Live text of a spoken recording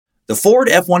The Ford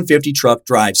F-150 truck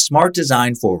drives smart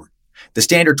design forward. The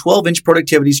standard 12-inch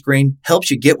productivity screen helps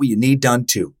you get what you need done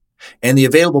too. And the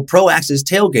available Pro Access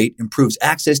tailgate improves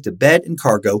access to bed and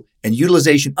cargo and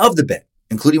utilization of the bed,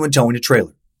 including when towing a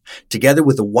trailer. Together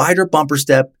with a wider bumper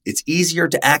step, it's easier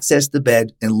to access the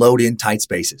bed and load in tight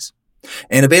spaces.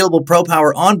 And available Pro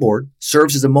Power onboard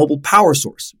serves as a mobile power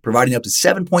source, providing up to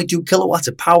 7.2 kilowatts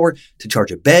of power to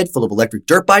charge a bed full of electric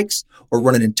dirt bikes or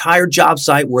run an entire job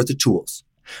site worth of tools.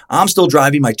 I'm still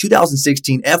driving my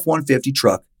 2016 F-150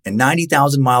 truck and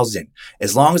 90,000 miles in.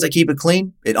 As long as I keep it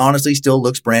clean, it honestly still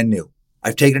looks brand new.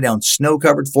 I've taken it down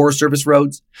snow-covered Forest Service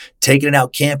roads, taken it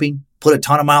out camping, put a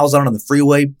ton of miles on it on the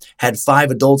freeway, had 5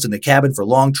 adults in the cabin for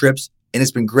long trips, and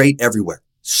it's been great everywhere.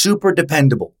 Super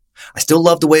dependable. I still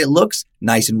love the way it looks,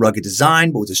 nice and rugged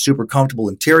design, but with a super comfortable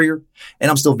interior.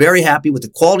 And I'm still very happy with the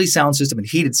quality sound system and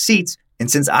heated seats. And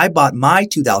since I bought my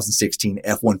 2016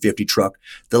 F-150 truck,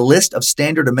 the list of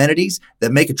standard amenities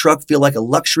that make a truck feel like a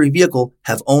luxury vehicle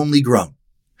have only grown.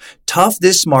 Tough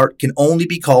this smart can only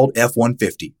be called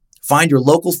F-150. Find your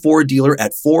local Ford dealer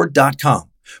at Ford.com.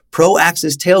 Pro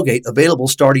Access tailgate available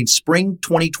starting spring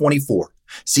 2024.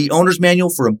 See owner's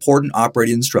manual for important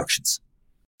operating instructions.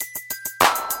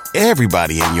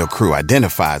 Everybody in your crew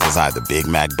identifies as either Big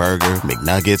Mac Burger,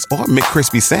 McNuggets, or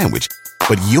McCrispy Sandwich.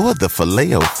 But you're the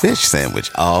Filet-O-Fish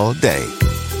Sandwich all day.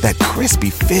 That crispy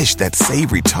fish, that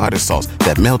savory tartar sauce,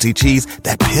 that melty cheese,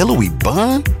 that pillowy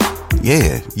bun.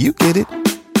 Yeah, you get it.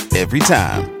 Every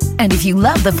time. And if you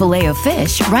love the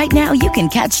Filet-O-Fish, right now you can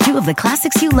catch 2 of the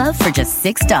classics you love for just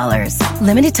 $6.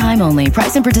 Limited time only.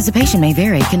 Price and participation may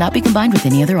vary. Cannot be combined with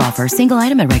any other offer. Single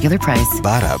item at regular price.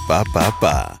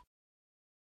 Ba-da-ba-ba-ba.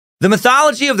 The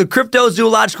mythology of the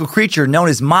cryptozoological creature known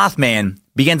as Mothman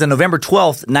begins on November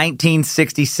 12th,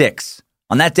 1966.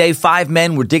 On that day, 5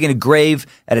 men were digging a grave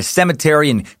at a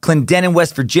cemetery in Clendenin,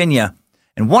 West Virginia,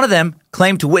 and one of them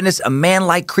claimed to witness a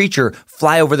man-like creature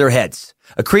fly over their heads.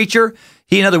 A creature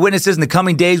he and other witnesses in the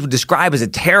coming days would describe as a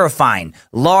terrifying,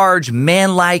 large,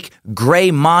 man-like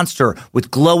gray monster with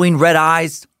glowing red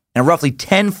eyes and a roughly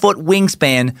 10-foot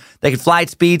wingspan that could fly at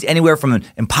speeds anywhere from an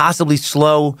impossibly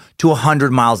slow to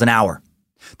 100 miles an hour.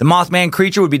 The Mothman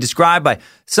creature would be described by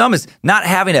some as not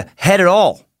having a head at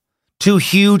all. 2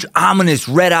 huge, ominous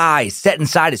red eyes set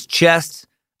inside his chest,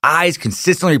 eyes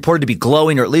consistently reported to be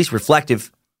glowing or at least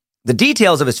reflective. The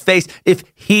details of his face, if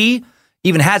he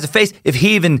even has a face, if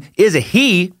he even is a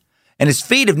he, and his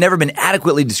feet have never been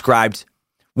adequately described.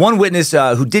 One witness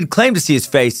who did claim to see his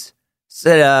face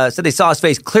said they saw his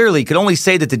face clearly, could only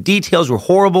say that the details were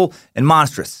horrible and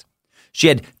monstrous. She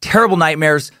had terrible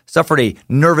nightmares, suffered a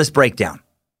nervous breakdown.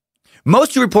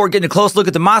 Most who report getting a close look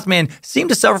at the Mothman seem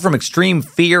to suffer from extreme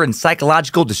fear and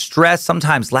psychological distress,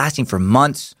 sometimes lasting for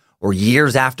months or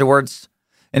years afterwards.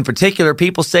 In particular,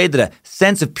 people say that a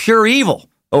sense of pure evil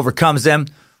overcomes them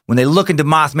when they look into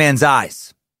Mothman's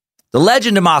eyes. The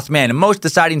legend of Mothman and most of the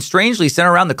sightings strangely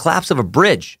center around the collapse of a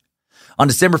bridge. On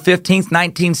December 15th,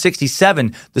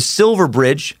 1967, the Silver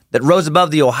Bridge that rose above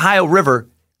the Ohio River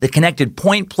that connected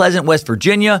Point Pleasant, West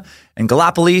Virginia, and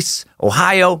Gallipolis,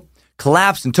 Ohio,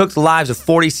 collapsed and took the lives of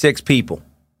 46 people.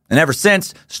 And ever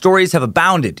since, stories have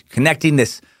abounded connecting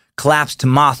this collapse to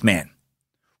Mothman.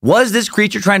 Was this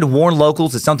creature trying to warn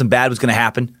locals that something bad was going to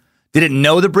happen? Did it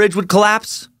know the bridge would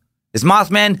collapse? Is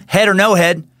Mothman, head or no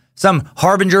head, some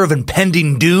harbinger of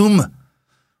impending doom?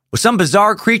 Was some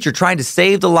bizarre creature trying to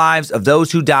save the lives of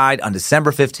those who died on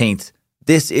December 15th?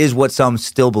 This is what some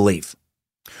still believe.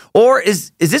 Or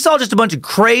is this all just a bunch of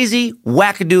crazy,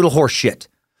 wackadoodle horse shit?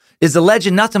 Is the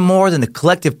legend nothing more than the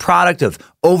collective product of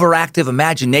overactive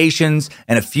imaginations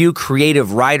and a few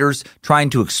creative writers trying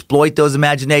to exploit those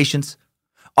imaginations?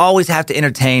 Always have to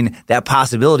entertain that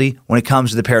possibility when it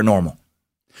comes to the paranormal.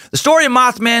 The story of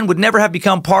Mothman would never have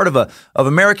become part of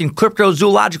American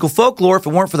cryptozoological folklore if it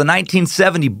weren't for the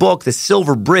 1970 book, The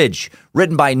Silver Bridge,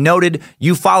 written by noted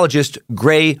ufologist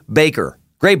Gray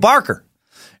Barker.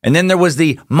 And then there was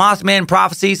the Mothman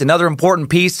Prophecies, another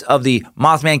important piece of the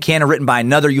Mothman canon written by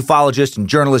another ufologist and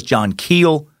journalist, John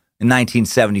Keel, in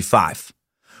 1975.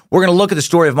 We're going to look at the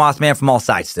story of Mothman from all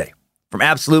sides today. From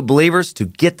absolute believers to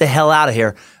get the hell out of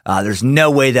here, there's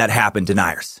no way that happened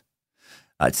deniers.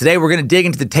 Today, we're going to dig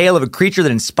into the tale of a creature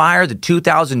that inspired the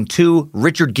 2002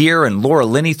 Richard Gere and Laura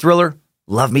Linney thriller.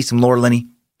 Love me some Laura Linney.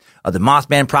 The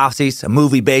Mothman Prophecies, a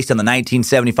movie based on the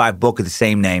 1975 book of the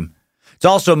same name. It's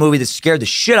also a movie that scared the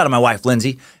shit out of my wife,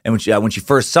 Lindsay, and when she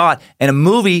first saw it. And a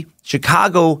movie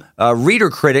Chicago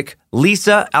reader critic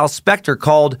Lisa Alspector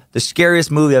called the scariest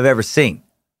movie I've ever seen.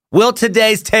 Will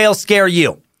today's tale scare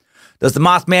you? Does the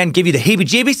Mothman give you the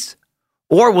heebie-jeebies?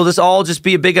 Or will this all just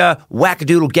be a big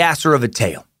wackadoodle gasser of a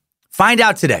tale? Find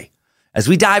out today as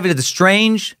we dive into the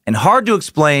strange and hard to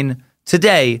explain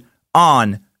today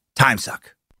on Time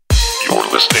Suck. You're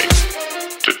listening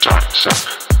to Time Suck.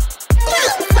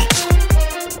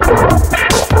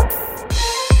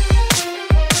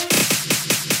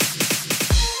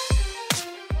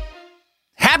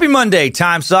 Happy Monday,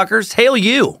 Time Suckers. Hail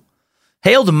you.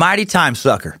 Hail the mighty Time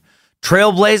Sucker.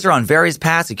 Trailblazer on various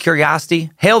paths of curiosity.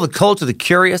 Hail the cult of the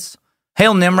curious.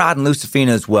 Hail Nimrod and Lucifina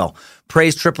as well.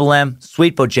 Praise Triple M,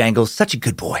 Sweet Bojangles. Such a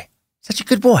good boy. Such a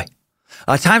good boy.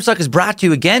 Time Suck is brought to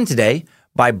you again today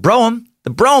by Broem, the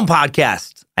Broem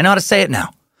Podcast. I know how to say it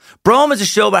now. Broem is a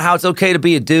show about how it's okay to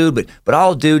be a dude, but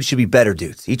all dudes should be better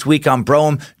dudes. Each week on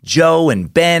Broem, Joe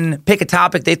and Ben pick a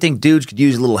topic they think dudes could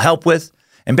use a little help with.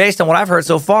 And based on what I've heard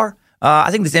so far, I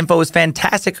think this info is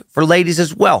fantastic for ladies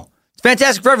as well. It's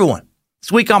fantastic for everyone.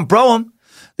 This week on Broem,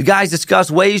 the guys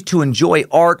discuss ways to enjoy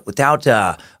art without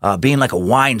being like a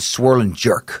wine-swirling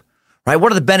jerk. Right?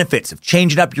 What are the benefits of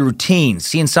changing up your routine,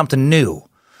 seeing something new?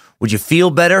 Would you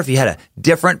feel better if you had a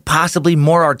different, possibly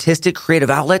more artistic, creative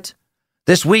outlet?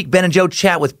 This week, Ben and Joe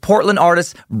chat with Portland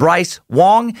artists Bryce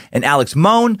Wong and Alex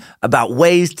Moan about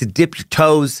ways to dip your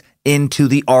toes into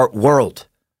the art world.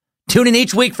 Tune in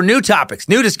each week for new topics,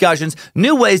 new discussions,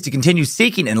 new ways to continue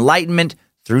seeking enlightenment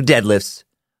through deadlifts.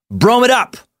 Broem it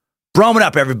up. Broem it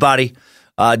up, everybody.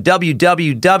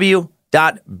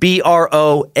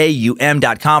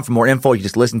 www.broaum.com for more info. You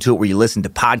just listen to it where you listen to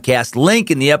podcasts.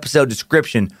 Link in the episode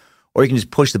description, or you can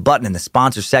just push the button in the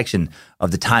sponsor section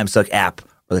of the Time Suck app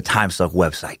or the Time Suck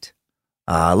website.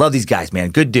 I love these guys,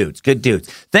 man. Good dudes, good dudes.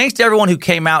 Thanks to everyone who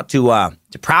came out to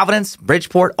Providence,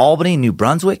 Bridgeport, Albany, New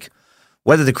Brunswick.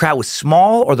 Whether the crowd was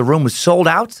small or the room was sold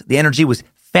out, the energy was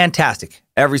fantastic.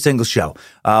 Every single show.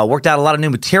 Worked out a lot of new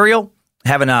material.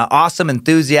 Having awesome,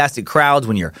 enthusiastic crowds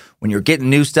when you're getting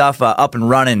new stuff up and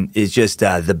running is just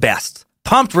the best.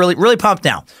 Pumped, really, really pumped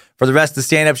now for the rest of the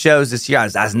stand-up shows this year. I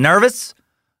was nervous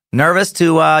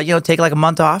to take like a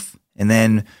month off and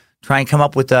then try and come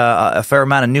up with a fair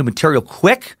amount of new material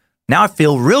quick. Now I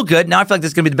feel real good. Now I feel like this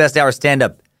is gonna be the best hour of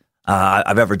stand-up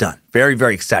I've ever done. Very,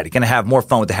 very excited. Gonna have more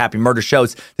fun with the Happy Murder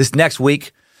shows this next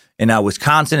week. In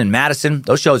Wisconsin and Madison,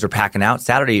 those shows are packing out.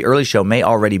 Saturday early show may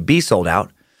already be sold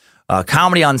out.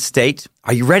 Comedy on State.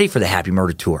 Are you ready for the Happy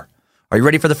Murder Tour? Are you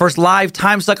ready for the first live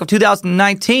Time Suck of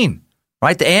 2019?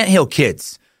 Right? The Anthill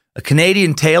Kids. A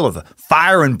Canadian tale of a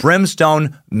fire and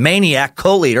brimstone maniac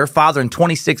co-leader, father and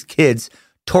 26 kids,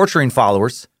 torturing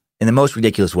followers in the most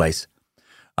ridiculous ways.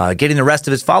 Getting the rest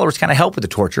of his followers kind of help with the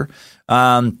torture.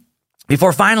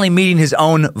 Before finally meeting his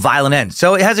own violent end.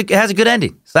 So it has a good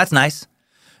ending. So that's nice.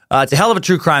 It's a hell of a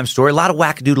true crime story. A lot of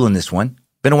wackadoodle in this one.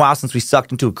 Been a while since we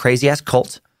sucked into a crazy-ass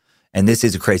cult, and this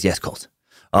is a crazy-ass cult.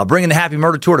 Bringing the Happy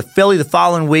Murder Tour to Philly the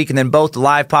following week, and then both the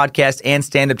live podcast and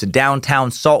stand-up to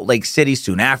downtown Salt Lake City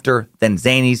soon after, then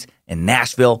Zanies in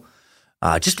Nashville.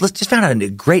 Just found out a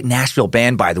great Nashville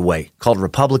band, by the way, called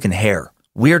Republican Hair.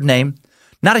 Weird name.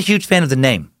 Not a huge fan of the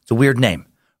name. It's a weird name.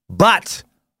 But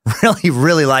really,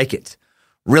 really like it.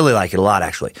 Really like it a lot,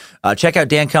 actually. Check out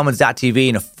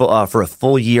dancummins.tv for a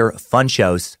full year of fun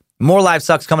shows. More live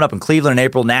sucks coming up in Cleveland in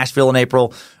April, Nashville in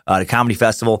April, the Comedy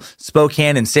Festival,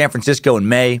 Spokane and San Francisco in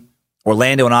May,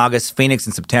 Orlando in August, Phoenix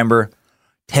in September,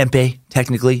 Tempe,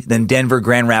 technically, then Denver,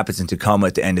 Grand Rapids, and Tacoma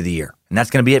at the end of the year. And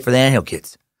that's going to be it for the Anthill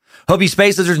Kids. Hope you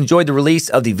Space Lizards enjoyed the release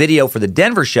of the video for the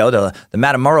Denver show, the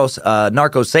Matamoros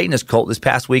Narco-Satanist cult this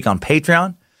past week on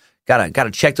Patreon. Got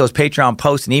to check those Patreon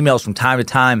posts and emails from time to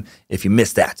time if you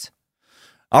missed that.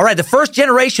 All right, the first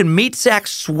generation Meat Sack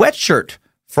sweatshirt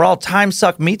for all Time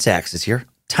Suck Meat Sacks is here.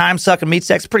 Time Suck and Meat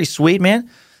Sacks, pretty sweet, man.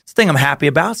 It's a thing I'm happy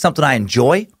about, something I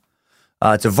enjoy.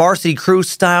 It's a Varsity Crew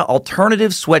style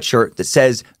alternative sweatshirt that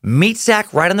says Meat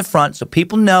Sack right on the front, so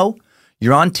people know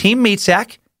you're on Team Meat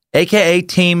Sack, a.k.a.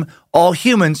 Team All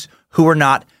Humans Who Are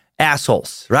Not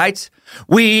Assholes, right?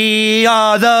 We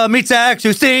are the Meat Sacks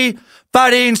you see,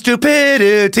 fighting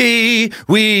stupidity.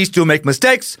 We still make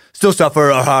mistakes, still suffer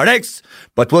our heartaches,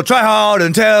 but we'll try hard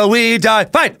until we die.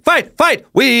 Fight, fight, fight.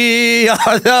 We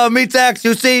are the Meat Sacks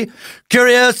you see,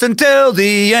 curious until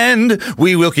the end.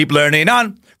 We will keep learning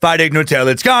on, fight ignorant till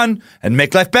it's gone, and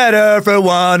make life better for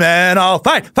one and all.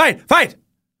 Fight, fight, fight.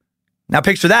 Now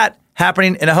picture that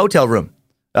happening in a hotel room,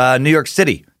 New York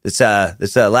City, this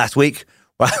last week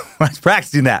when I was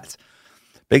practicing that.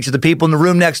 Picture the people in the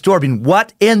room next door being,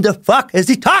 what in the fuck is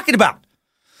he talking about?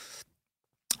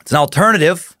 It's an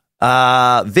alternative,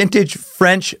 vintage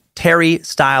French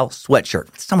terry-style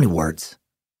sweatshirt. So many words.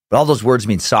 But all those words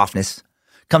mean softness.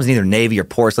 Comes in either navy or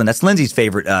porcelain. That's Lindsay's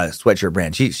favorite sweatshirt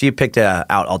brand. She picked out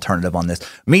alternative on this.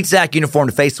 Meat Sack uniform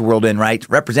to face the world in, right?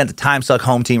 Represent the Time Suck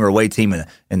home team or away team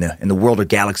in the world or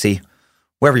galaxy.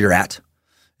 wherever you're at.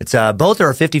 It's both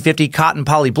are a 50-50 cotton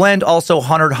poly blend, also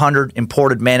 100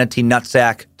 imported manatee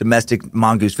nutsack domestic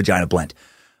mongoose vagina blend.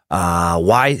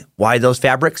 Why those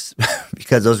fabrics?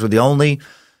 Because those were the only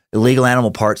illegal animal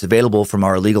parts available from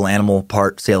our illegal animal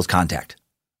part sales contact.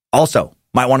 Also,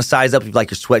 might want to size up if you'd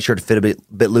like your sweatshirt to fit a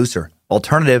bit looser.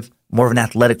 Alternative, more of an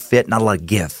athletic fit, not a lot of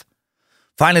give.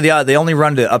 Finally, they only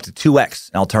run to up to 2X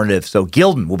an alternative, so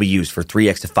Gildan will be used for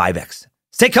 3X to 5X.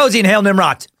 Stay cozy and hail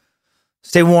Nimrod.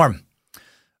 Stay warm.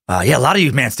 A lot of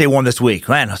you, man, stay warm this week.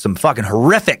 Man, some fucking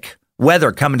horrific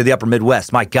weather coming to the upper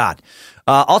Midwest. My God.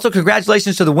 Also,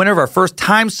 congratulations to the winner of our first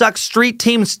Time Suck Street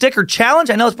Team Sticker Challenge.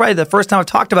 I know it's probably the first time I've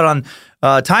talked about it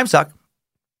on Time Suck.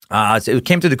 It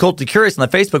came through the Culturally Curious on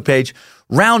the Facebook page.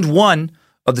 Round 1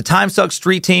 of the Time Suck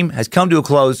Street Team has come to a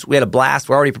close. We had a blast.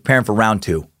 We're already preparing for round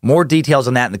 2. More details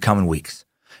on that in the coming weeks.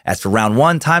 As for round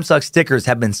 1, Time Suck stickers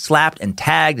have been slapped and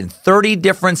tagged in 30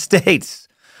 different states.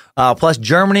 Plus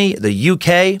Germany, the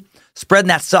UK, spreading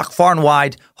that suck far and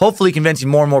wide, hopefully convincing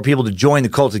more and more people to join the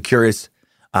Culturally Curious.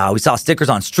 We saw stickers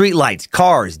on streetlights,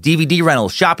 cars, DVD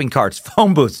rentals, shopping carts,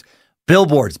 phone booths,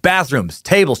 billboards, bathrooms,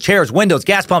 tables, chairs, windows,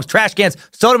 gas pumps, trash cans,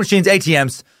 soda machines,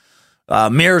 ATMs,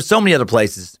 mirrors, so many other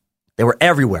places. They were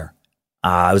everywhere.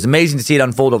 It was amazing to see it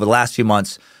unfold over the last few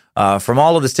months. From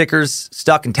all of the stickers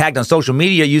stuck and tagged on social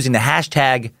media using the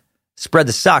hashtag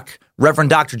 #SpreadTheSuck, Reverend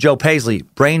Dr. Joe Paisley,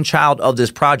 brainchild of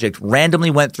this project, randomly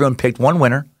went through and picked one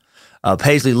winner.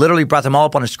 Paisley literally brought them all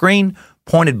up on a screen,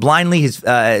 pointed blindly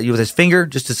with his finger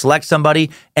just to select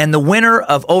somebody, and the winner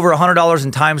of over $100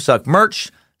 in Time Suck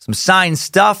merch, some signed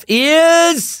stuff,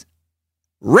 is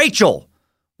Rachel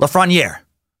Lafreniere.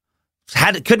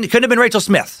 Couldn't have been Rachel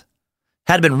Smith.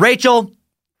 Had to been Rachel,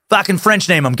 fucking French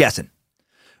name, I'm guessing.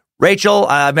 Rachel,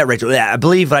 I met Rachel. Yeah, I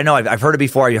believe, but I know I've heard it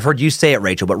before. I've heard you say it,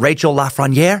 Rachel, but Rachel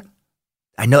Lafreniere?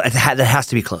 I know that has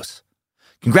to be close.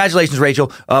 Congratulations,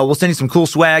 Rachel. We'll send you some cool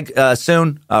swag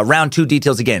soon. Round 2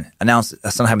 details again. Announced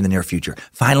sometime in the near future.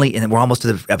 Finally, and we're almost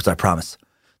to the episode, I promise.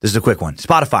 This is a quick one.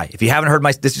 Spotify. If you haven't heard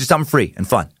this is just something free and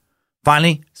fun.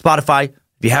 Finally, Spotify.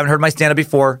 If you haven't heard my stand-up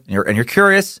before and you're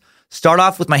curious, start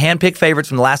off with my hand-picked favorites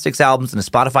from the last 6 albums in a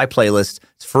Spotify playlist.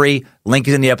 It's free. Link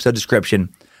is in the episode description.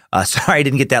 Sorry I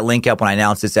didn't get that link up when I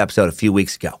announced this episode a few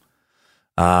weeks ago.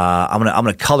 I'm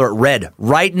gonna color it red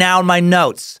right now in my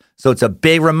notes, so it's a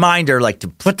big reminder, like to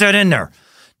put that in there.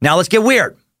 Now let's get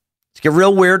weird. Let's get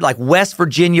real weird, like West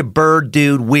Virginia bird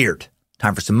dude weird.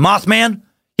 Time for some Mothman.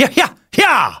 Yeah.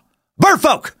 Bird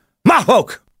folk, moth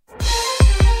folk.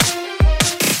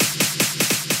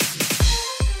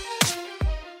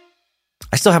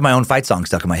 I still have my own fight song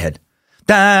stuck in my head. Is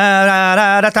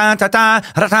that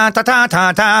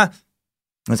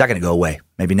going to go away?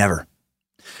 Maybe never.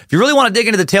 If you really want to dig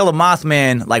into the tale of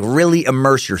Mothman, like really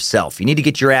immerse yourself, you need to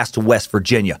get your ass to West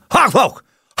Virginia. Hog folk,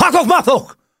 moth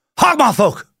folk, hog moth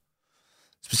folk.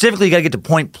 Specifically, you got to get to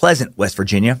Point Pleasant, West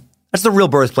Virginia. That's the real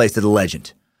birthplace of the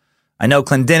legend. I know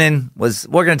Clendenin was.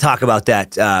 We're going to talk about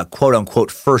that quote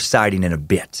unquote first sighting in a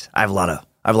bit. I have a lot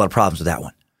of problems with that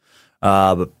one.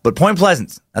 But Point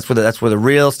Pleasant, that's where the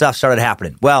real stuff started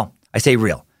happening. Well, I say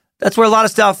real. That's where a lot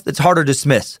of stuff that's harder to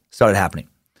dismiss started happening.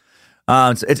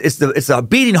 It's the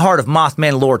beating heart of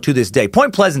Mothman lore to this day.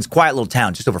 Point Pleasant's a quiet little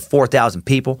town, just over 4,000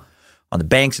 people on the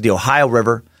banks of the Ohio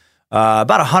River,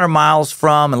 about 100 miles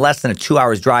from and less than a 2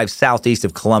 hours drive southeast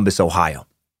of Columbus, Ohio.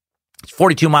 It's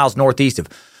 42 miles northeast of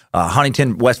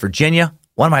Huntington, West Virginia.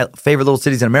 One of my favorite little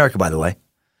cities in America, by the way.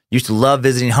 Used to love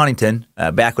visiting Huntington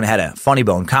back when I had a Funny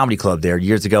Bone comedy club there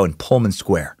years ago in Pullman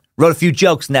Square. Wrote a few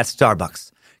jokes in that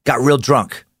Starbucks. Got real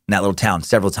drunk in that little town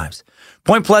several times.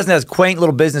 Point Pleasant has a quaint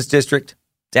little business district.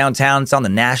 Downtown, it's on the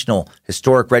National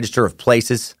Historic Register of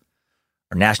Places.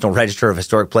 Or National Register of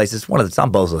Historic Places. It's on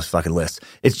both of those fucking lists.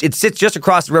 It sits just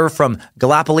across the river from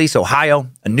Gallipolis, Ohio.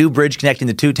 A new bridge connecting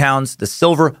the two towns. The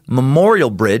Silver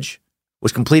Memorial Bridge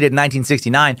was completed in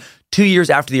 1969, 2 years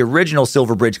after the original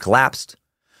Silver Bridge collapsed.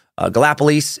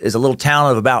 Gallipolis is a little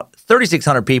town of about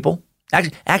 3,600 people.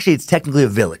 Actually, it's technically a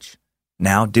village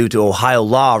now due to Ohio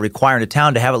law requiring a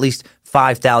town to have at least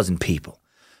 5,000 people.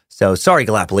 So sorry,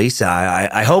 Gallipolis.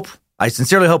 I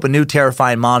sincerely hope a new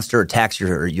terrifying monster attacks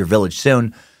your village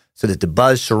soon so that the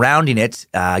buzz surrounding it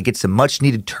gets some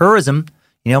much-needed tourism,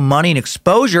 money and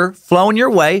exposure flowing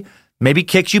your way, maybe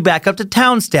kicks you back up to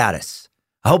town status.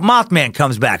 I hope Mothman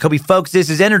comes back. Hope he focuses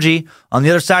his energy on the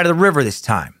other side of the river this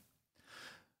time.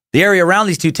 The area around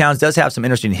these two towns does have some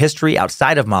interesting history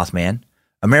outside of Mothman.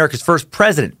 America's first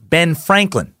president, Ben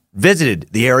Franklin, visited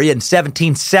the area in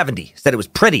 1770, said it was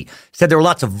pretty, said there were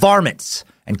lots of varmints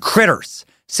and critters,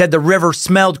 said the river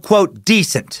smelled, quote,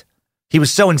 decent. He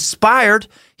was so inspired,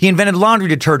 he invented laundry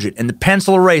detergent and the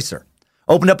pencil eraser.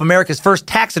 opened up America's first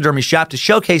taxidermy shop to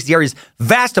showcase the area's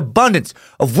vast abundance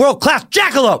of world-class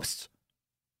jackalopes.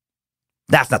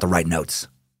 That's not the right notes.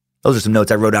 Those are some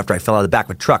notes I wrote after I fell out of the back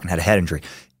of a truck and had a head injury.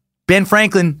 Ben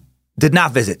Franklin did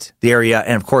not visit the area,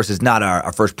 and of course is not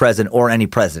our first president or any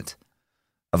president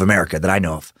of America that I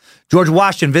know of. George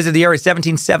Washington visited the area in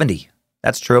 1770.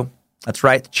 That's true. That's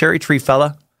right. The cherry tree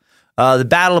fella. The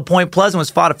Battle of Point Pleasant was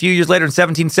fought a few years later in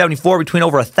 1774 between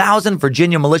over 1,000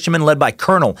 Virginia militiamen led by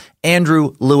Colonel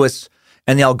Andrew Lewis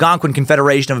and the Algonquin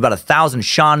Confederation of about 1,000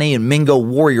 Shawnee and Mingo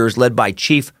warriors led by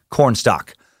Chief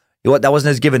Cornstalk. That wasn't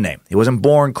his given name. He wasn't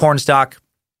born Cornstalk.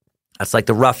 That's like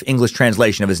the rough English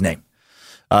translation of his name.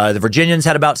 The Virginians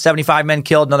had about 75 men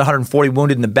killed, another 140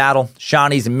 wounded in the battle.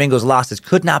 Shawnees and Mingos' losses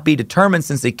could not be determined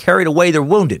since they carried away their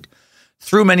wounded,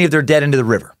 threw many of their dead into the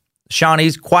river. The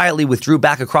Shawnees quietly withdrew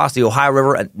back across the Ohio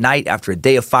River at night after a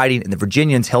day of fighting, and the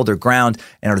Virginians held their ground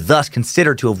and are thus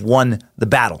considered to have won the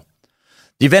battle.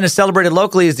 The event is celebrated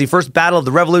locally as the first battle of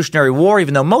the Revolutionary War,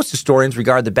 even though most historians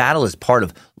regard the battle as part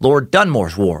of Lord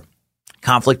Dunmore's War,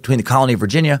 conflict between the colony of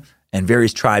Virginia and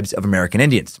various tribes of American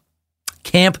Indians.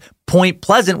 Camp Point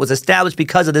Pleasant was established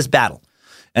because of this battle,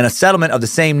 and a settlement of the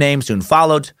same name soon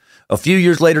followed. A few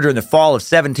years later, during the fall of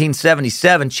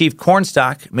 1777, Chief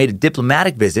Cornstalk made a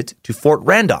diplomatic visit to Fort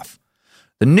Randolph,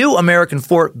 the new American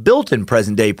fort built in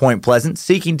present-day Point Pleasant,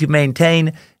 seeking to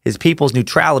maintain his people's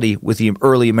neutrality with the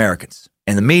early Americans.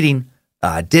 And the meeting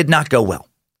did not go well,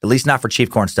 at least not for Chief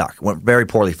Cornstalk. It went very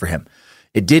poorly for him.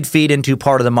 It did feed into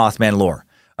part of the Mothman lore.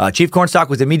 Chief Cornstalk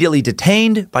was immediately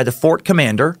detained by the fort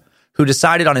commander, who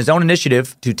decided on his own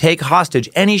initiative to take hostage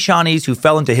any Shawnees who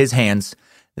fell into his hands.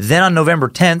 Then on November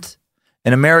 10th,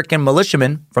 an American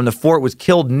militiaman from the fort was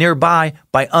killed nearby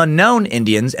by unknown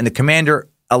Indians, and the commander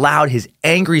allowed his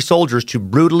angry soldiers to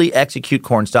brutally execute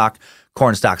Cornstalk's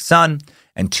son,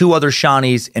 and 2 other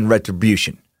Shawnees in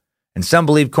retribution. And some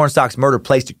believe Cornstalk's murder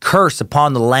placed a curse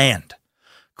upon the land.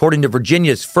 According to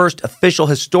Virginia's first official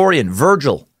historian,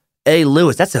 Virgil A.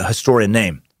 Lewis, that's a historian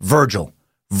name, Virgil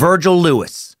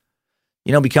Lewis.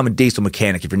 You don't become a diesel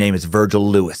mechanic if your name is Virgil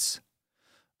Lewis.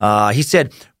 He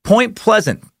said, Point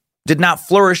Pleasant did not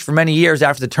flourish for many years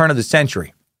after the turn of the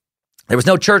century. There was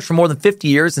no church for more than 50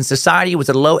 years, and society was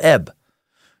at a low ebb.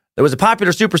 There was a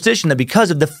popular superstition that because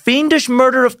of the fiendish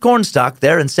murder of Cornstalk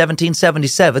there in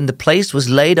 1777, the place was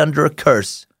laid under a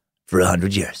curse for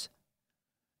 100 years.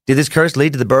 Did this curse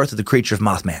lead to the birth of the creature of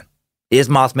Mothman? Is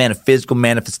Mothman a physical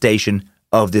manifestation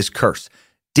of this curse?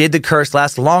 Did the curse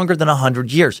last longer than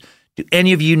 100 years? Do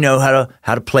any of you know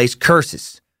how to place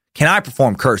curses? Can I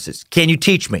perform curses? Can you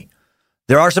teach me?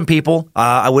 There are some people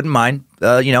I wouldn't mind,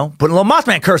 putting a little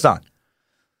Mothman curse on.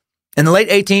 In the late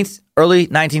 18th, early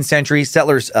 19th century,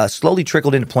 settlers slowly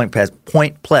trickled into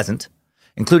Point Pleasant,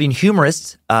 including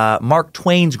humorists Mark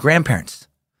Twain's grandparents.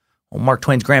 Well, Mark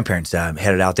Twain's grandparents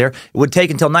headed out there. It would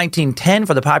take until 1910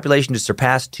 for the population to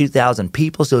surpass 2,000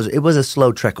 people, so it was a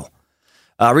slow trickle.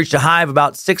 Reached a high of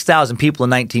about 6,000 people in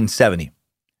 1970.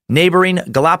 Neighboring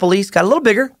Gallipolis got a little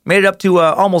bigger, made it up to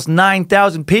almost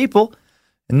 9,000 people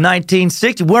in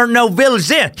 1960. Weren't no village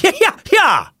then.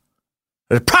 Yeah.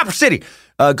 A proper city.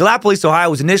 Gallipolis, Ohio,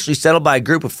 was initially settled by a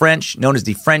group of French known as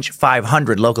the French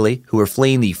 500 locally, who were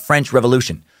fleeing the French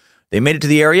Revolution. They made it to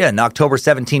the area in October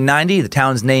 1790. The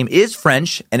town's name is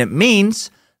French, and it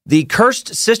means the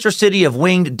cursed sister city of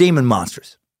winged demon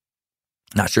monsters.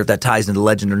 Not sure if that ties into the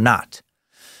legend or not.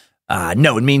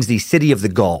 No, it means the city of the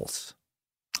Gauls.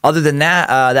 Other than that,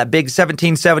 that big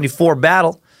 1774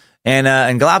 battle, and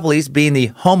Gallipolis being the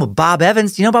home of Bob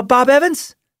Evans. Do you know about Bob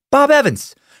Evans? Bob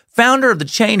Evans, founder of the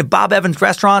chain of Bob Evans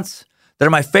restaurants that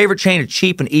are my favorite chain of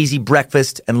cheap and easy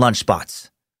breakfast and lunch spots.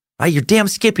 You're damn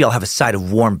skippy. I'll have a side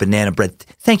of warm banana bread.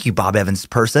 Thank you, Bob Evans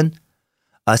person.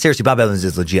 Seriously, Bob Evans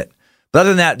is legit. But other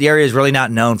than that, the area is really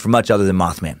not known for much other than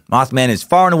Mothman. Mothman is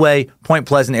far and away Point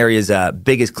Pleasant area's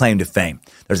biggest claim to fame.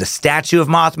 There's a statue of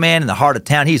Mothman in the heart of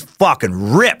town. He's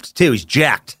fucking ripped, too. He's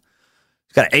jacked.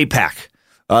 He's got an 8-pack.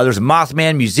 There's a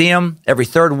Mothman museum every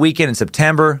third weekend in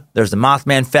September. There's the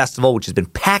Mothman Festival, which has been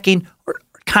packing, or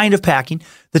kind of packing,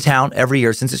 the town every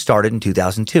year since it started in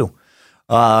 2002.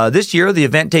 This year, the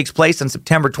event takes place on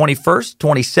September 21st,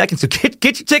 22nd. So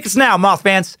get your tickets now,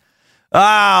 Mothfans.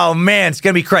 Oh, man, it's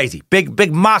going to be crazy. Big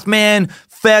Mothman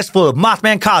fest full of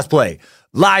Mothman cosplay,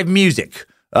 live music,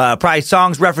 probably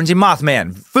songs referencing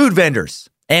Mothman, food vendors,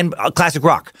 and classic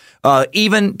rock.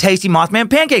 Even tasty Mothman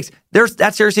pancakes.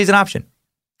 That seriously is an option.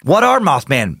 What are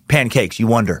Mothman pancakes, you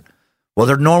wonder? Well,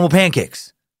 they're normal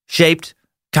pancakes, shaped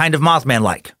kind of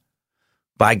Mothman-like,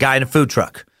 by a guy in a food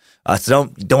truck. So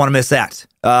don't want to miss that.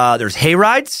 There's hay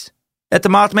rides at the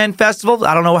Mothman Festival.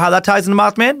 I don't know how that ties into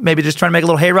Mothman. Maybe just trying to make a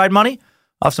little hayride money.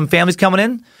 of some families coming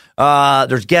in.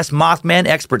 There's guest Mothman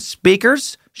expert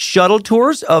speakers, shuttle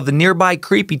tours of the nearby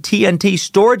creepy TNT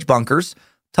storage bunkers.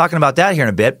 Talking about that here in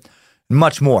a bit.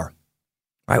 Much more.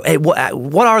 All right, hey,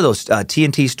 what are those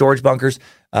TNT storage bunkers?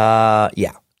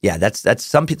 Yeah, that's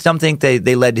some think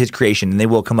they led to his creation, and they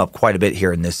will come up quite a bit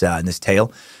here in this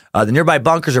tale. The nearby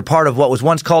bunkers are part of what was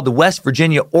once called the West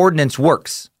Virginia Ordnance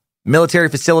Works, military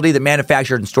facility that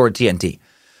manufactured and stored TNT,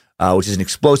 which is an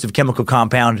explosive chemical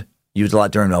compound used a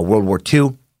lot during World War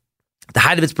II. At the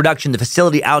height of its production, the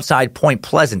facility outside Point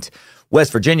Pleasant,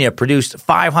 West Virginia, produced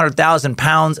 500,000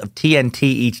 pounds of TNT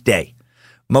each day.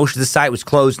 Most of the site was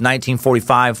closed in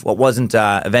 1945. What was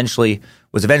eventually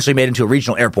made into a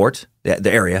regional airport. The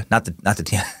area, not the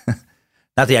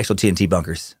not the actual TNT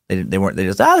bunkers. They weren't. They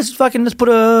just let's put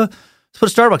a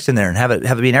Starbucks in there and have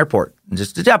it be an airport and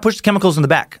just push the chemicals in the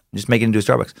back, just make it into a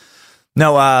Starbucks.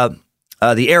 No,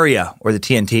 the area where the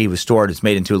TNT was stored is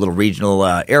made into a little regional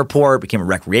airport, became a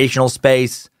recreational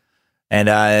space,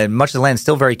 and much of the land is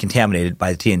still very contaminated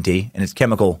by the TNT and its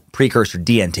chemical precursor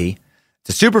DNT.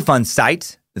 It's a Superfund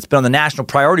site that's been on the national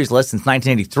priorities list since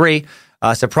 1983.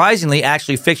 Surprisingly,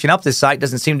 actually fixing up this site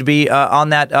doesn't seem to be on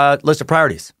that list of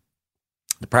priorities.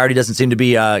 The priority doesn't seem to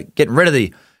be getting rid of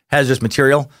the hazardous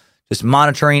material. Just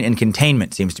monitoring and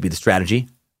containment seems to be the strategy.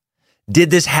 Did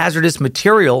this hazardous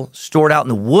material stored out in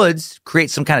the woods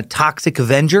create some kind of toxic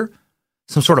avenger?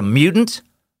 Some sort of mutant,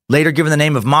 later given the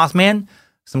name of Mothman?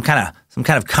 Some kind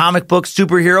of comic book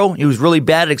superhero? He was really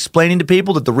bad at explaining to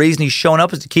people that the reason he's showing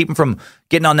up is to keep him from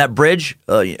getting on that bridge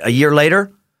a year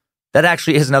later? That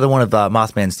actually is another one of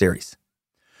Mothman's theories.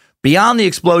 Beyond the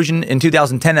explosion in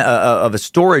 2010 of a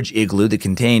storage igloo that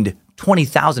contained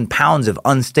 20,000 pounds of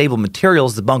unstable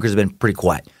materials, the bunkers have been pretty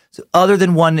quiet. So other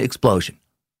than one explosion,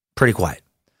 pretty quiet.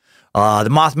 The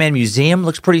Mothman Museum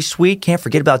looks pretty sweet. Can't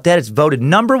forget about that. It's voted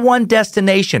 #1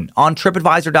 destination on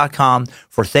TripAdvisor.com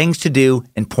for things to do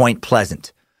in Point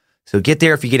Pleasant. So get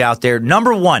there if you get out there.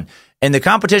 #1. And the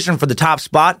competition for the top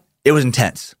spot, it was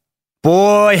intense.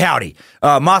 Boy, howdy.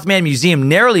 Mothman Museum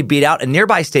narrowly beat out a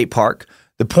nearby state park,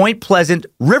 the Point Pleasant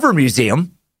River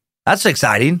Museum. That's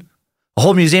exciting. A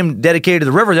whole museum dedicated to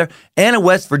the river there. And a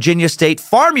West Virginia State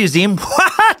Farm Museum.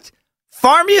 What?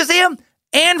 Farm Museum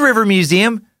and River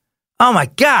Museum? Oh, my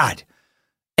God.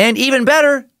 And even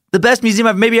better, the best museum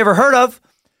I've maybe ever heard of,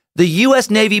 the U.S.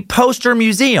 Navy Poster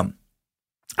Museum.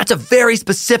 That's a very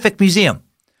specific museum.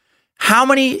 How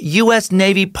many U.S.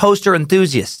 Navy poster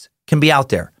enthusiasts can be out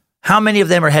there? How many of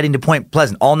them are heading to Point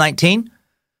Pleasant? All 19?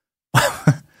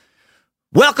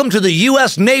 Welcome to the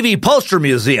U.S. Navy Poster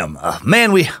Museum.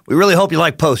 Man, we really hope you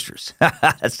like posters.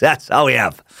 That's all we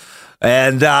have.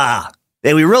 And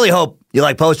we really hope you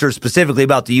like posters specifically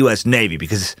about the U.S. Navy,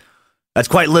 because that's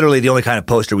quite literally the only kind of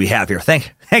poster we have here.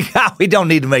 Thank God we don't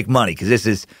need to make money, because this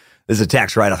is a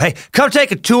tax write-off. Hey, come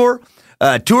take a tour.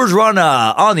 Tours run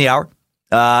on the hour,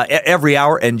 every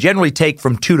hour, and generally take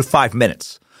from 2 to 5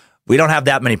 minutes. We don't have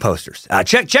that many posters.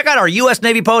 Check out our U.S.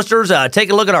 Navy posters. Take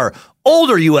a look at our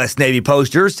older U.S. Navy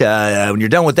posters. When you're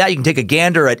done with that, you can take a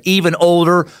gander at even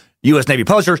older U.S. Navy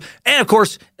posters. And, of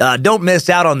course, don't miss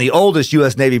out on the oldest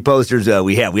U.S. Navy posters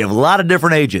we have. We have a lot of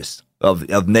different ages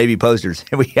of Navy posters.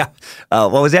 We have,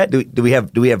 what was that? Do we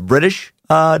have British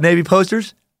Navy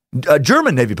posters?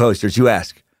 German Navy posters, you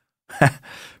ask?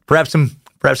 Perhaps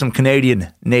some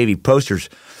Canadian Navy posters.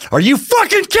 Are you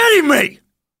fucking kidding me?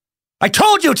 I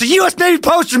told you it's a U.S. Navy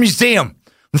Poster Museum.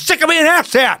 I'm sick of being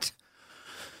asked that.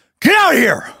 Get out of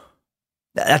here.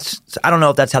 I don't know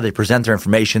if that's how they present their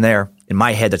information there. In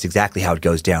my head, that's exactly how it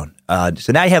goes down.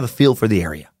 So now you have a feel for the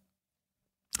area.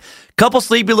 Couple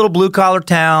sleepy little blue-collar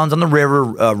towns on the river,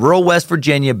 rural West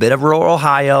Virginia, bit of rural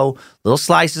Ohio, little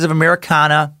slices of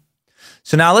Americana.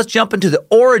 So now let's jump into the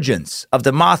origins of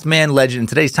the Mothman legend in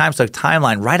today's Timesuck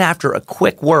timeline right after a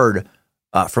quick word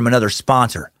from another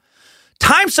sponsor.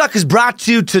 Timesuck is brought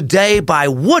to you today by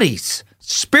Woody's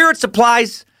Spirit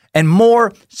Supplies and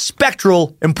More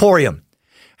Spectral Emporium.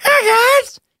 Hey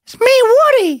guys, it's me,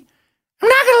 Woody. I'm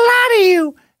not gonna lie to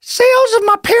you. Sales of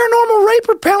my paranormal rape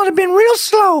repellent have been real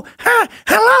slow. I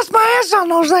lost my ass on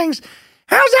those things.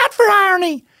 How's that for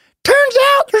irony? Turns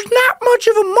out there's not much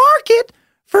of a market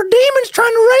for demons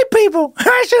trying to rape people.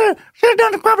 I should have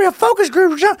done probably a focus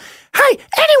group or something. Hey,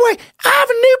 anyway, I have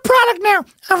a new product now.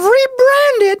 I've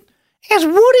rebranded as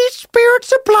Woody's Spirit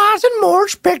Supplies and More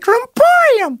Spectrum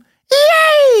Emporium.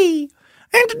 Yay!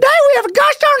 And today we have a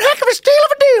gosh darn heck of a steal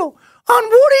of a deal on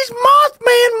Woody's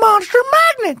Mothman Monster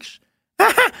Magnets.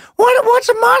 What's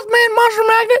a Mothman Monster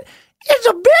Magnet? It's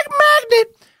a big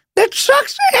magnet that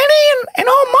sucks any and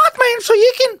all Mothman so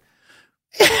you can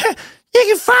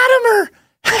fight them or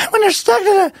when they're stuck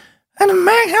in a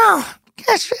magnet. Oh,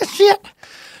 Shit.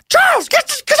 Charles, get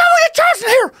over here, Charles, in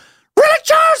here. Really,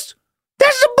 Charles?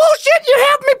 This is the bullshit you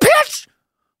have me pitch?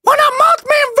 Why not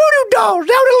Mothman voodoo dolls?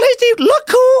 That would at least he'd look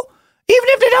cool, even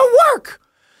if they don't work.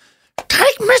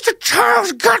 Take Mr.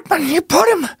 Charles Gutman. You put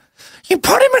him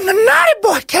in the naughty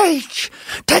boy cage.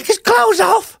 Take his clothes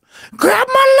off. Grab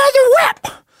my leather whip.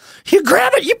 You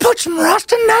grab it, you put some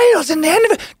rusted nails in the end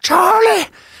of it. Charlie,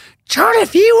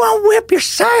 if you won't whip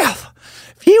yourself,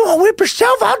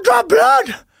 I'll draw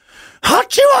blood. I'll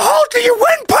chew a hole to your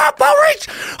windpipe.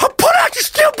 I'll pull out your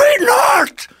still beating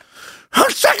heart. I'm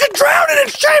sick of drowning in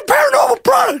shame paranormal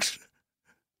products.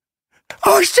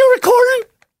 Oh, he's still recording?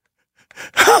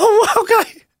 Oh,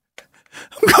 okay.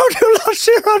 I'm going to La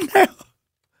Sierra now.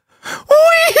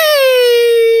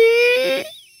 Whee!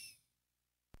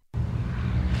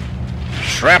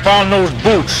 Strap on those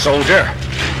boots, soldier.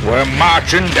 We're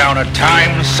marching down a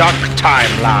time-suck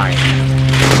timeline.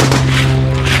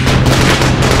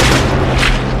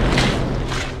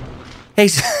 Hey,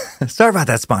 sorry about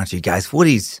that sponsor, you guys.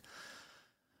 Woody's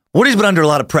been under a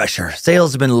lot of pressure.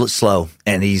 Sales have been slow,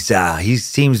 and he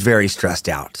seems very stressed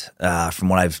out from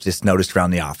what I've just noticed around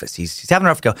the office. He's having a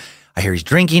rough go. I hear he's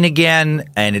drinking again,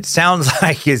 and it sounds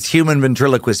like his human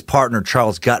ventriloquist partner,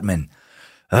 Charles Gutman,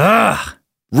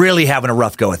 really having a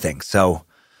rough go of things. So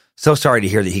sorry to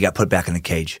hear that he got put back in the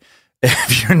cage.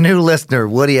 If you're a new listener,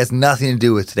 Woody has nothing to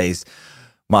do with today's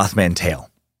Mothman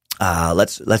tale.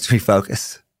 Let's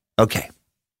refocus. Okay.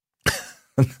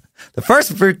 The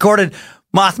first recorded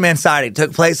Mothman sighting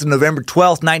took place on November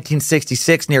 12th,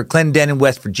 1966, near Clendenin,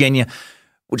 West Virginia,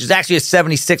 which is actually a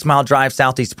 76-mile drive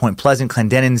southeast of Point Pleasant.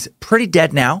 Clendenin's pretty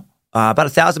dead now. About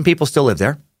 1,000 people still live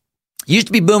there. It used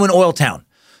to be booming oil town.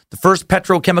 The first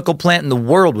petrochemical plant in the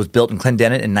world was built in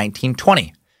Clendenin in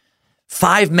 1920.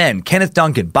 5 men, Kenneth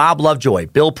Duncan, Bob Lovejoy,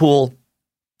 Bill Poole,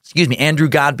 Andrew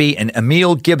Godby, and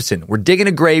Emil Gibson, were digging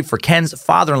a grave for Ken's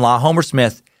father-in-law, Homer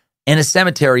Smith, in a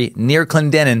cemetery near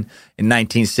Clendenin in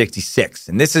 1966.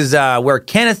 And this is where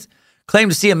Kenneth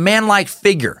claimed to see a man-like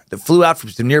figure that flew out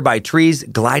from some nearby trees,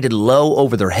 glided low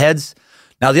over their heads.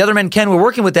 Now, the other men Ken were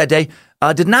working with that day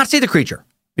did not see the creature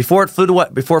before it flew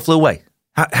away.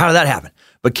 How did that happen?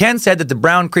 But Ken said that the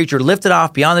brown creature lifted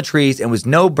off beyond the trees and was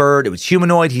no bird. It was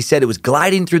humanoid. He said it was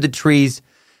gliding through the trees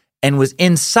and was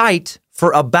in sight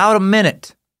for about a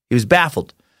minute. He was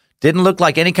baffled. Didn't look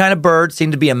like any kind of bird.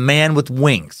 Seemed to be a man with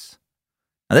wings.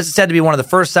 Now, this is said to be one of the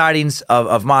first sightings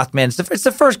of Mothman. It's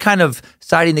the first kind of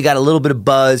sighting that got a little bit of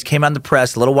buzz, came out in the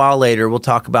press a little while later. We'll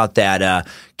talk about that.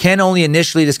 Ken only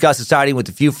initially discussed the sighting with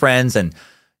a few friends and,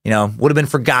 would have been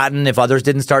forgotten if others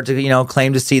didn't start to,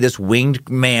 claim to see this winged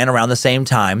man around the same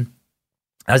time.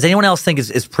 Now, does anyone else think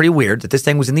it's pretty weird that this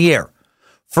thing was in the air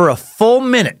for a full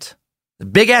minute? The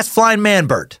big-ass flying man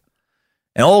bird.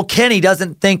 And old Kenny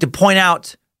doesn't think to point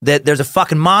out that there's a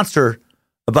fucking monster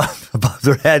above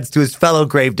their heads to his fellow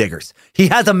gravediggers. He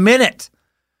has a minute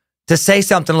to say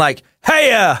something like,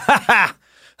 hey,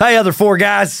 hey, other 4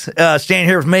 guys standing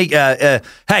here with me.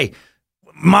 Hey,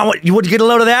 Mom, you want to get a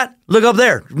load of that? Look up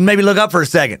there. Maybe look up for a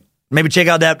second. Maybe check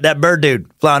out that bird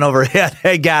dude flying overhead.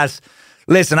 Hey, guys,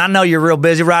 listen, I know you're real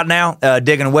busy right now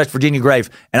digging a West Virginia grave.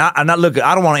 And I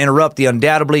don't want to interrupt the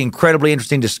undoubtedly incredibly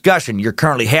interesting discussion you're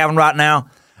currently having right now.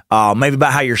 Maybe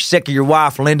about how you're sick of your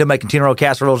wife, Linda, making tuna roll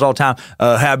casseroles all the time.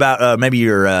 How about maybe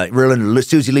you're real into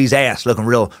Susie Lee's ass, looking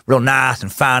real nice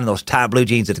and fine in those tight blue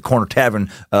jeans at the corner tavern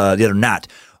the other night.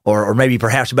 Or maybe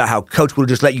perhaps about how Coach would have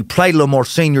just let you play a little more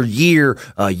senior year.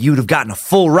 You'd have gotten a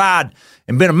full ride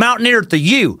and been a mountaineer at the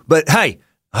U. But hey,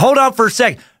 hold on for a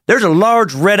second. There's a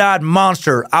large red-eyed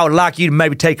monster I would like you to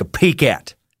maybe take a peek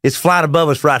at. It's flying above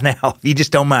us right now, if you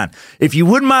just don't mind. If you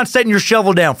wouldn't mind setting your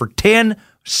shovel down for 10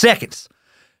 seconds.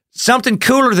 Something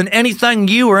cooler than anything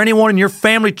you or anyone in your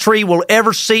family tree will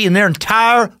ever see in their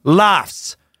entire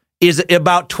lives is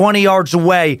about 20 yards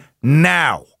away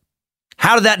now.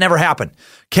 How did that never happen?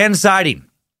 Ken's sighting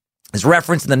is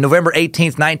referenced in the November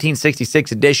 18th,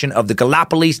 1966 edition of the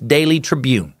Gallipolis Daily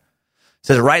Tribune. It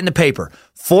says right in the paper,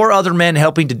 4 other men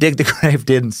helping to dig the grave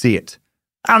didn't see it.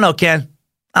 I don't know, Ken.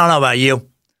 I don't know about you.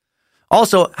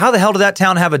 Also, how the hell did that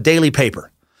town have a daily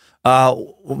paper?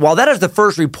 While that is the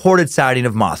first reported sighting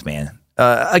of Mothman,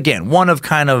 again, one of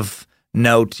kind of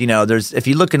note, there's, if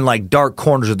you look in like dark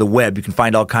corners of the web, you can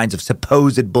find all kinds of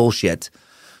supposed bullshit.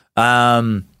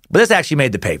 But this actually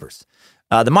made the papers.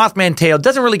 The Mothman tale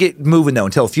doesn't really get moving though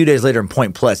until a few days later in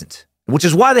Point Pleasant, which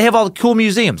is why they have all the cool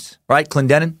museums, right?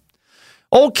 Clendenin.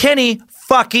 Old Kenny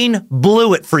fucking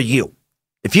blew it for you.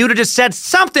 If you would have just said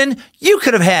something, you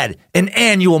could have had an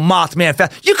annual Mothman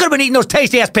fest. You could have been eating those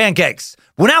tasty-ass pancakes.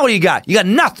 Well, now what do you got? You got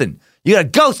nothing. You got a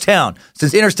ghost town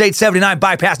since Interstate 79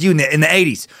 bypassed you in the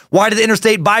 80s. Why did the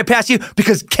interstate bypass you?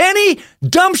 Because Kenny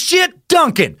dumb shit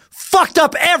Duncan fucked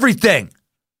up everything.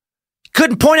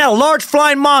 Couldn't point out a large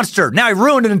flying monster. Now he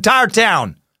ruined an entire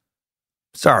town.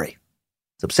 Sorry.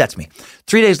 It upsets me.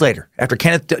 3 days later, after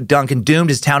Kenneth Duncan doomed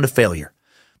his town to failure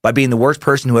by being the worst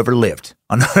person who ever lived,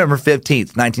 on November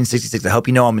 15th, 1966, I hope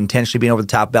you know I'm intentionally being over the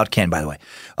top about Ken, by the way,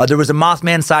 there was a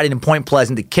Mothman sighting in Point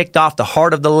Pleasant that kicked off the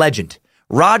heart of the legend.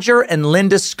 Roger and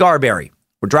Linda Scarberry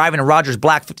were driving a Roger's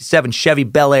black 57 Chevy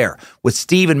Bel Air with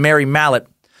Steve and Mary Mallett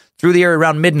through the area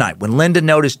around midnight when Linda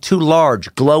noticed two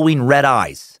large glowing red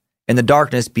eyes in the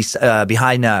darkness beside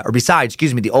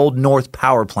the Old North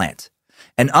Power Plant.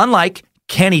 And unlike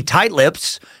Kenny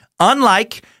Tightlips,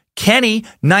 unlike Kenny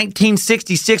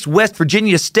 1966 West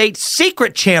Virginia State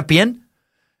secret champion,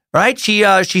 right? She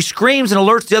screams and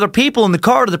alerts the other people in the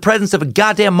car to the presence of a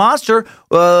goddamn monster,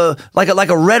 like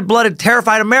a red-blooded,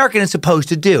 terrified American is supposed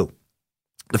to do.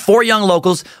 The four young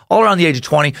locals, all around the age of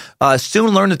 20,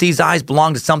 soon learned that these eyes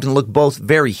belonged to something that looked both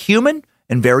very human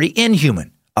and very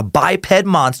inhuman. A biped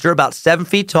monster about 7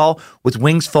 feet tall with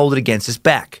wings folded against his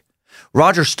back.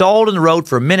 Roger stalled in the road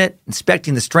for a minute,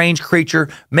 inspecting the strange creature,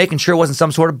 making sure it wasn't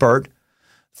some sort of bird.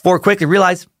 Four quickly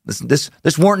realized this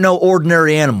weren't no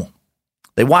ordinary animal.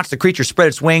 They watched the creature spread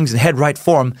its wings and head right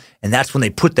for him, and that's when they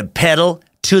put the pedal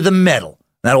to the metal.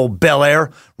 That old Bel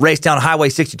Air raced down Highway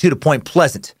 62 to Point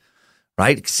Pleasant,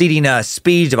 right, exceeding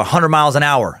speeds of 100 miles an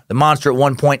hour. The monster at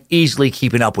one point easily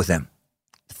keeping up with them.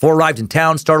 The four arrived in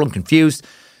town, startled and confused,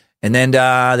 and then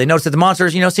they noticed that the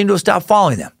monsters, seemed to have stopped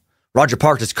following them. Roger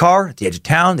parked his car at the edge of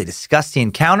town. They discussed the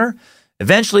encounter,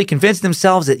 eventually convinced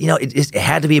themselves that, it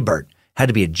had to be a bird. It had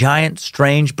to be a giant,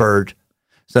 strange bird.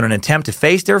 So in an attempt to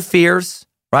face their fears,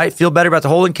 right, feel better about the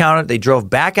whole encounter, they drove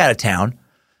back out of town.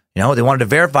 They wanted to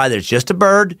verify that it's just a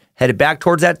bird, headed back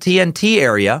towards that TNT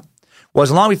area.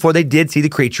 Wasn't long before they did see the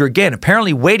creature again,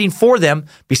 apparently waiting for them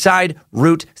beside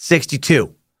Route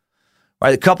 62.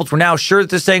 Right, the couples were now sure that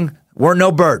this thing weren't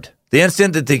no bird. The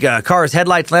instant that the car's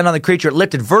headlights landed on the creature, it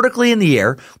lifted vertically in the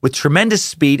air with tremendous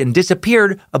speed and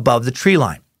disappeared above the tree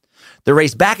line. They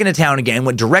raced back into town again,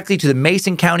 went directly to the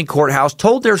Mason County Courthouse,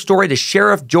 told their story to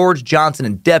Sheriff George Johnson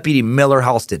and Deputy Miller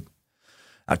Halstead.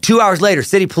 2 hours later,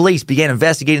 city police began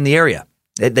investigating the area.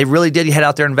 They really did head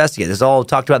out there and investigate. This is all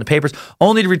talked about in the papers,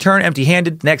 only to return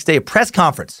empty-handed. Next day, a press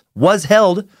conference was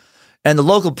held, and the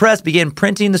local press began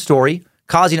printing the story,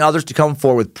 causing others to come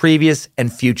forward with previous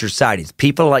and future sightings.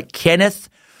 People like Kenneth,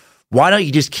 why don't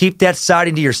you just keep that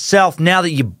sighting to yourself now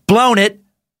that you've blown it?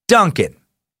 Duncan.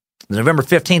 The November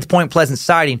 15th Point Pleasant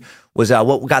sighting was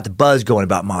what got the buzz going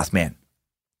about Mothman.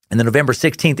 In the November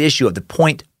 16th issue of the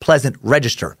Point Pleasant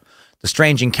Register, the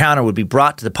strange encounter would be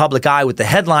brought to the public eye with the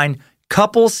headline,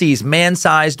 "Couple Sees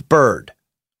Man-Sized Bird.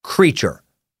 Creature.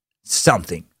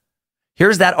 Something."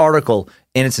 Here's that article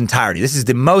in its entirety. This is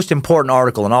the most important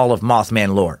article in all of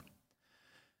Mothman lore.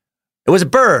 It was a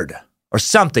bird or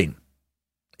something.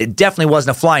 It definitely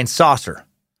wasn't a flying saucer.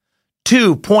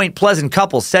 2 Point Pleasant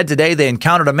couples said today they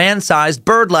encountered a man-sized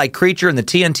bird-like creature in the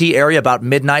TNT area about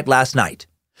midnight last night.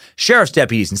 Sheriff's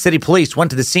deputies and city police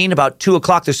went to the scene about 2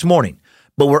 o'clock this morning,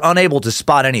 but were unable to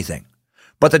spot anything.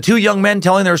 But the two young men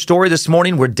telling their story this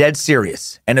morning were dead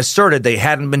serious and asserted they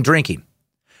hadn't been drinking.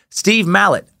 Steve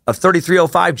Mallett of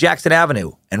 3305 Jackson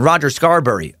Avenue and Roger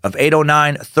Scarberry of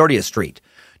 809 30th Street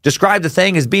described the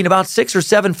thing as being about 6 or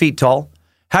 7 feet tall,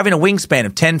 having a wingspan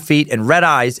of 10 feet and red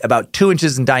eyes about 2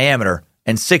 inches in diameter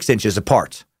and 6 inches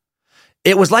apart.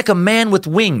 It was like a man with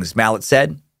wings, Mallett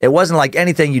said. It wasn't like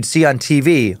anything you'd see on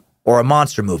TV or a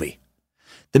monster movie.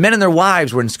 The men and their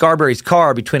wives were in Scarberry's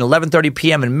car between 11:30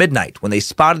 p.m. and midnight when they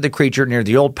spotted the creature near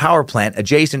the old power plant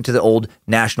adjacent to the old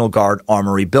National Guard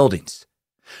Armory buildings.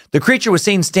 The creature was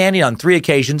seen standing on 3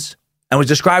 occasions and was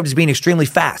described as being extremely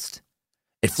fast.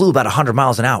 It flew about 100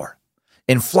 miles an hour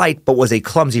in flight, but was a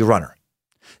clumsy runner.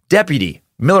 Deputy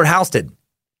Miller Halstead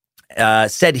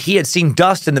said he had seen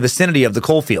dust in the vicinity of the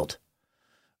coal field,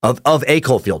 of a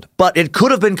coal field, but it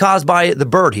could have been caused by the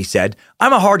bird, he said.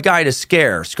 "I'm a hard guy to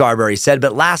scare," Scarberry said,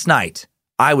 "but last night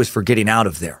I was for getting out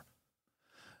of there."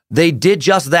 They did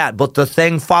just that, but the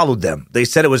thing followed them. They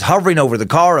said it was hovering over the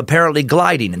car, apparently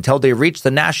gliding until they reached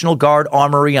the National Guard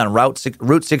Armory on Route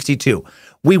 62.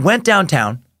 "We went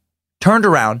downtown, turned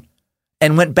around,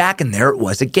 and went back, and there it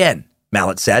was again,"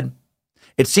 Mallett said.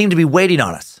 "It seemed to be waiting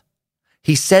on us."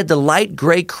 He said the light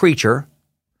gray creature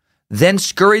then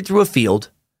scurried through a field.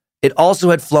 It also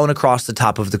had flown across the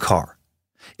top of the car.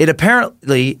 "It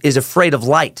apparently is afraid of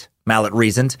light," Mallett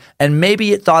reasoned, "and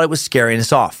maybe it thought it was scaring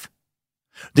us off."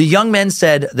 The young men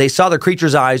said they saw the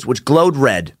creature's eyes, which glowed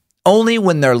red, only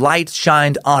when their lights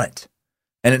shined on it.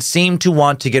 and it seemed to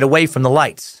want to get away from the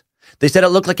lights. They said it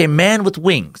looked like a man with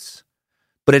wings,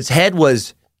 but its head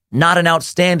was not an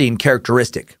outstanding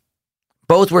characteristic.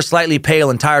 Both were slightly pale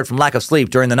and tired from lack of sleep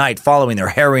during the night following their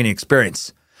harrowing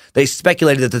experience. They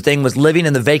speculated that the thing was living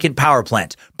in the vacant power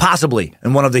plant, possibly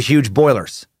in one of the huge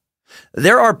boilers.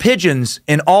 There are pigeons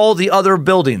in all the other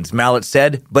buildings, Mallett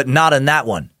said, but not in that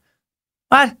one.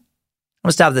 What? I'm going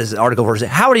to stop this article for a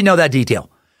second. How would he know that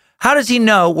detail? How does he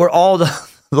know where all the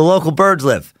local birds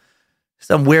live?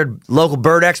 Some weird local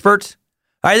bird experts?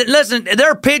 All right, listen,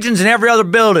 there are pigeons in every other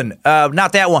building.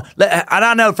 Not that one. I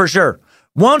don't know for sure.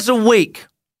 Once a week,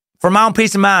 for my own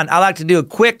peace of mind, I like to do a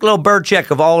quick little bird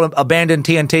check of all abandoned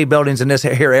TNT buildings in this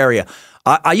here area.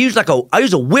 I use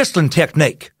a whistling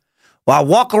technique. Well, I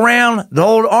walk around the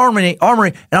old armory,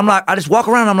 and I'm like, I just walk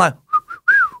around, and I'm like,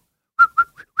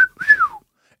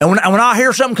 and when I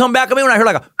hear something come back at me, when I hear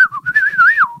like a,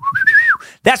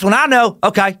 that's when I know.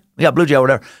 Okay, we got blue jay over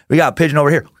there. We got a pigeon over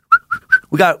here.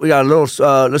 We got a little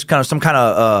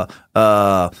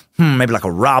maybe like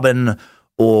a robin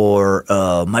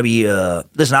or maybe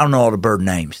listen, I don't know all the bird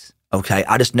names. Okay,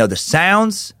 I just know the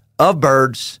sounds of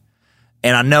birds,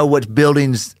 and I know which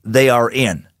buildings they are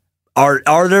in.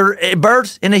 Are there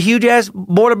birds in a huge ass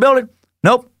boiler building?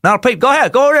 Nope, not a peep. Go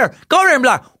ahead, go over there and be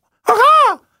like, ha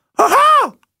ha, ha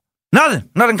ha.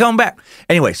 Nothing coming back.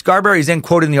 Anyway, Scarberry is then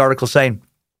quoted in the article saying,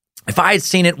 if I had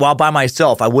seen it while by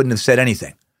myself, I wouldn't have said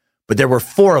anything. But there were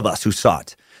 4 of us who saw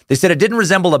it. They said it didn't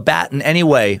resemble a bat in any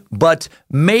way, but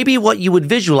maybe what you would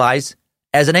visualize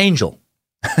as an angel.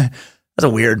 That's a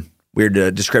weird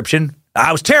description.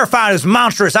 I was terrified. It was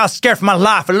monstrous. I was scared for my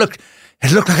life. It looked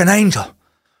like an angel.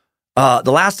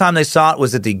 The last time they saw it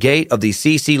was at the gate of the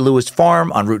C.C. Lewis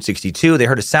farm on Route 62. They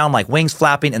heard a sound like wings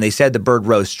flapping, and they said the bird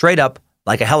rose straight up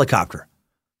like a helicopter.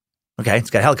 Okay, it's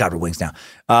got helicopter wings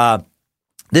now.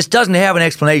 This doesn't have an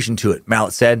explanation to it,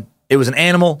 Mallett said. It was an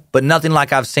animal, but nothing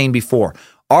like I've seen before.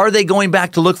 Are they going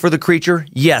back to look for the creature?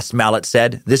 Yes, Mallett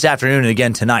said, this afternoon and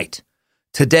again tonight.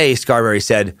 Today, Scarberry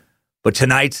said, but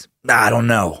tonight, I don't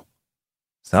know.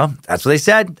 So that's what they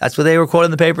said. That's what they were quoted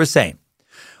in the paper saying.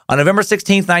 On November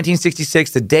 16th,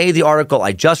 1966, the day the article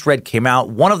I just read came out,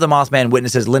 one of the Mothman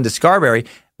witnesses, Linda Scarberry,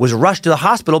 was rushed to the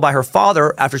hospital by her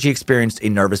father after she experienced a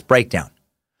nervous breakdown.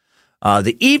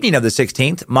 The evening of the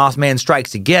 16th, Mothman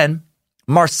strikes again.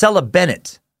 Marcella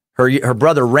Bennett, her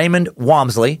brother Raymond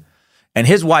Walmsley, and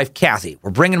his wife Kathy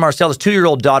were bringing Marcella's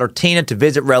 2-year-old daughter Tina to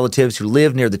visit relatives who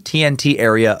lived near the TNT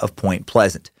area of Point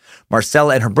Pleasant.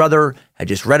 Marcella and her brother had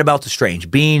just read about the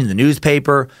strange being in the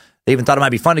newspaper. They even thought it might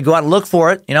be fun to go out and look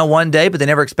for it, one day, but they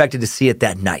never expected to see it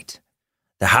that night.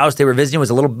 The house they were visiting was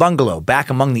a little bungalow back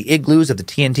among the igloos of the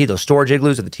TNT, those storage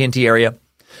igloos of the TNT area.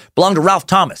 Belonged to Ralph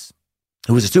Thomas,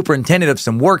 who was a superintendent of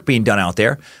some work being done out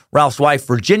there. Ralph's wife,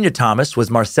 Virginia Thomas, was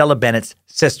Marcella Bennett's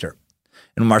sister.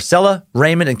 And when Marcella,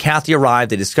 Raymond, and Kathy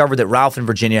arrived, they discovered that Ralph and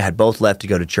Virginia had both left to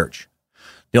go to church.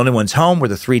 The only ones home were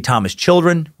the 3 Thomas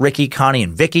children, Ricky, Connie,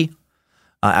 and Vicky.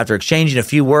 After exchanging a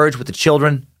few words with the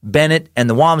children, Bennett and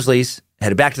the Walmsleys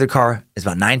headed back to their car. It's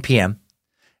about 9 p.m.,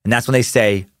 and that's when they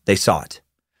say they saw it.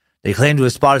 They claimed to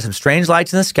have spotted some strange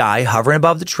lights in the sky hovering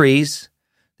above the trees.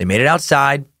 They made it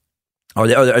outside.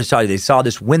 They saw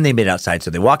this when they made it outside.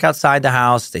 So they walk outside the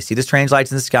house. They see the strange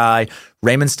lights in the sky.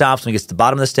 Raymond stops when he gets to the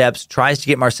bottom of the steps, tries to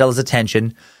get Marcella's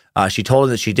attention. She told him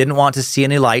that she didn't want to see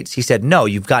any lights. He said, no,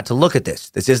 you've got to look at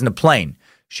this. This isn't a plane.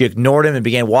 She ignored him and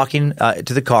began walking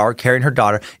to the car, carrying her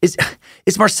daughter. Is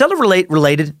Marcella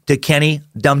related to Kenny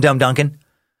Dum Dum Duncan?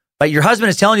 Like, your husband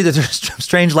is telling you that there's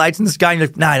strange lights in the sky, and you're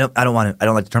like, no, I don't want to. I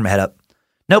don't like to turn my head up.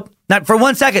 Nope, not for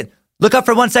 1 second. Look up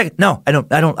for 1 second. No, I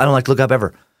don't like to look up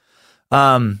ever.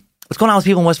 What's going on with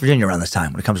people in West Virginia around this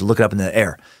time when it comes to looking up in the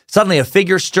air? Suddenly, a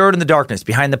figure stirred in the darkness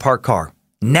behind the parked car.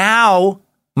 Now,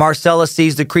 Marcella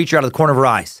sees the creature out of the corner of her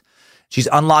eyes. She's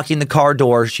unlocking the car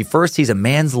door. She first sees a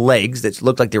man's legs that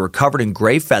looked like they were covered in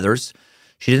gray feathers.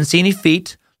 She didn't see any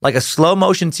feet. Like a slow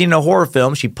motion scene in a horror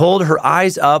film, she pulled her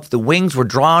eyes up. The wings were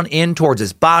drawn in towards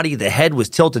his body. The head was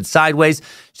tilted sideways.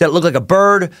 She said it looked like a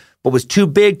bird, but was too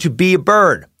big to be a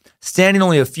bird. Standing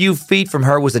only a few feet from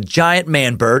her was a giant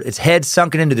man bird, its head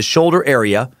sunken into the shoulder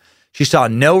area. She saw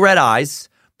no red eyes,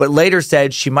 but later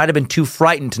said she might have been too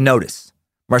frightened to notice.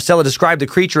 Marcella described the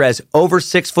creature as over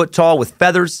 6 foot tall with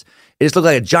feathers. It just looked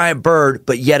like a giant bird,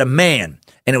 but yet a man.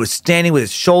 And it was standing with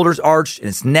its shoulders arched and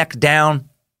its neck down.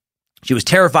 She was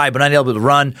terrified but unable to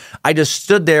run. I just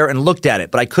stood there and looked at it,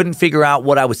 but I couldn't figure out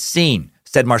what I was seeing,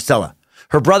 said Marcella.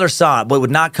 Her brother saw it, but would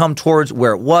not come towards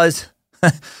where it was.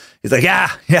 He's like,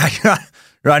 yeah,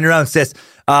 you're on your own, sis.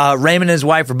 Raymond and his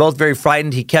wife were both very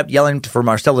frightened. He kept yelling for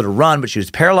Marcella to run, but she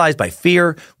was paralyzed by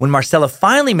fear. When Marcella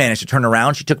finally managed to turn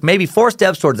around, she took maybe 4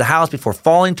 steps towards the house before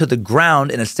falling to the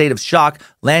ground in a state of shock,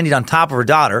 landing on top of her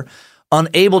daughter,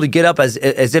 unable to get up as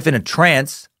if in a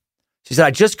trance. She said,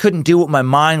 I just couldn't do what my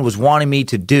mind was wanting me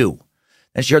to do.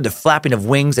 Then she heard the flapping of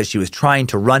wings as she was trying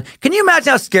to run. Can you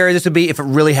imagine how scary this would be if it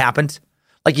really happened?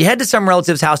 Like you head to some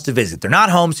relative's house to visit. They're not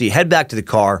home, so you head back to the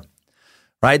car.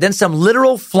 Right? Then some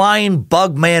literal flying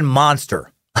bug man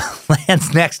monster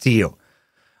lands next to you.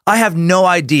 I have no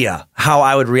idea how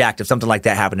I would react if something like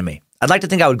that happened to me. I'd like to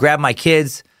think I would grab my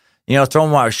kids, throw them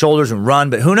on our shoulders and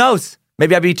run, but who knows?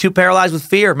 Maybe I'd be too paralyzed with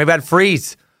fear. Maybe I'd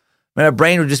freeze. Maybe my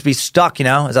brain would just be stuck,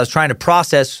 as I was trying to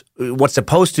process what's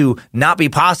supposed to not be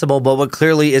possible, but what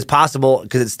clearly is possible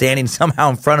because it's standing somehow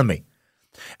in front of me.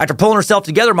 After pulling herself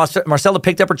together, Marcella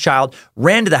picked up her child,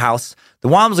 ran to the house. The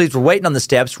Walmsleys were waiting on the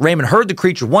steps. Raymond heard the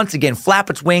creature once again flap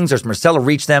its wings as Marcella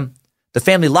reached them. The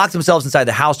family locked themselves inside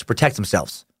the house to protect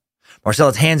themselves.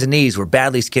 Marcella's hands and knees were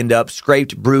badly skinned up,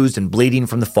 scraped, bruised, and bleeding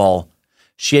from the fall.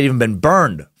 She had even been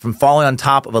burned from falling on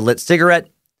top of a lit cigarette.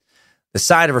 The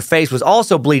side of her face was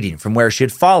also bleeding from where she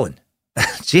had fallen.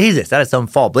 Jesus, that is some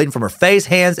fall. Bleeding from her face,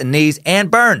 hands, and knees, and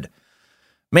burned.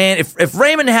 Man, if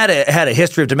Raymond had a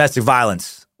history of domestic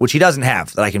violence, which he doesn't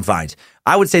have that I can find,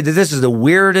 I would say that this is the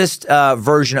weirdest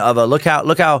version of a look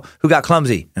how who got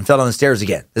clumsy and fell down the stairs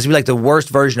again. This would be like the worst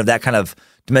version of that kind of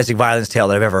domestic violence tale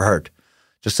that I've ever heard.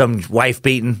 Just some wife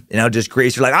beating, just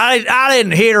grease. You're like, I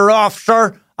didn't hit her off,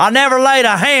 sir. I never laid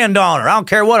a hand on her. I don't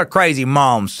care what a crazy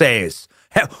mom says.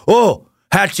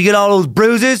 How'd she get all those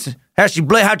bruises? How'd she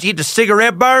get the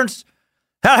cigarette burns?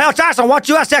 Hell, Tyson, what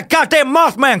you ask that goddamn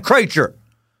Mothman creature?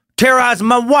 Terrorizing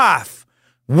my wife.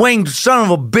 Winged son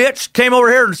of a bitch came over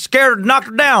here and scared her, knocked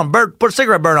her down, put a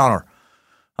cigarette burn on her.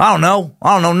 I don't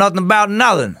know nothing about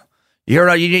nothing.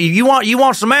 You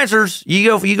want some answers?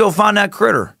 You go find that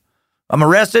critter. I'm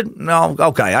arrested? No,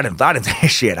 okay. I didn't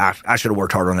shit. I should have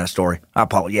worked harder on that story. I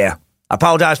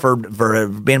apologize for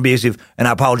being abusive, and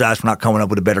I apologize for not coming up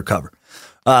with a better cover.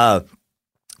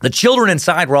 The children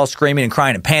inside were all screaming and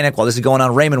crying in panic while this is going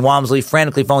on. Raymond Walmsley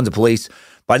frantically phones the police.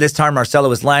 By this time, Marcella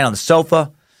was lying on the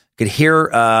sofa. Could hear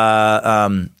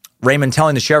Raymond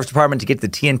telling the sheriff's department to get to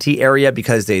the TNT area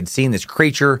because they had seen this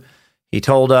creature. He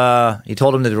told him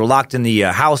that they were locked in the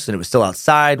house and it was still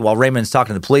outside. While Raymond's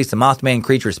talking to the police, the Mothman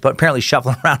creature is apparently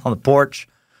shuffling around on the porch,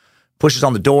 pushes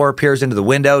on the door, peers into the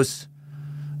windows.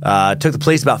 It took the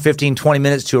police about 15, 20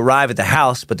 minutes to arrive at the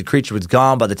house, but the creature was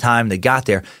gone by the time they got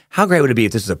there. How great would it be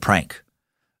if this was a prank?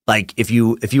 Like, if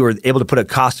you were able to put a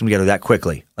costume together that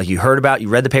quickly. Like, you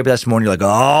read the paper this morning, you're like,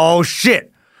 oh,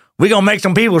 shit, we gonna make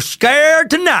some people scared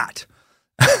tonight.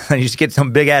 And you just get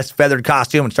some big-ass feathered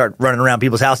costume and start running around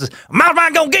people's houses.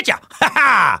 Mothman gonna get you!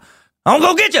 Ha-ha! I'm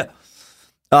gonna get you!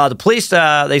 The police,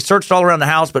 they searched all around the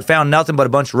house, but found nothing but a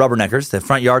bunch of rubberneckers. The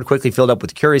front yard quickly filled up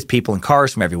with curious people and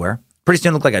cars from everywhere. Pretty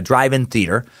soon it looked like a drive-in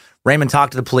theater. Raymond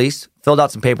talked to the police, filled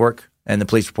out some paperwork and the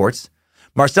police reports.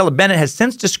 Marcella Bennett has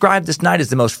since described this night as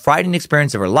the most frightening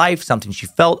experience of her life, something she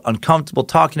felt uncomfortable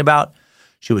talking about.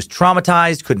 She was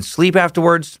traumatized, couldn't sleep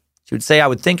afterwards. She would say, I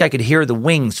would think I could hear the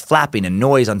wings flapping and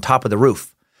noise on top of the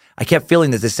roof. I kept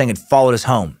feeling that this thing had followed us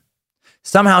home.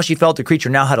 Somehow she felt the creature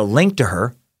now had a link to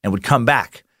her and would come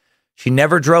back. She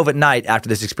never drove at night after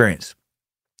this experience.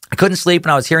 I couldn't sleep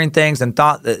and I was hearing things and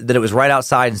thought that it was right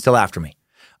outside and still after me.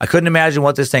 I couldn't imagine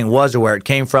what this thing was or where it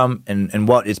came from and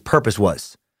what its purpose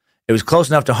was. It was close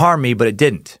enough to harm me, but it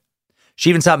didn't. She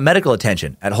even sought medical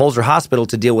attention at Holzer Hospital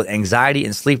to deal with anxiety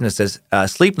and sleeplessness.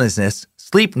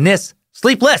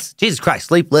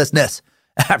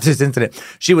 After this incident.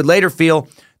 She would later feel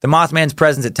the Mothman's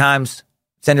presence at times,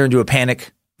 send her into a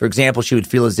panic. For example, she would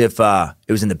feel as if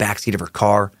it was in the backseat of her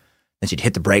car. Then she'd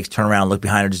hit the brakes, turn around, look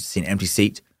behind her just to see an empty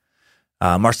seat.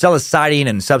 Marcella's sighting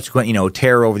and subsequent,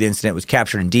 terror over the incident was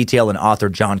captured in detail in author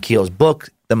John Keel's book,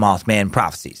 The Mothman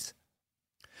Prophecies.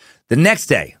 The next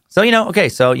day,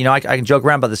 I can joke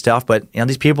around about this stuff, but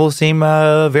these people seem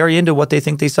very into what they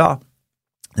think they saw.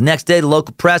 The next day, the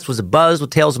local press was abuzz with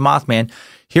tales of Mothman.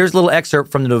 Here's a little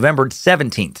excerpt from the November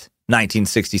 17th,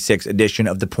 1966 edition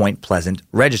of the Point Pleasant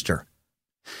Register.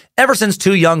 Ever since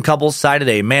two young couples sighted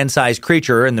a man-sized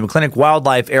creature in the McClintock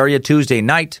Wildlife Area Tuesday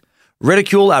night,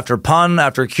 ridicule after pun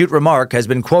after cute remark has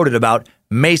been quoted about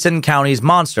Mason County's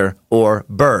monster or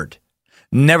bird.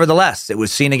 Nevertheless, it was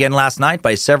seen again last night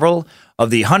by several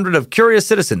of the 100 of curious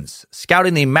citizens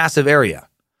scouting the massive area.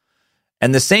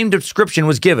 And the same description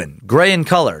was given, gray in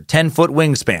color, 10-foot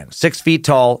wingspan, 6 feet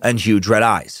tall, and huge red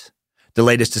eyes. The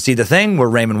latest to see the thing were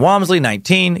Raymond Walmsley,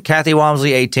 19, Kathy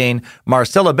Walmsley, 18,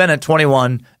 Marcella Bennett,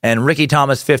 21, and Ricky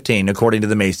Thomas, 15, according to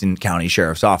the Mason County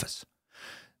Sheriff's Office.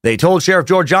 They told Sheriff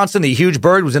George Johnson the huge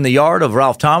bird was in the yard of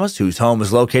Ralph Thomas, whose home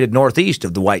was located northeast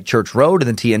of the White Church Road in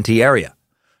the TNT area.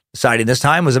 The sighting this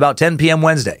time was about 10 p.m.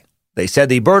 Wednesday. They said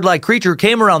the bird-like creature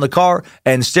came around the car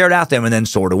and stared at them and then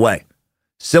soared away.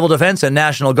 Civil Defense and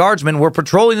National Guardsmen were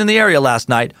patrolling in the area last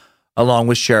night, along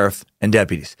with sheriff and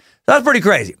deputies. So that's pretty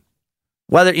crazy.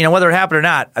 Whether it happened or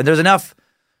not, there's enough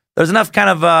kind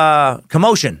of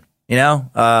commotion,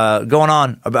 going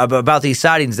on about these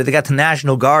sightings that they got the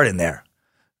National Guard in there.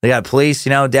 They got police,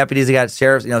 deputies, they got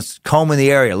sheriffs, combing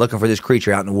the area looking for this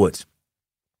creature out in the woods.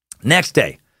 Next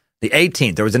day, the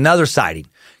 18th, there was another sighting.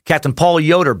 Captain Paul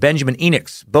Yoder, Benjamin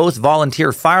Enix, both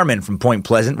volunteer firemen from Point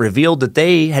Pleasant, revealed that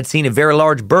they had seen a very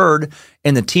large bird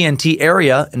in the TNT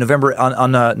area on November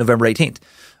 18th.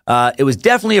 It was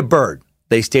definitely a bird,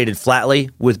 they stated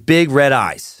flatly, with big red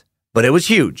eyes. But it was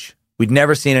huge. We'd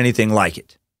never seen anything like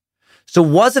it. So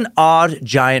was an odd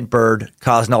giant bird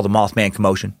causing all the Mothman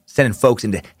commotion, sending folks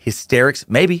into hysterics?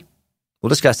 Maybe. We'll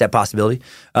discuss that possibility.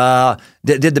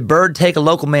 Did the bird take a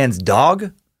local man's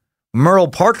dog? Merle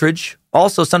Partridge,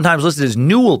 also sometimes listed as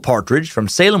Newell Partridge, from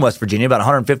Salem, West Virginia, about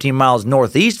 115 miles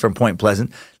northeast from Point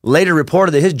Pleasant, later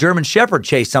reported that his German Shepherd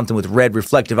chased something with red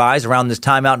reflective eyes around this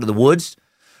time out into the woods,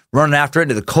 running after it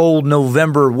into the cold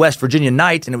November West Virginia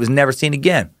night, and it was never seen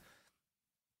again.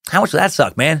 How much would that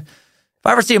suck, man? If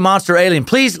I ever see a monster alien,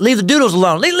 please leave the doodles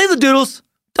alone. Leave the doodles.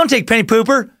 Don't take Penny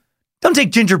Pooper. Don't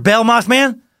take Ginger Bell,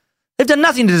 Mothman. They've done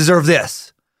nothing to deserve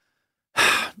this.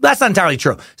 That's not entirely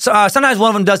true. So, sometimes one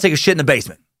of them does take a shit in the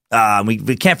basement.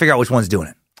 We can't figure out which one's doing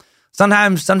it.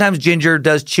 Sometimes Ginger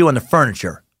does chew on the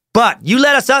furniture. But you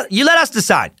let us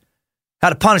decide how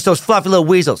to punish those fluffy little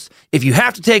weasels. If you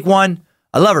have to take one,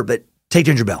 I love her, but take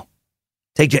Ginger Bell.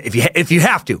 If you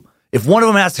have to. If one of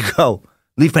them has to go,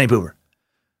 leave Penny Pooper.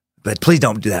 But please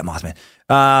don't do that, Mothman.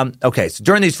 Okay, so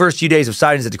during these first few days of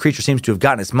sightings that the creature seems to have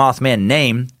gotten its Mothman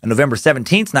name, a November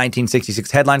 17th, 1966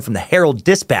 headline from the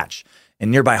Herald-Dispatch in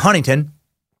nearby Huntington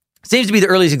seems to be the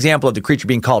earliest example of the creature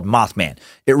being called Mothman.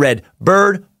 It read,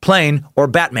 bird, plane, or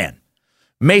Batman.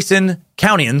 Mason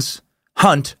Countyans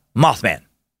hunt Mothman.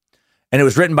 And it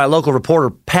was written by local reporter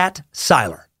Pat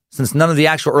Seiler. Since none of the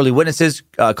actual early witnesses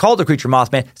called the creature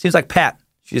Mothman, it seems like Pat,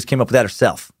 she just came up with that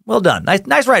herself. Well done.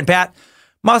 Nice writing, Pat.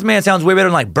 Mothman sounds way better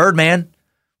than like Birdman,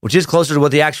 which is closer to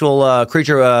what the actual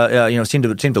creature seemed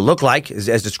to look like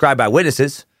as described by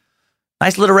witnesses.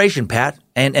 Nice alliteration, Pat.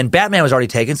 And Batman was already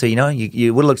taken, so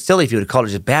you would have looked silly if you would have called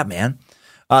it just Batman.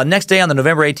 Next day on the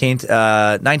November 18th,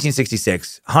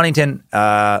 1966, Huntington,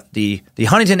 the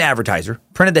Huntington Advertiser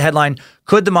printed the headline,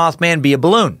 "Could the Mothman be a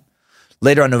balloon?"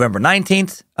 Later on November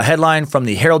 19th, a headline from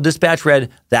the Herald-Dispatch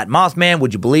read, "That Mothman,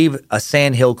 would you believe, a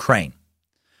sandhill crane?"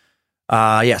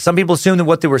 Some people assumed that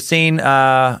what they were seeing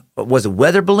was a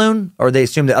weather balloon, or they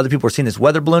assumed that other people were seeing this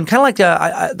weather balloon, kind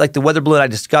of like the weather balloon I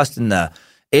discussed in the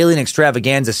Alien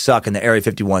Extravaganza suck and the Area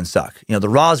 51 suck. The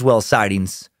Roswell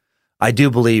sightings, I do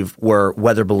believe, were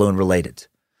weather balloon related.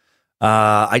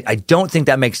 I don't think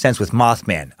that makes sense with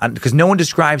Mothman, because no one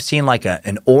describes seeing like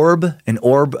an orb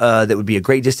that would be a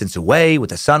great distance away with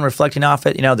the sun reflecting off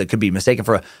it, that could be mistaken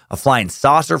for a flying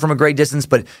saucer from a great distance,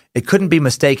 but it couldn't be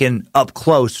mistaken up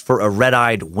close for a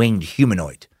red-eyed winged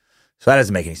humanoid. So that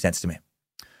doesn't make any sense to me.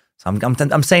 So I'm going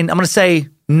to say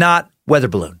not weather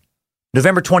balloon.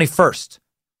 November 21st,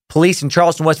 police in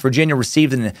Charleston, West Virginia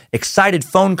received an excited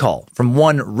phone call from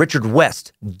one Richard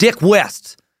West, Dick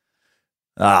West.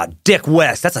 Dick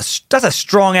West. That's a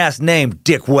strong ass name,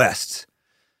 Dick West.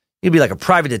 You'd be like a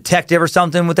private detective or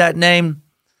something with that name.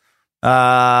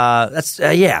 That's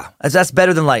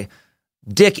better than like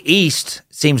Dick East.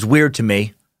 Seems weird to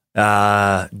me.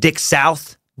 Dick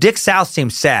South. Dick South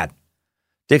seems sad.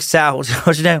 Dick South.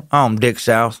 What's your name? I'm Dick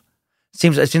South. It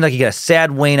seems like you got a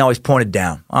sad wing always pointed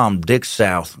down. I'm Dick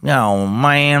South. Oh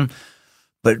man,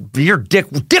 but you're Dick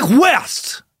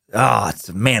West. Oh,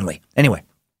 it's manly. Anyway.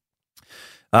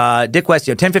 Dick West,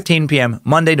 10:15 p.m.,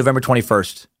 Monday, November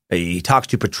 21st. He talks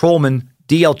to patrolman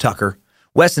D.L. Tucker.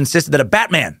 West insisted that a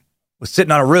Batman was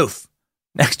sitting on a roof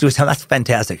next to his house. That's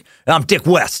fantastic. I'm Dick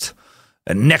West,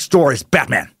 and next door is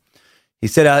Batman. He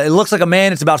said, it looks like a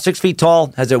man. It's about 6 feet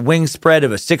tall, has a wingspread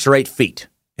of 6 or 8 feet.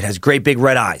 It has great big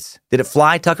red eyes. Did it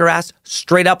fly, Tucker asked.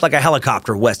 Straight up like a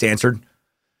helicopter, West answered. And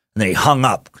then he hung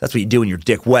up. That's what you do when you're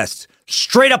Dick West.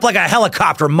 Straight up like a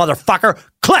helicopter, motherfucker.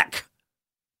 Click!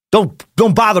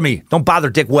 Don't bother me. Don't bother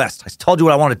Dick West. I told you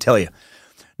what I want to tell you.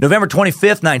 November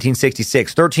 25th,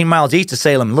 1966, 13 miles east of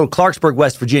Salem, little Clarksburg,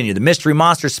 West Virginia. The mystery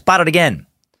monster spotted again.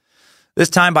 This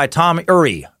time by Tom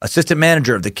Urey, assistant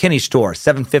manager of the Kinney store,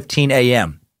 7:15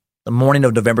 a.m., the morning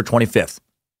of November 25th.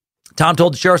 Tom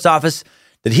told the sheriff's office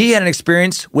that he had an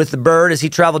experience with the bird as he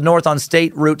traveled north on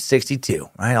State Route 62,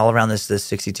 right, all around this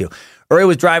 62. Urey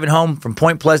was driving home from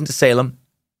Point Pleasant to Salem,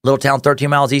 little town 13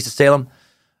 miles east of Salem,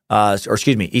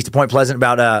 east of Point Pleasant,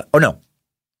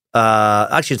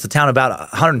 actually it's the town about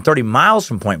 130 miles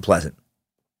from Point Pleasant.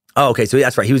 Oh, okay, so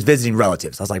that's right, he was visiting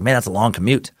relatives. I was like, man, that's a long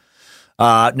commute.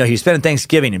 No, he was spending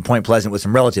Thanksgiving in Point Pleasant with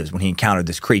some relatives when he encountered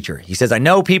this creature. He says, I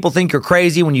know people think you're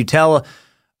crazy when you tell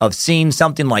of seeing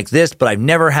something like this, but I've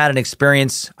never had an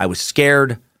experience. I was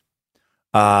scared.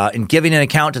 In giving an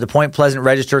account to the Point Pleasant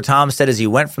Register, Tom said as he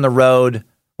went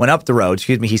up the road,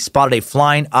 he spotted a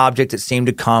flying object that seemed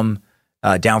to come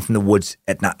down from the woods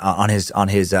on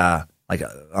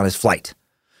his flight.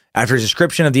 After his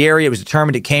description of the area, it was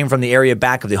determined it came from the area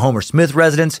back of the Homer Smith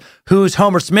residence. Who's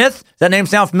Homer Smith? Does that name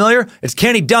sound familiar? It's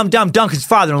Kenny Dum Dum Duncan's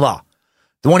father-in-law.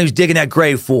 The one he was digging that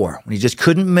grave for, when he just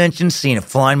couldn't mention seeing a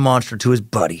flying monster to his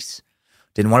buddies.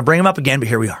 Didn't want to bring him up again, but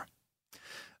here we are.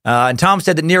 And Tom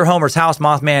said that near Homer's house,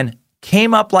 Mothman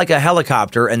came up like a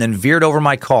helicopter and then veered over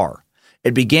my car.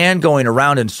 It began going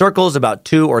around in circles about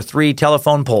 2 or 3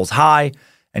 telephone poles high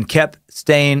and kept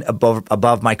staying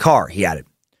above my car, he added.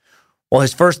 Well,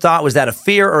 his first thought was that of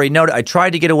fear, or he noted, I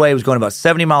tried to get away. It was going about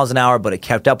 70 miles an hour, but it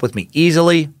kept up with me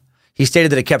easily. He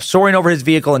stated that it kept soaring over his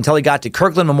vehicle until he got to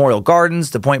Kirkland Memorial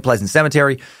Gardens, the Point Pleasant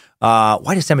Cemetery.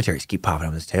 Why do cemeteries keep popping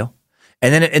up this tail?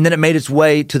 And then it made its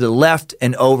way to the left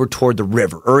and over toward the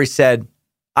river. Urey said,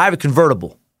 I have a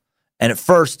convertible, and at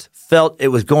first felt it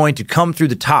was going to come through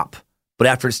the top, but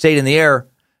after it stayed in the air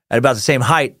at about the same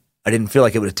height, I didn't feel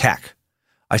like it would attack.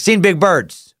 I've seen big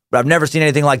birds, but I've never seen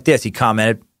anything like this, he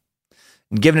commented.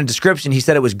 And given a description, he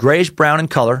said it was grayish-brown in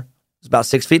color, it was about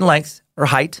 6 feet in length, or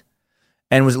height,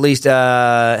 and was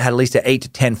had at least an 8 to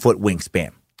 10 foot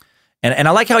wingspan. And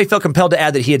I like how he felt compelled to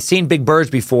add that he had seen big birds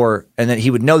before and that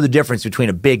he would know the difference between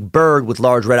a big bird with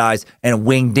large red eyes and a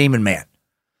winged demon man.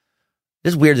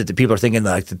 It's weird that the people are thinking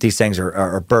that these things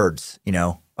are birds, you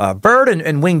know. Bird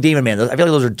and winged demon man, I feel like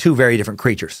those are 2 very different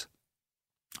creatures.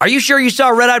 Are you sure you saw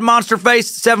a red-eyed monster face,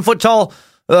 7 foot tall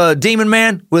demon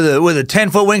man with a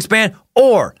 10 foot wingspan?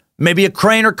 Or maybe a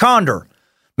crane or condor,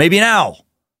 maybe an owl,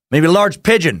 maybe a large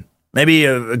pigeon, maybe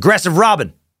an aggressive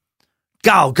robin.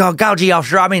 Gee,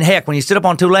 officer, I mean, heck, when you sit up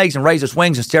on 2 legs and raise its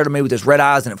wings and stare at me with its red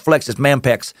eyes and it flexes its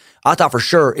man-pecs, I thought for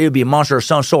sure it would be a monster of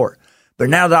some sort. But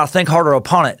now that I think harder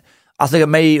upon it, I think it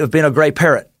may have been a gray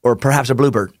parrot or perhaps a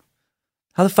bluebird.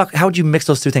 How would you mix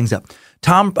those 2 things up?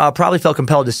 Tom probably felt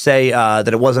compelled to say that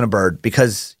it wasn't a bird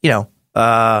because,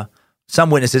 some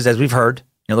witnesses, as we've heard,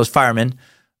 those firemen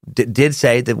did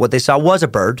say that what they saw was a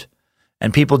bird.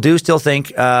 And people do still think,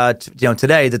 today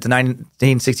that the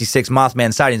 1966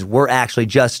 Mothman sightings were actually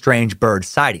just strange bird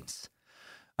sightings.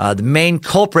 The main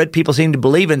culprit people seem to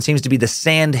believe in seems to be the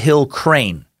sandhill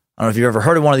crane. I don't know if you've ever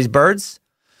heard of one of these birds.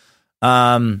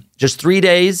 Just 3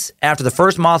 days after the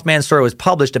first Mothman story was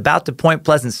published about the Point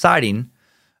Pleasant sighting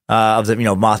of the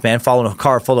Mothman following a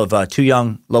car full of 2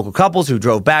 young local couples who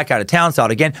drove back out of town, saw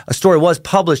it again. A story was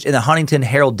published in the Huntington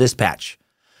Herald-Dispatch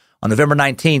on November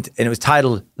 19th, and it was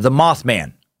titled, The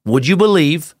Mothman, Would You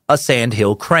Believe a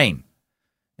Sandhill Crane?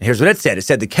 And here's what it said. It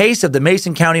said, the case of the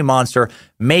Mason County monster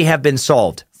may have been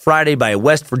solved Friday by a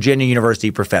West Virginia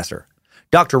University professor.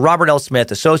 Dr. Robert L.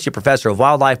 Smith, associate professor of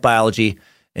wildlife biology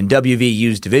in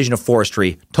WVU's Division of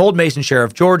Forestry, told Mason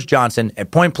Sheriff George Johnson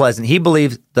at Point Pleasant he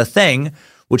believes the thing,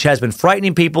 which has been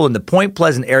frightening people in the Point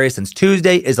Pleasant area since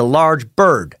Tuesday, is a large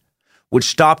bird, which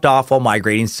stopped off while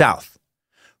migrating south.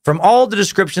 From all the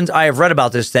descriptions I have read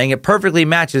about this thing, it perfectly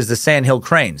matches the sandhill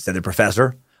crane, said the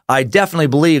professor. I definitely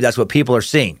believe that's what people are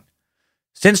seeing.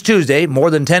 Since Tuesday,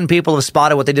 more than 10 people have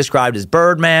spotted what they described as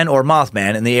Birdman or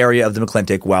Mothman in the area of the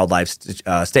McClintock Wildlife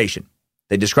Station.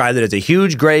 They described it as a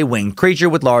huge gray winged creature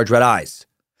with large red eyes.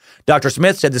 Dr.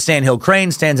 Smith said the sandhill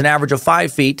crane stands an average of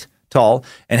 5 feet tall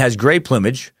and has gray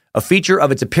plumage. A feature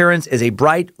of its appearance is a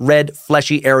bright red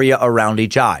fleshy area around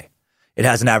each eye. It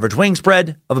has an average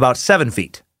wingspread of about 7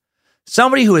 feet.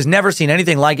 Somebody who has never seen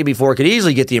anything like it before could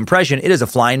easily get the impression it is a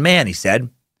flying man, he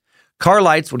said. Car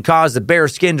lights would cause the bare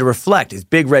skin to reflect as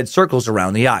big red circles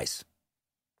around the eyes.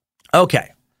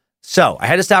 Okay, so I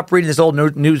had to stop reading this old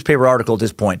newspaper article at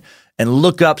this point and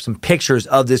look up some pictures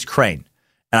of this crane.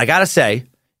 And I gotta say,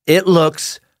 it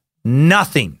looks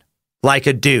nothing like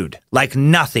a dude, like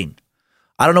nothing.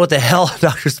 I don't know what the hell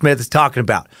Dr. Smith is talking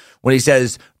about when he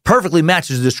says perfectly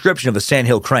matches the description of a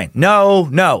sandhill crane.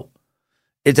 No.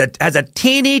 It has a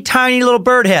teeny tiny little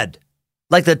bird head,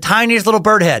 like the tiniest little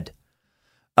bird head.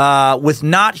 with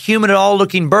not human at all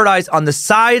looking bird eyes on the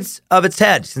sides of its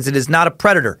head, since it is not a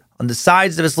predator, on the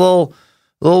sides of its little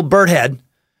bird head.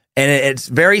 And it's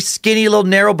very skinny, little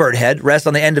narrow bird head, rests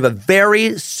on the end of a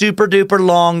very super duper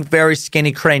long, very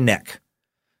skinny crane neck.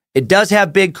 It does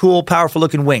have big, cool, powerful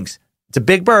looking wings. It's a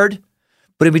big bird,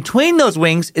 but in between those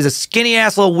wings is a skinny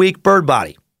ass little weak bird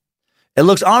body. It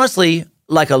looks honestly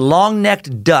like a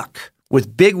long-necked duck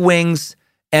with big wings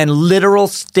and literal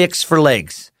sticks for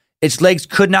legs. Its legs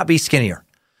could not be skinnier.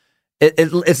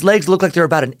 Its legs look like they're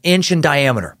about an inch in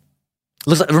diameter.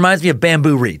 It reminds me of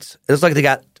bamboo reeds. It looks like they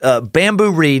got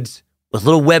bamboo reeds with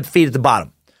little web feet at the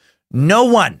bottom. No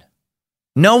one.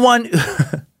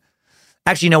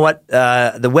 Actually, you know what?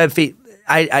 The web feet.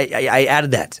 I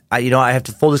added that. I have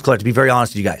to full disclosure, to be very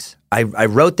honest with you guys. I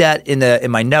wrote that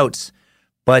in my notes,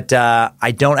 but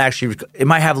I don't actually. It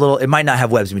might not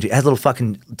have webs in between. It has little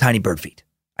fucking tiny bird feet.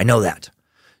 I know that.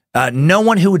 No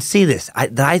one who would see this, I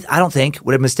don't think,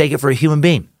 would have mistaken it for a human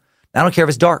being. I don't care if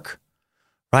it's dark.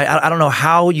 Right? I don't know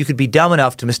how you could be dumb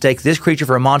enough to mistake this creature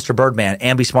for a monster birdman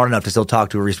and be smart enough to still talk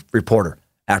to a reporter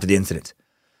after the incident.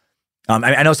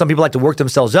 I know some people like to work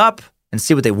themselves up and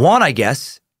see what they want, I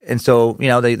guess. And so,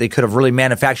 they could have really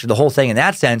manufactured the whole thing in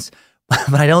that sense.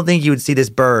 But I don't think you would see this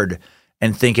bird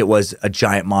and think it was a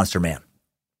giant monster man.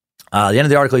 The end of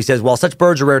the article, he says, while such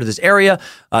birds are rare to this area,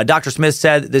 Dr. Smith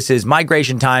said this is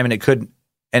migration time and it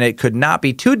could not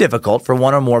be too difficult for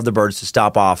one or more of the birds to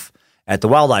stop off at the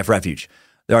wildlife refuge.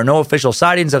 There are no official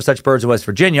sightings of such birds in West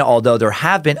Virginia, although there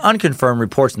have been unconfirmed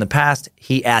reports in the past,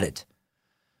 he added.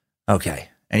 Okay.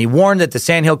 And he warned that the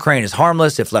sandhill crane is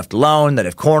harmless if left alone, that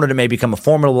if cornered, it may become a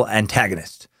formidable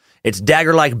antagonist. Its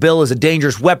dagger-like bill is a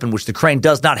dangerous weapon which the crane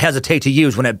does not hesitate to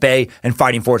use when at bay and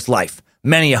fighting for its life.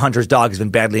 Many a hunter's dog has been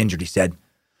badly injured, he said.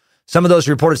 Some of those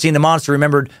who reported seeing the monster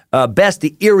remembered best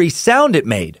the eerie sound it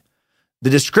made. The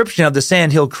description of the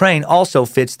sandhill crane also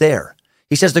fits there.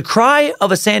 He says the cry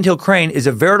of a sandhill crane is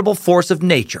a veritable force of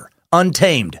nature,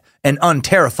 untamed and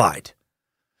unterrified.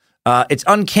 Its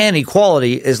uncanny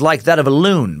quality is like that of a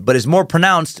loon, but is more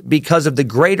pronounced because of the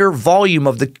greater volume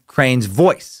of the crane's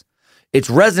voice. Its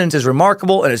resonance is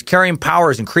remarkable, and its carrying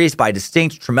power is increased by a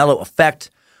distinct tremolo effect.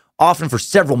 Often for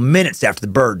several minutes after the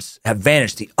birds have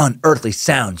vanished, the unearthly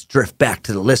sounds drift back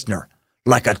to the listener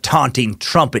like a taunting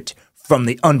trumpet from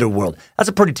the underworld. That's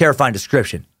a pretty terrifying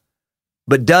description.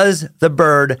 But does the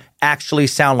bird actually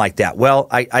sound like that? Well,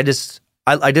 I did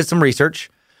some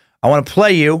research. I want to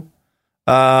play you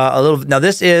a little. Now,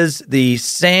 this is the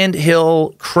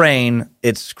sandhill crane.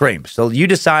 It screams. So you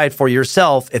decide for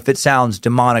yourself if it sounds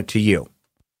demonic to you.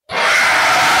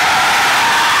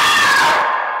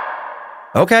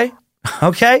 Okay.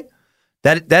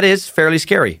 That is fairly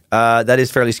scary. I'm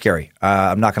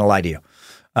not going to lie to you.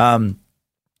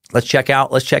 Let's check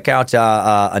out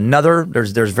another.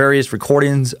 There's various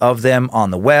recordings of them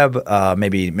on the web.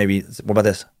 Maybe. What about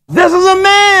this? This is a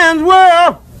man's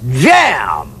world.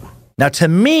 Jam. Now, to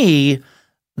me,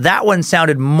 that one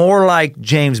sounded more like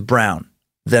James Brown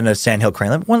than a sandhill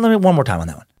crane. Let me one more time on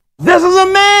that one. This is a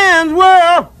man's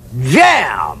world.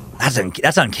 Jam.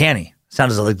 That's uncanny.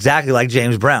 Sounds exactly like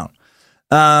James Brown.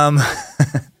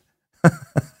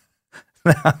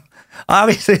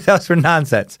 Obviously, those were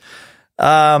nonsense.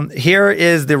 Here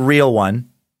is the real one.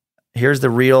 Here's the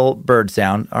real bird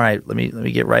sound. All right, let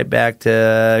me get right back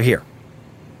to here.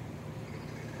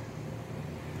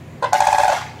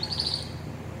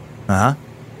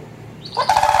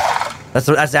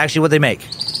 That's actually what they make.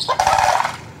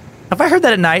 Have I heard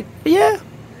that at night? Yeah.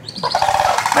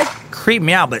 Might creep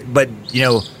me out, but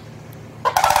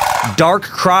dark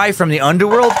cry from the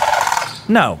underworld?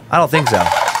 No, I don't think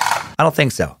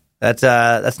so. That's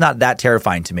not that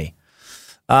terrifying to me.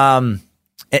 In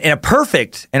a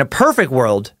perfect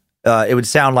world, it would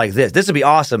sound like this. This would be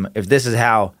awesome if this is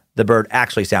how the bird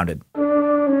actually sounded.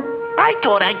 I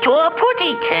thought I saw a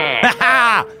putty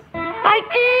cat.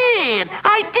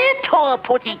 I did saw a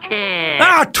putty cat.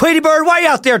 Ah, Tweety Bird, why are you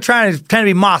out there trying to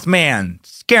be Mothman?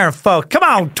 Scaring folks. Come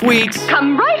on, Tweets.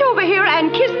 Come right over here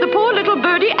and kiss the poor little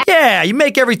birdie. Yeah, you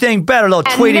make everything better, little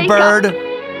Tweety Bird.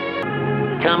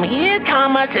 Come here,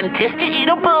 Thomas, and kiss the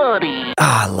little birdie.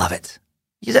 Ah, I love it.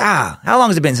 How long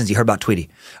has it been since you heard about Tweety?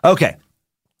 Okay,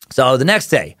 so the next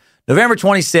day, November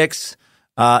 26th,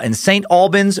 in St.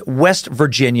 Albans, West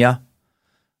Virginia.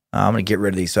 I'm going to get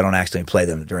rid of these so I don't accidentally play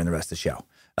them during the rest of the show.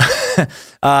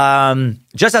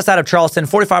 Just outside of Charleston,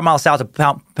 45 miles south of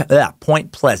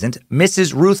Point Pleasant,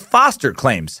 Mrs. Ruth Foster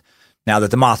claims now that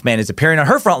the Mothman is appearing on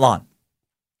her front lawn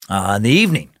in the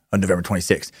evening of November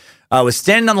 26th. Was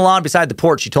standing on the lawn beside the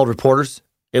porch, she told reporters.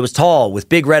 It was tall with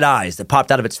big red eyes that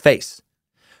popped out of its face.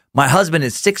 My husband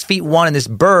is 6'1", and this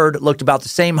bird looked about the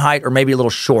same height or maybe a little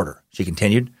shorter, she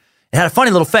continued. It had a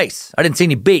funny little face. I didn't see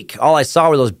any beak. All I saw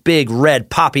were those big, red,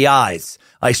 poppy eyes.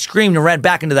 I screamed and ran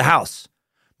back into the house.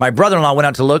 My brother-in-law went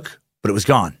out to look, but it was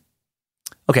gone.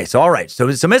 Okay, so all right. So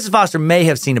Mrs. Foster may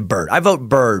have seen a bird. I vote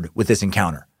bird with this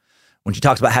encounter when she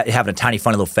talks about having a tiny,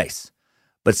 funny little face.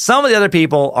 But some of the other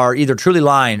people are either truly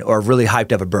lying or really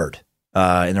hyped up a bird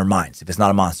in their minds, if it's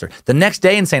not a monster. The next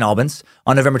day in St. Albans,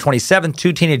 on November 27th,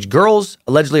 2 teenage girls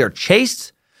allegedly are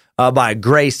chased by a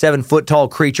gray 7-foot-tall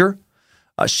creature.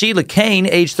 Sheila Kane,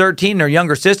 age 13, and her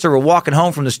younger sister were walking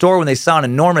home from the store when they saw an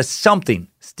enormous something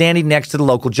standing next to the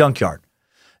local junkyard.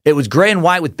 It was gray and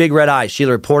white with big red eyes,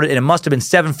 Sheila reported, and it must have been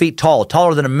 7 feet tall,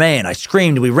 taller than a man. I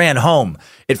screamed and we ran home.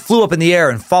 It flew up in the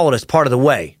air and followed us part of the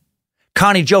way.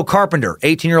 Connie Jo Carpenter,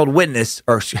 18-year-old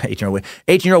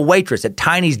waitress at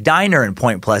Tiny's Diner in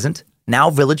Point Pleasant,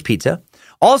 now Village Pizza,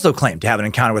 also claimed to have an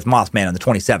encounter with Mothman on the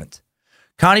 27th.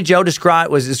 Connie Jo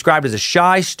was described as a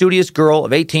shy, studious girl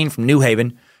of 18 from New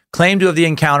Haven, claimed to have the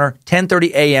encounter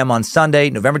 10:30 a.m. on Sunday,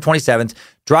 November 27th,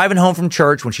 driving home from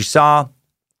church when she saw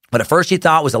what at first she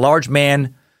thought was a large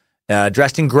man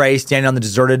dressed in gray standing on the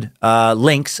deserted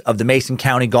links of the Mason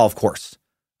County Golf Course.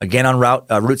 Again on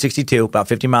Route 62, about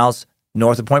 50 miles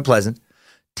north of Point Pleasant.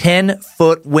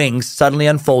 10-foot wings suddenly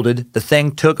unfolded. The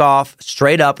thing took off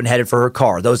straight up and headed for her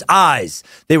car. Those eyes,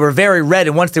 they were very red,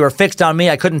 and once they were fixed on me,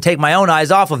 I couldn't take my own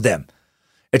eyes off of them.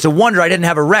 It's a wonder I didn't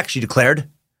have a wreck, she declared.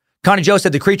 Connie Jo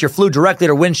said the creature flew directly at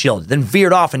her windshield, then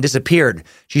veered off and disappeared.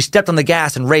 She stepped on the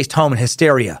gas and raced home in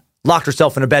hysteria, locked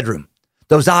herself in her bedroom.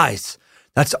 Those eyes,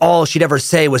 that's all she'd ever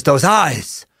say was those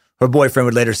eyes, her boyfriend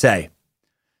would later say.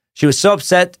 She was so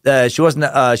upset she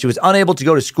was unable to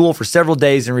go to school for several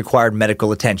days and required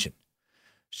medical attention.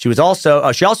 She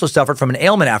also suffered from an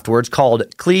ailment afterwards called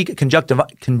Klieg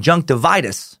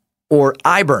conjunctivitis, or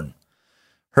eye burn.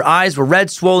 Her eyes were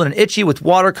red, swollen, and itchy with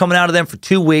water coming out of them for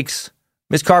 2 weeks.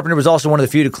 Miss Carpenter was also one of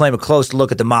the few to claim a close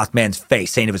look at the Mothman's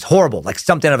face, saying it was horrible, like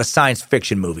something out of a science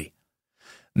fiction movie.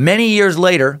 Many years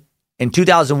later, in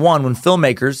 2001, when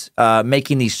filmmakers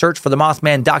making the Search for the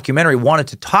Mothman documentary wanted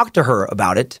to talk to her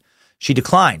about it, she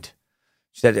declined.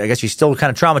 She said, I guess she's still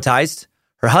kind of traumatized.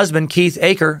 Her husband, Keith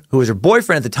Aker, who was her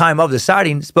boyfriend at the time of the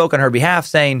sighting, spoke on her behalf,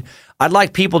 saying, I'd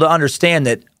like people to understand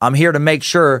that I'm here to make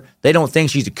sure they don't think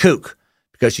she's a kook,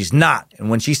 because she's not. And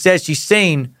when she says she's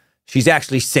seen, she's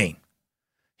actually seen.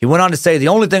 He went on to say, the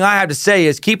only thing I have to say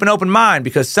is keep an open mind,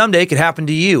 because someday it could happen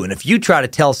to you. And if you try to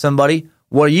tell somebody,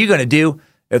 what are you going to do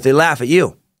if they laugh at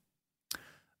you?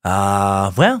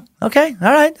 Well, okay.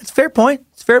 All right. That's a fair point.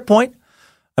 It's a fair point.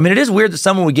 I mean, it is weird that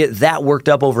someone would get that worked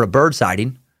up over a bird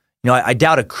sighting. You know, I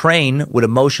doubt a crane would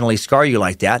emotionally scar you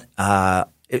like that.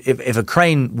 If a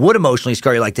crane would emotionally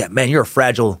scar you like that, man, you're a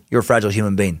fragile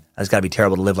human being. That's got to be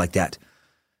terrible to live like that.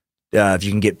 If you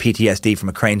can get PTSD from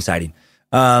a crane sighting.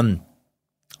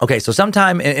 Okay, so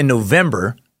sometime in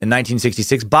November in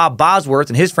 1966, Bob Bosworth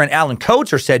and his friend Alan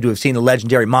Coates are said to have seen the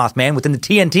legendary Mothman within the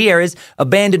TNT area's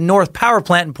abandoned North Power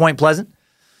Plant in Point Pleasant,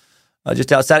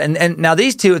 just outside. And now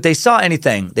these two, if they saw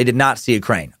anything, they did not see a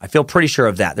crane. I feel pretty sure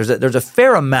of that. There's a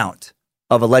fair amount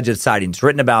of alleged sightings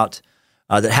written about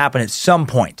that happen at some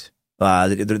point.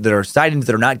 There are sightings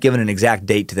that are not given an exact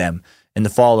date to them in the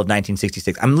fall of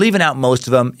 1966. I'm leaving out most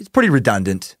of them. It's pretty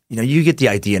redundant. You know, you get the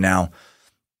idea now.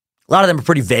 A lot of them are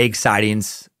pretty vague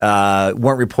sightings,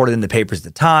 weren't reported in the papers at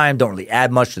the time, don't really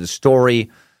add much to the story.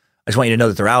 I just want you to know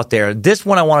that they're out there. This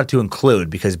one I wanted to include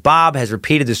because Bob has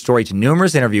repeated this story to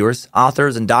numerous interviewers,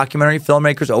 authors, and documentary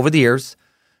filmmakers over the years.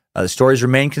 The stories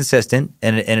remain consistent,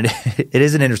 and it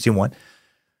is an interesting one.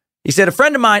 He said, a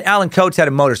friend of mine, Alan Coates, had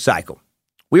a motorcycle.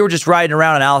 We were just riding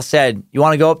around, and Al said, you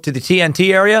want to go up to the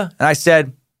TNT area? And I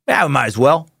said, yeah, we might as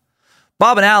well.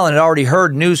 Bob and Alan had already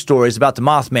heard news stories about the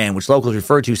Mothman, which locals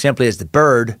refer to simply as the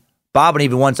bird. Bob had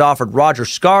even once offered Roger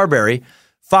Scarberry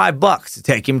 $5 to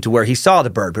take him to where he saw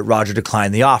the bird, but Roger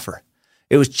declined the offer.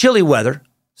 It was chilly weather,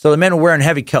 so the men were wearing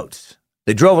heavy coats.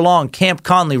 They drove along Camp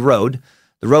Conley Road.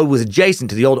 The road was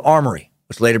adjacent to the old armory,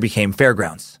 which later became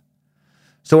fairgrounds.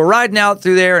 So we're riding out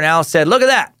through there, and Al said, look at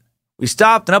that. We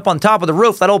stopped, and up on top of the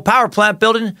roof, that old power plant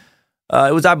building,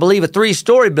 it was, I believe, a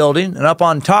 3-story building, and up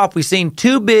on top, we seen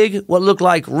 2 big, what looked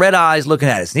like red eyes looking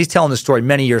at us. And he's telling the story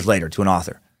many years later to an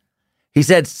author. He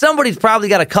said, somebody's probably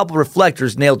got a couple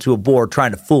reflectors nailed to a board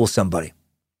trying to fool somebody.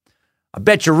 I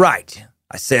bet you're right.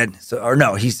 I said,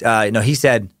 he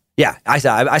said, yeah, I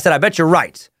said, I bet you're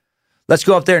right. Let's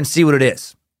go up there and see what it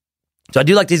is. So I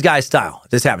do like these guys' style.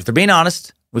 If this happens, they're being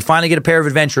honest. We finally get a pair of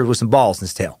adventurers with some balls in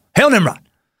his tail. Hail Nimrod,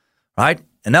 right?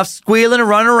 Enough squealing and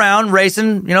running around,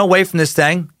 racing, away from this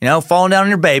thing, falling down on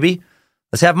your baby.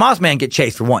 Let's have Mothman get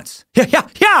chased for once.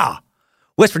 Yeah.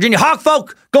 West Virginia hawk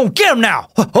folk, gonna get him now.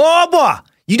 Oh, boy.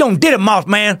 You done did it,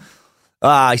 Mothman.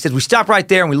 He says, we stopped right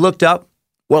there and we looked up.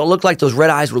 Well, it looked like those red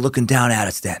eyes were looking down at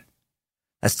us then.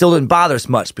 That still didn't bother us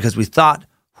much because we thought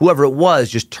whoever it was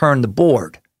just turned the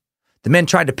board. The men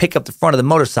tried to pick up the front of the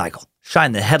motorcycle,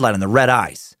 shine the headlight on the red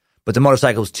eyes, but the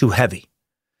motorcycle was too heavy.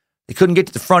 They couldn't get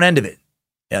to the front end of it.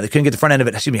 They couldn't get the front end of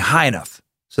it, high enough.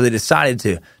 So they decided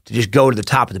to just go to the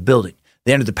top of the building.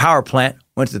 They entered the power plant,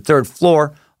 went to the third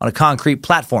floor on a concrete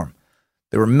platform.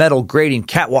 There were metal grating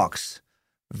catwalks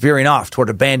veering off toward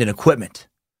abandoned equipment.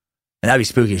 And that'd be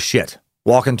spooky as shit.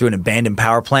 Walking through an abandoned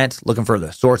power plant, looking for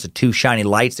the source of two shiny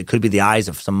lights that could be the eyes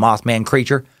of some Mothman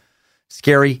creature.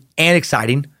 Scary and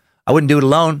exciting. I wouldn't do it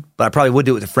alone, but I probably would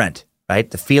do it with a friend, right?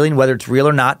 The feeling, whether it's real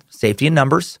or not, safety in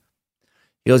numbers.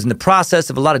 He goes, in the process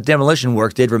of a lot of demolition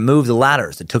work, they'd remove the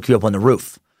ladders that took you up on the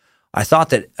roof. I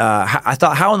thought,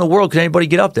 how in the world could anybody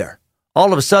get up there?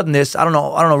 All of a sudden, I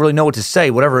don't really know what to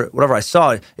say. Whatever I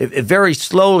saw, it very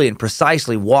slowly and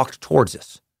precisely walked towards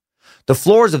us. The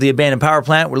floors of the abandoned power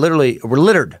plant were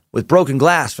littered with broken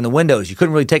glass from the windows. You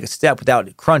couldn't really take a step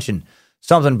without crunching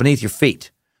something beneath your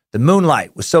feet. The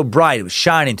moonlight was so bright, it was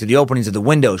shining through the openings of the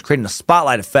windows, creating a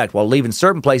spotlight effect while leaving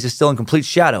certain places still in complete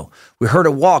shadow. We heard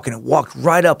it walk, and it walked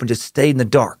right up and just stayed in the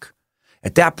dark.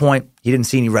 At that point, he didn't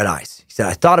see any red eyes. He said,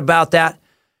 I thought about that,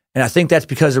 and I think that's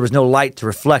because there was no light to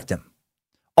reflect them.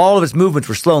 All of its movements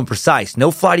were slow and precise.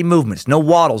 No flighty movements, no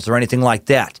waddles or anything like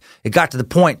that. It got to the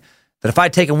point that if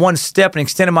I'd taken one step and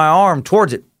extended my arm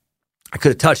towards it, I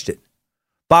could have touched it.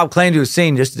 Bob claimed to have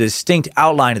seen just a distinct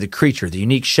outline of the creature. The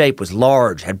unique shape was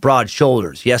large, had broad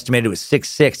shoulders. He estimated it was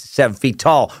 6'6" to 7 feet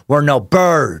tall. We're no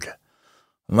bird.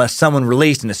 Unless someone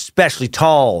released an especially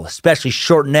tall, especially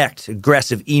short-necked,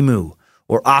 aggressive emu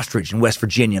or ostrich in West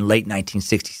Virginia in late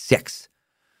 1966.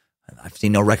 I've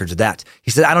seen no records of that.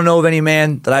 He said, I don't know of any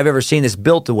man that I've ever seen this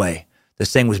built the way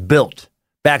this thing was built.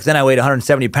 Back then I weighed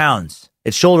 170 pounds.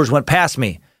 Its shoulders went past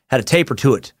me, had a taper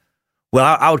to it. Well,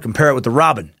 I would compare it with the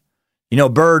robin. You know,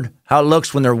 bird, how it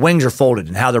looks when their wings are folded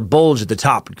and how they're bulged at the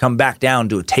top and come back down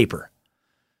to a taper.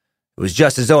 It was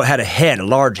just as though it had a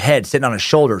large head sitting on its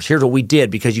shoulders. Here's what we did,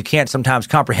 because you can't sometimes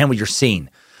comprehend what you're seeing.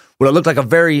 Well,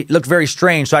 it looked very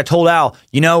strange. So I told Al,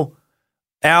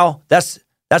 Al, that's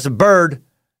a bird.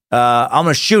 I'm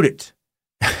going to shoot it.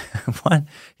 What?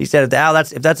 He said, Al, if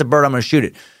that's a bird, I'm going to shoot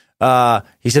it.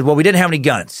 He said, well, we didn't have any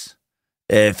guns.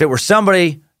 If it were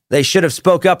somebody, they should have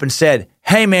spoke up and said,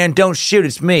 hey, man, don't shoot.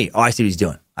 It's me. Oh, I see what he's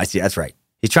doing. I see. That's right.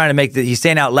 He's trying to he's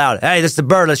saying out loud, hey, this is a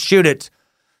bird. Let's shoot it.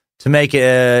 To make it,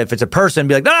 if it's a person,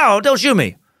 be like, no, don't shoot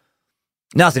me.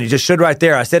 Nothing. He just stood right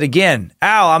there. I said again,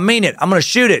 Al, I mean it. I'm going to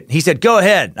shoot it. He said, go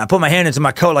ahead. I put my hand into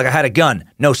my coat like I had a gun.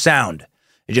 No sound.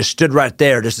 It just stood right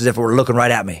there, just as if it were looking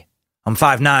right at me. I'm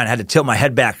 5'9". I had to tilt my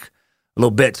head back a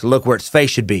little bit to look where its face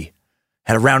should be.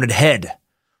 Had a rounded head.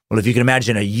 Well, if you can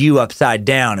imagine a U upside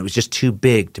down, it was just too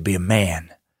big to be a man.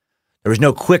 There was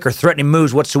no quick or threatening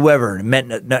moves whatsoever.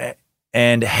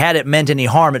 And had it meant any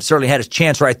harm, it certainly had its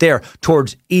chance right there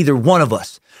towards either one of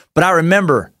us. But I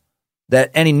remember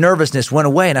that any nervousness went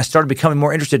away, and I started becoming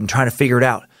more interested in trying to figure it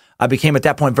out. I became at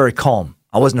that point very calm.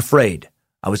 I wasn't afraid.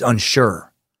 I was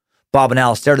unsure. Bob and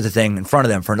Al stared at the thing in front of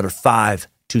them for another 5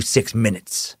 to 6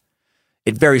 minutes.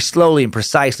 It very slowly and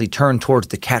precisely turned towards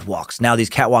the catwalks. Now these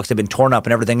catwalks had been torn up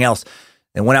and everything else.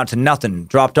 They went out to nothing,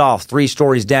 dropped off 3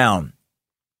 stories down.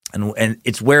 And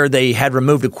it's where they had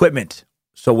removed equipment.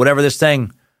 So whatever this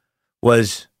thing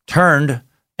was turned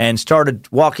and started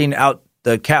walking out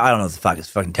the I don't know what the fuck. It's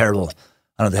fucking terrible. I don't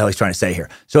know what the hell he's trying to say here.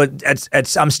 So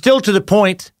I'm still to the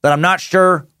point that I'm not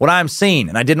sure what I'm seeing,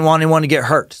 and I didn't want anyone to get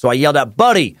hurt. So I yelled out,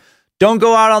 buddy, don't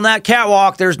go out on that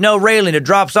catwalk. There's no railing. It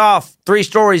drops off 3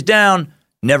 stories down.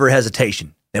 Never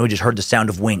hesitation. Then we just heard the sound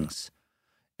of wings.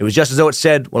 It was just as though it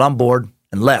said, well, I'm bored,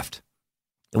 and left.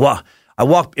 Well,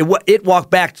 it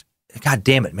walked back. God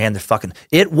damn it, man.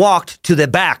 It walked to the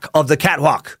back of the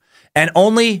catwalk. And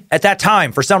only at that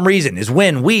time, for some reason, is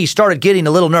when we started getting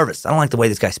a little nervous. I don't like the way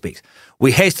this guy speaks.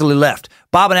 We hastily left.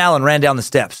 Bob and Alan ran down the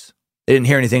steps. They didn't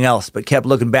hear anything else, but kept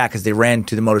looking back as they ran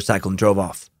to the motorcycle and drove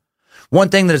off. One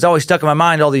thing that has always stuck in my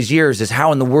mind all these years is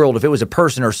how in the world, if it was a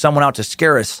person or someone out to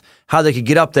scare us, how they could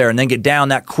get up there and then get down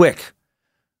that quick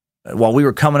while we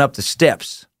were coming up the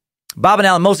steps. Bob and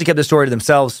Alan mostly kept the story to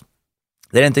themselves.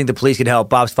 They didn't think the police could help.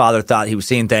 Bob's father thought he was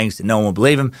seeing things that no one would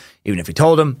believe him, even if he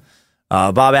told him.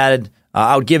 Bob added,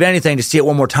 I would give anything to see it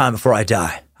one more time before I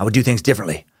die. I would do things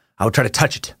differently. I would try to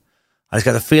touch it. I just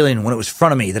got the feeling when it was in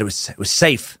front of me that it was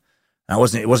safe. And it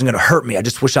wasn't going to hurt me. I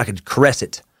just wish I could caress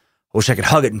it. I wish I could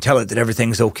hug it and tell it that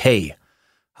everything's okay.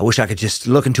 I wish I could just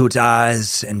look into its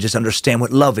eyes and just understand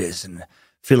what love is and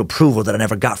feel approval that I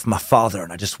never got from my father.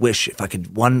 And I just wish if I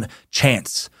could one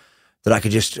chance that I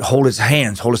could just hold his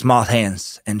moth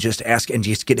hands and just ask and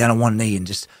just get down on one knee and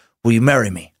just, will you marry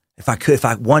me? If I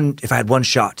had one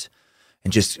shot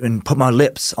and put my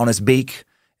lips on his beak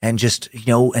and just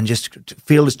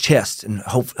feel his chest and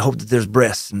hope that there's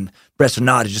breasts or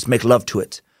not, to just make love to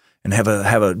it and have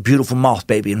a beautiful moth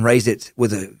baby and raise it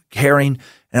with a caring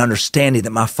and understanding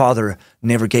that my father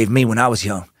never gave me when I was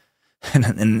young. And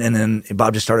then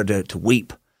Bob just started to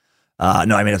weep.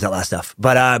 No, I made up that last stuff.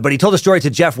 But he told the story to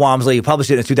Jeff Wamsley. He published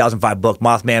it in his 2005 book,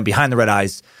 Mothman Behind the Red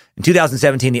Eyes. In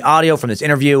 2017, the audio from this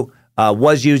interview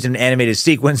was used in an animated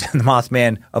sequence in the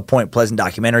Mothman of Point Pleasant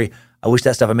documentary. I wish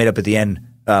that stuff I made up at the end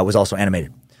was also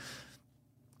animated.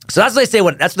 So that's what they say.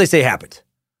 That's what they say happened.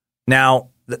 Now,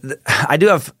 I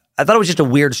thought it was just a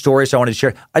weird story, so I wanted to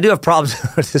share. I do have problems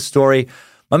with this story.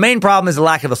 My main problem is the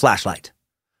lack of a flashlight.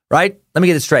 Right? Let me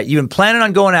get it straight. You've been planning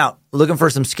on going out looking for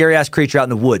some scary-ass creature out in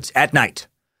the woods at night.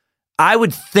 I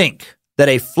would think that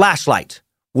a flashlight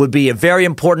would be a very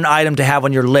important item to have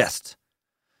on your list.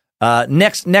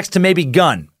 Next to maybe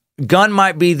gun. Gun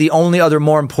might be the only other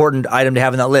more important item to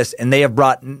have on that list, and they have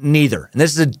brought neither. And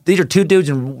these are two dudes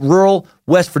in rural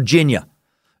West Virginia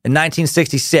in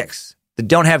 1966 that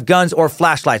don't have guns or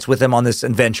flashlights with them on this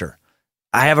adventure.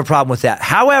 I have a problem with that.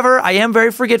 However, I am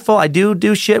very forgetful. I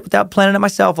do shit without planning it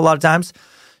myself a lot of times.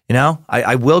 You know,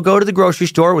 I will go to the grocery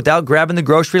store without grabbing the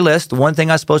grocery list, the one thing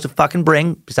I was supposed to fucking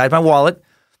bring besides my wallet.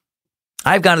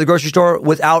 I've gone to the grocery store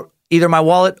without either my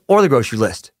wallet or the grocery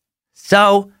list.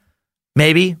 So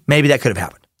maybe that could have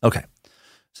happened. Okay.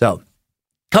 So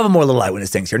a couple more little eyewitness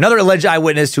things here. Another alleged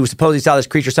eyewitness who supposedly saw this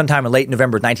creature sometime in late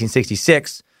November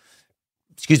 1966,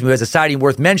 who has a sighting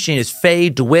worth mentioning, is Faye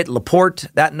DeWitt Laporte.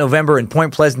 That November in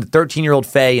Point Pleasant, the 13-year-old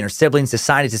Faye and her siblings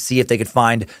decided to see if they could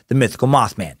find the mythical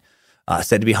Mothman,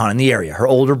 said to be haunting the area. Her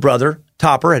older brother,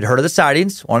 Topper, had heard of the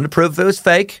sightings, wanted to prove if it was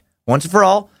fake once and for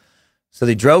all. So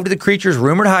they drove to the creature's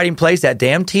rumored hiding place, that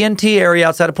damn TNT area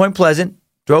outside of Point Pleasant,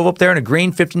 drove up there in a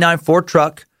green 59 Ford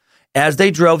truck. As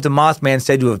they drove, the Mothman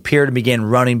said to have appeared and began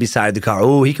running beside the car.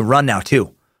 Oh, he can run now,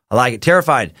 too. I like it.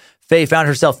 Terrified, Faye found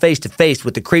herself face to face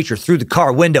with the creature through the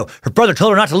car window. Her brother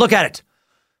told her not to look at it,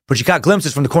 but she caught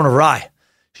glimpses from the corner of her eye.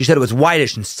 She said it was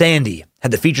whitish and sandy,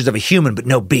 had the features of a human, but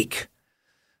no beak.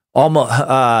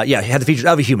 It had the features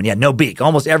of a human, no beak.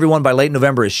 Almost everyone by late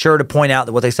November is sure to point out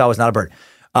that what they saw was not a bird.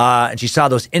 And she saw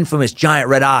those infamous giant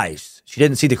red eyes. She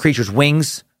didn't see the creature's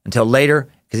wings until later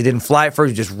because he didn't fly at first,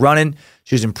 he was just running.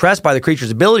 She was impressed by the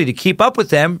creature's ability to keep up with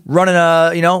them, running,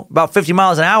 about 50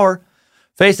 miles an hour.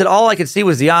 Faye said, all I could see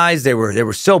was the eyes. They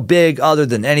were so big other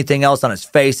than anything else on his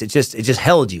face. It just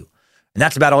held you. And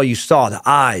that's about all you saw, the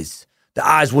eyes. The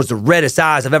eyes was the reddest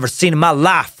eyes I've ever seen in my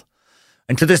life.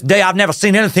 And to this day, I've never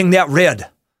seen anything that red.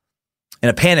 In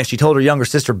a panic, she told her younger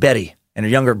sister, Betty, and her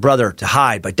younger brother to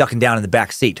hide by ducking down in the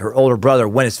back seat. Her older brother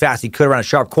went as fast as he could around a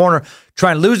sharp corner,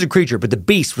 trying to lose the creature, but the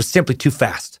beast was simply too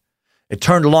fast. It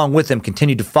turned along with him,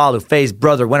 continued to follow. Faye's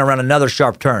brother went around another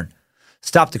sharp turn,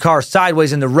 stopped the car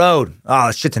sideways in the road. Oh,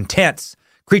 this shit's intense.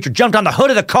 Creature jumped on the hood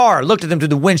of the car, looked at them through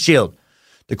the windshield.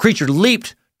 The creature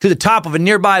leaped to the top of a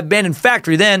nearby abandoned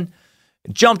factory, then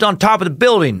it jumped on top of the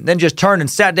building, then just turned and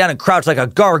sat down and crouched like a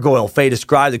gargoyle, Faye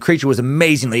described. The creature was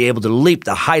amazingly able to leap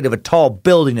the height of a tall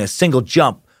building in a single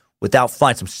jump without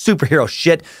flying. Some superhero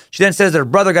shit. She then says that her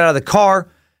brother got out of the car,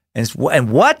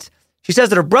 and what? She says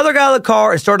that her brother got out of the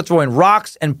car and started throwing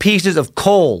rocks and pieces of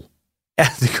coal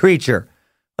at the creature.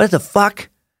 What the fuck?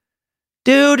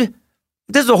 Dude, if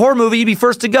this is a horror movie, you'd be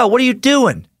first to go. What are you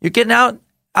doing? You're getting out.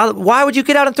 Why would you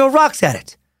get out and throw rocks at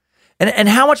it? And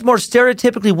how much more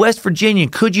stereotypically West Virginian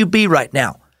could you be right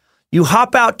now? You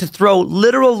hop out to throw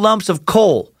literal lumps of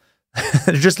coal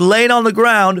just laying on the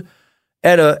ground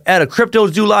at a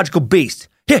cryptozoological beast.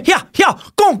 Here,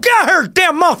 go on, get out here,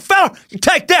 damn motherfucker. You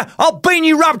take that, I'll bean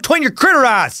you right between your critter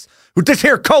eyes with this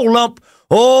here coal lump.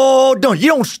 Oh, you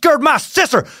don't scare my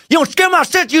sister. You don't scare my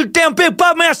sister, you damn big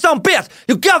butt man son of a bitch.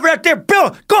 You got right there,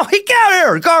 Bill. Go on, get out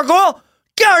here, gargoyle.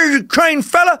 Get out here, you crane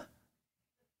fella.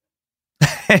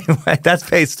 Anyway, that's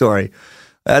Faye's story.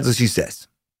 That's what she says.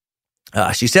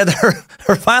 She said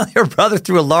that finally her brother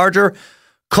threw a larger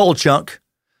coal chunk,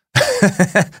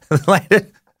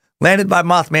 landed by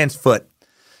Mothman's foot.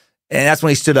 And that's when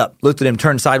he stood up, looked at him,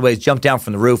 turned sideways, jumped down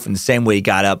from the roof in the same way he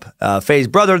got up. Faye's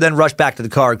brother then rushed back to the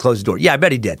car and closed the door. Yeah, I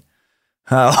bet he did.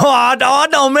 I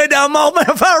don't make that moment.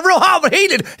 I felt real hot and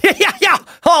heated. Yeah.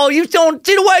 Oh, you don't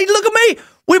see the way you look at me?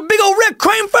 With big old red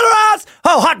cream filler eyes?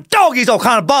 Oh, hot dog, he's all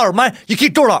kind of bothered, man. You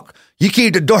keep door locked. You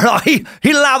keep the door locked. He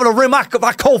liable to rim my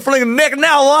cold fling in the neck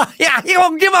now. Yeah, he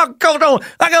won't give my cold on.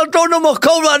 I gotta throw no more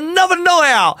cold. I never know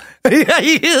how.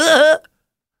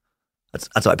 That's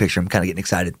how I picture him, kind of getting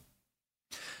excited.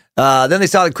 Then they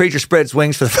saw the creature spread its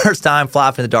wings for the first time, fly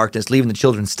off in the darkness, leaving the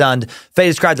children stunned. Faye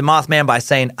described the Mothman by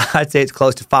saying, I'd say it's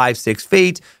close to 5-6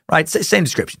 feet. Right? Same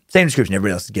description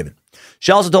everybody else is given.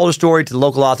 She also told her story to the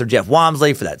local author Jeff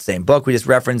Wamsley for that same book we just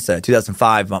referenced,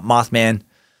 2005 Mothman,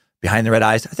 Behind the Red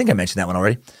Eyes. I think I mentioned that one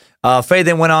already. Faye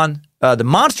then went on the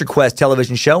Monster Quest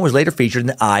television show and was later featured in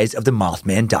the Eyes of the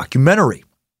Mothman documentary.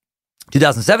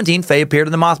 2017, Faye appeared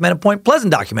in the Mothman at Point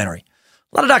Pleasant documentary.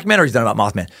 A lot of documentaries done about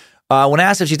Mothman. When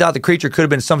asked if she thought the creature could have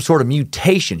been some sort of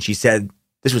mutation, she said,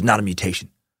 this was not a mutation.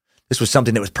 This was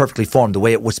something that was perfectly formed the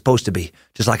way it was supposed to be,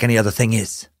 just like any other thing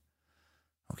is.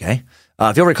 Okay.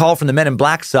 If you'll recall from the Men in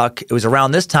Black suck, it was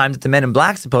around this time that the Men in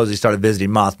Black supposedly started visiting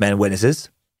Mothman witnesses.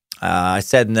 I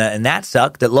said in that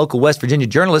suck that local West Virginia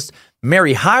journalist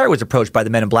Mary Heyer was approached by the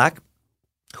Men in Black,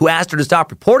 who asked her to stop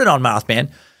reporting on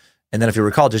Mothman, and then if you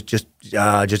recall, just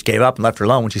gave up and left her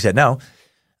alone when she said no.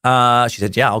 She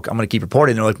said, "Yeah, I'm going to keep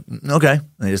reporting." And they're like, "Okay," and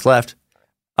they just left.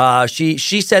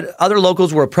 She said other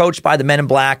locals were approached by the Men in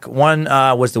Black. One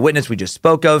was the witness we just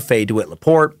spoke of, Faye DeWitt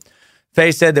Laporte.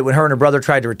 Faye said that when her and her brother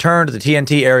tried to return to the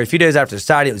TNT area a few days after the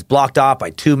sighting, it was blocked off by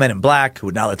 2 Men in Black who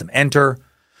would not let them enter.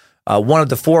 One of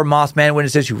the 4 Mothman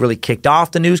witnesses who really kicked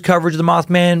off the news coverage of the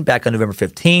Mothman back on November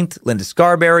 15th, Linda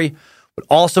Scarberry, would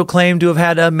also claim to have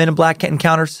had Men in Black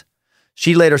encounters.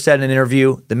 She later said in an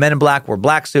interview, the Men in Black wore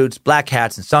black suits, black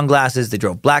hats, and sunglasses. They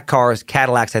drove black cars,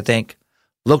 Cadillacs, I think.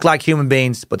 Looked like human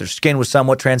beings, but their skin was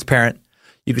somewhat transparent.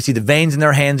 You could see the veins in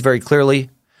their hands very clearly.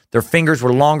 Their fingers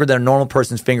were longer than a normal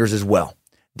person's fingers as well.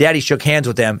 Daddy shook hands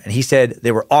with them, and he said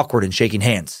they were awkward in shaking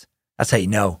hands. That's how you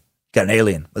know you got an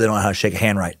alien, but they don't know how to shake a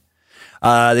hand right.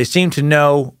 They seem to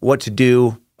know what to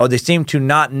do. Oh, they seem to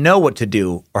not know what to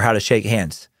do or how to shake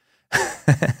hands.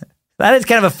 That is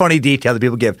kind of a funny detail that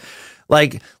people give.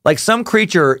 Like some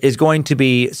creature is going to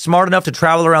be smart enough to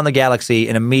travel around the galaxy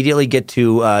and immediately get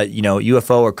to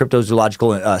UFO or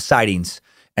cryptozoological sightings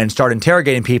and start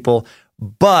interrogating people,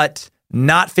 but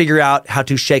not figure out how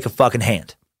to shake a fucking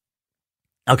hand.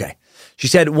 Okay. She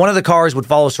said one of the cars would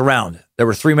follow us around. There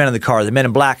were 3 men in the car. The Men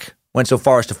in Black went so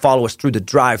far as to follow us through the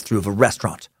drive-thru of a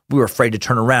restaurant. We were afraid to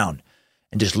turn around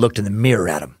and just looked in the mirror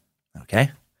at them.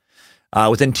 Okay.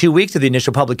 Within 2 weeks of the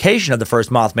initial publication of the first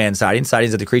Mothman sighting,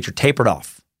 sightings of the creature tapered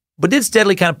off, but did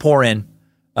steadily kind of pour in,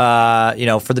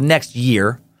 for the next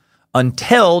year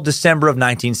until December of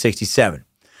 1967.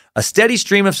 A steady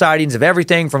stream of sightings of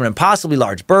everything from an impossibly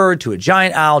large bird to a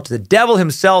giant owl to the devil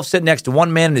himself sitting next to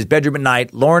one man in his bedroom at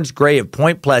night. Lawrence Gray of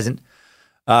Point Pleasant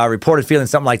reported feeling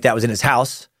something like that was in his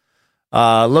house,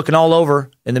 looking all over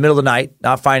in the middle of the night,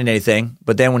 not finding anything.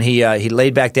 But then when he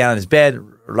laid back down in his bed,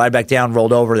 lied back down,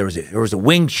 rolled over, there was a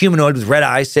winged humanoid with red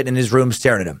eyes sitting in his room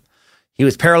staring at him. He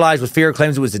was paralyzed with fear,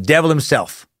 claims it was the devil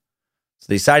himself. So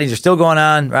these sightings are still going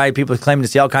on, right? People are claiming to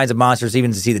see all kinds of monsters,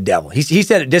 even to see the devil. He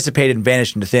said it dissipated and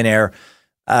vanished into thin air,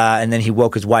 and then he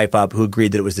woke his wife up, who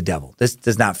agreed that it was the devil. This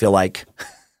does not feel like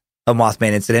a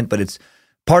Mothman incident, but it's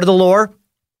part of the lore.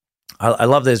 I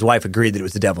love that his wife agreed that it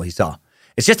was the devil he saw.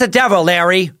 It's just the devil,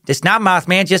 Larry. It's not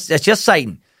Mothman. It's just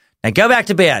Satan. Now go back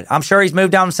to bed. I'm sure he's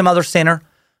moved on to some other sinner.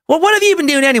 Well, what have you been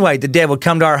doing anyway? The devil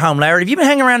come to our home, Larry. Have you been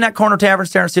hanging around that corner tavern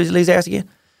staring at Susie Lee's ass again?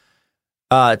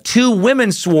 2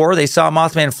 women swore they saw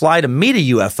Mothman fly to meet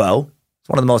a UFO. It's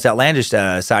one of the most outlandish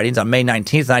sightings on May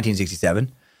 19th,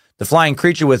 1967. The flying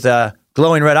creature with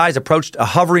glowing red eyes approached a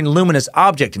hovering luminous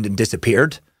object and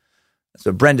disappeared. That's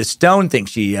what Brenda Stone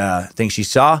thinks she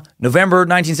saw. November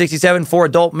 1967, 4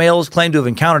 adult males claimed to have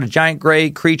encountered a giant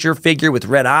gray creature figure with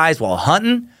red eyes while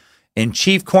hunting in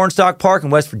Chief Cornstalk Park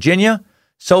in West Virginia.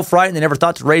 So frightened they never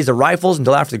thought to raise their rifles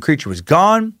until after the creature was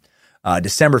gone.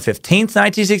 December 15th,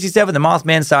 1967, the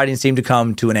Mothman sighting seemed to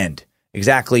come to an end,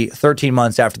 exactly 13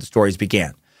 months after the stories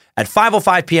began. At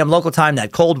 5:05 p.m. local time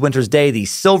that cold winter's day, the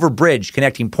Silver Bridge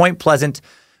connecting Point Pleasant,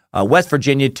 West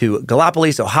Virginia to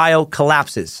Gallipolis, Ohio,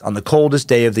 collapses on the coldest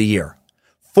day of the year.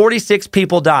 46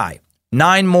 people die.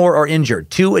 9 more are injured.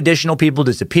 2 additional people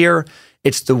disappear.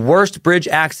 It's the worst bridge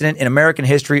accident in American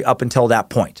history up until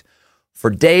that point. For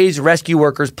days, rescue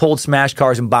workers pulled smashed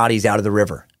cars and bodies out of the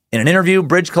river. In an interview,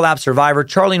 bridge collapse survivor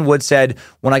Charlene Wood said,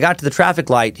 "When I got to the traffic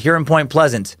light here in Point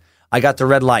Pleasant, I got the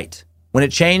red light. When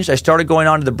it changed, I started going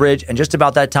onto the bridge, and just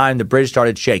about that time, the bridge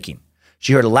started shaking.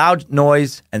 She heard a loud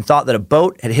noise and thought that a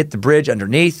boat had hit the bridge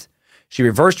underneath. She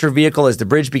reversed her vehicle as the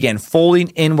bridge began folding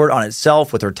inward on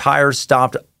itself with her tires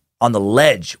stopped on the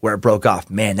ledge where it broke off."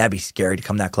 Man, that'd be scary to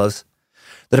come that close.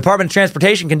 The Department of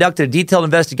Transportation conducted a detailed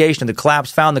investigation of the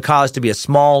collapse, found the cause to be a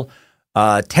small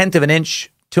 1/10 of an inch,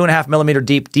 2.5 millimeter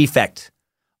deep defect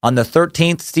on the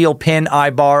 13th steel pin eye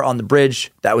bar on the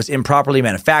bridge that was improperly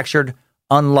manufactured.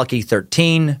 Unlucky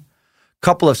 13.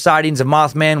 couple of sightings of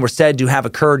Mothman were said to have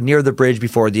occurred near the bridge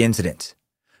before the incident.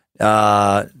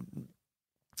 Nothing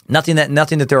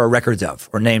that there are records of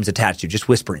or names attached to, just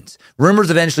whisperings.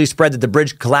 Rumors eventually spread that the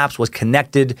bridge collapse was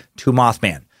connected to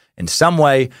Mothman in some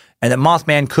way, and that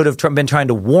Mothman could have been trying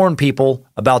to warn people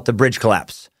about the bridge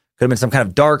collapse. Could have been some kind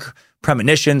of dark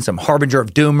premonition, some harbinger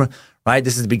of doom, right?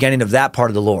 This is the beginning of that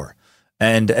part of the lore.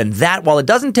 And that, while it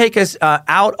doesn't take us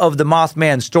out of the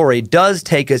Mothman story, it does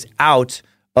take us out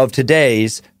of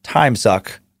today's Time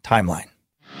Suck timeline.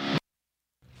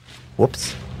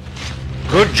 Whoops.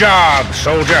 Good job,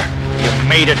 soldier. You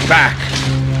made it back.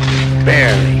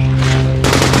 Barely.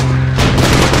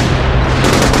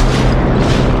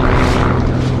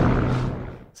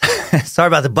 Sorry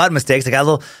about the button mistakes. I tried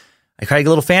to get a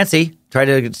little fancy. Tried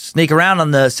to sneak around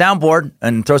on the soundboard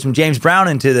and throw some James Brown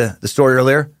into the story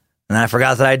earlier. And I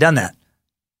forgot that I had done that.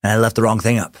 And I left the wrong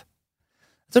thing up.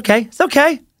 It's okay.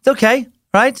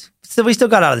 Right? So we still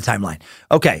got out of the timeline.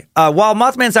 Okay. While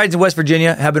Mothman sightings in West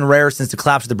Virginia have been rare since the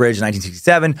collapse of the bridge in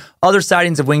 1967, other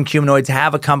sightings of winged humanoids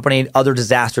have accompanied other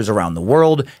disasters around the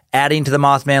world, adding to the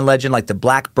Mothman legend, like the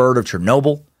Black Bird of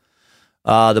Chernobyl.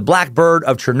 The Black Bird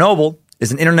of Chernobyl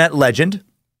is an internet legend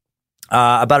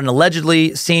about an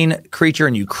allegedly seen creature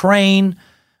in Ukraine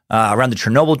around the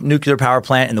Chernobyl nuclear power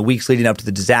plant in the weeks leading up to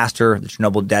the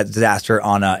Chernobyl disaster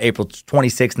on April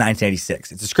 26,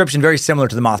 1986. Its description very similar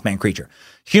to the Mothman creature.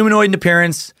 Humanoid in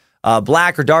appearance,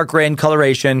 black or dark gray in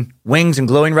coloration, wings and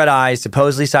glowing red eyes,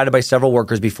 supposedly sighted by several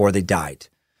workers before they died.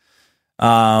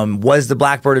 Was the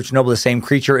Black Bird of Chernobyl the same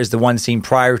creature as the one seen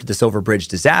prior to the Silver Bridge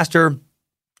disaster?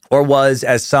 Or was,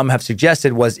 as some have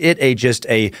suggested, was it just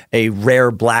a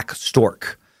rare black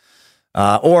stork?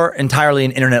 Or entirely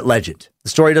an internet legend? The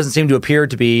story doesn't seem to appear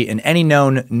to be in any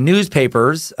known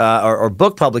newspapers or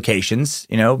book publications,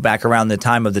 back around the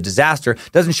time of the disaster.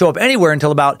 Doesn't show up anywhere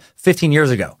until about 15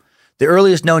 years ago. The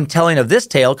earliest known telling of this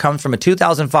tale comes from a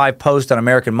 2005 post on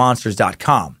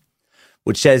AmericanMonsters.com,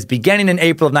 which says, beginning in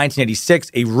April of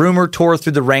 1986, a rumor tore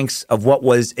through the ranks of what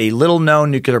was a little-known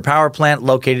nuclear power plant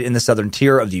located in the southern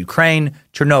tier of the Ukraine,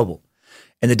 Chernobyl.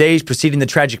 In the days preceding the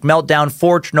tragic meltdown,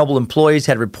 4 Chernobyl employees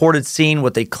had reported seeing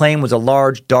what they claimed was a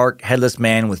large, dark, headless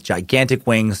man with gigantic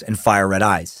wings and fire-red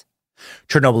eyes.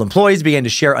 Chernobyl employees began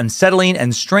to share unsettling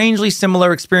and strangely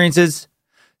similar experiences.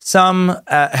 Some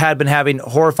had been having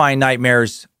horrifying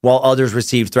nightmares, while others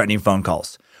received threatening phone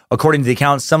calls. According to the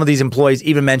accounts, some of these employees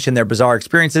even mentioned their bizarre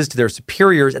experiences to their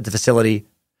superiors at the facility,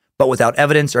 but without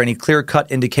evidence or any clear-cut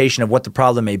indication of what the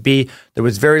problem may be, there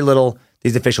was very little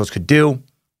these officials could do,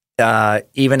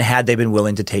 even had they been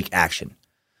willing to take action.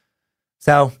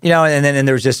 So, and then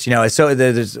there's just, so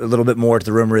there's a little bit more to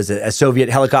the rumor is that a Soviet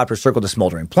helicopter circled the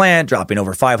smoldering plant, dropping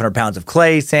over 500 pounds of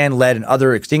clay, sand, lead, and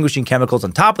other extinguishing chemicals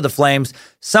on top of the flames.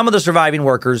 Some of the surviving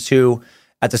workers who,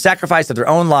 at the sacrifice of their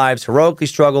own lives, heroically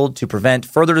struggled to prevent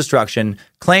further destruction,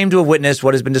 claim to have witnessed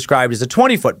what has been described as a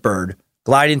 20-foot bird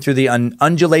gliding through the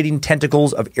undulating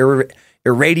tentacles of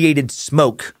irradiated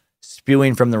smoke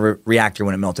spewing from the reactor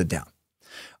when it melted down.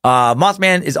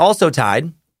 Mothman is also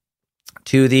tied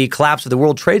to the collapse of the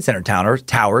World Trade Center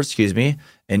towers, in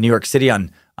New York City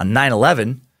on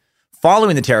 9/11.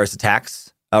 Following the terrorist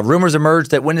attacks, rumors emerged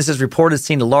that witnesses reported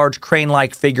seeing a large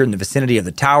crane-like figure in the vicinity of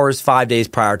the towers 5 days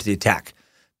prior to the attack.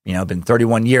 Been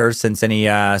 31 years since any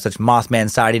such Mothman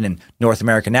sighting in North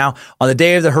America now. On the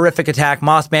day of the horrific attack,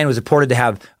 Mothman was reported to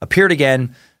have appeared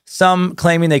again, some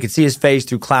claiming they could see his face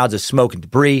through clouds of smoke and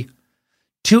debris.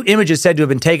 2 images said to have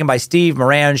been taken by Steve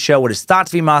Moran show what is thought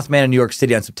to be Mothman in New York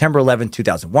City on September 11,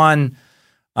 2001.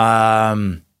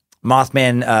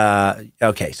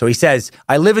 Okay, so he says,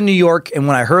 I live in New York, and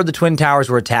when I heard the Twin Towers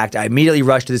were attacked, I immediately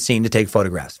rushed to the scene to take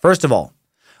photographs. First of all,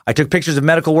 I took pictures of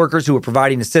medical workers who were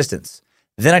providing assistance.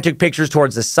 Then I took pictures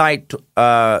towards the site,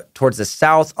 towards the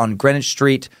south on Greenwich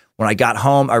Street. When I got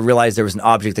home, I realized there was an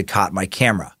object that caught my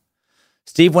camera.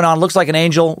 Steve went on, looks like an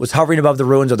angel, was hovering above the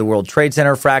ruins of the World Trade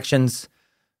Center fractions.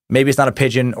 Maybe it's not a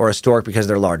pigeon or a stork because of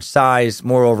their large size.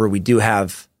 Moreover, we do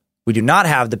not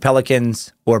have the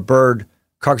pelicans or bird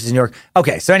carcasses in New York.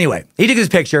 Okay, so anyway, he took his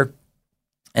picture,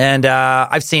 and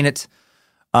I've seen it.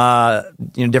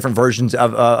 Different versions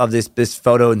of this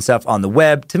photo and stuff on the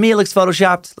web. To me, it looks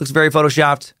photoshopped. Looks very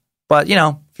photoshopped. But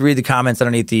if you read the comments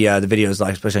underneath the videos,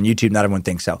 like especially on YouTube, not everyone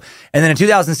thinks so. And then in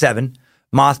 2007,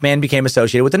 Mothman became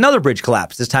associated with another bridge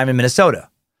collapse. This time in Minnesota,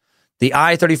 the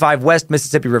I-35 West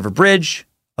Mississippi River Bridge,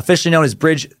 officially known as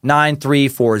Bridge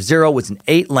 9340, was an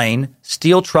 8-lane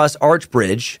steel truss arch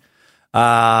bridge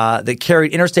that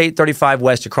carried Interstate 35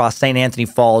 West across St. Anthony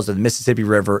Falls of the Mississippi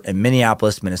River in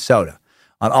Minneapolis, Minnesota.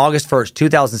 On August 1st,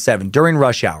 2007, during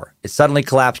rush hour, it suddenly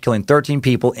collapsed, killing 13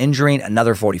 people, injuring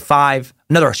 145.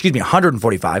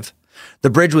 The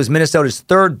bridge was Minnesota's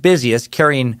third busiest,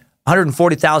 carrying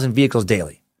 140,000 vehicles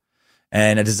daily.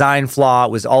 And a design flaw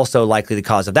was also likely the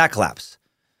cause of that collapse.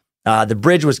 The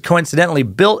bridge was coincidentally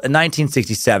built in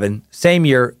 1967. Same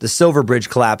year, the Silver Bridge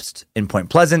collapsed in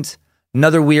Point Pleasant.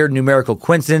 Another weird numerical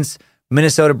coincidence.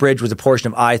 Minnesota Bridge was a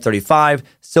portion of I-35.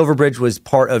 Silver Bridge was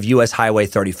part of U.S. Highway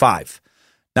 35.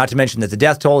 Not to mention that the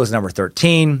death toll is number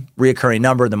 13, reoccurring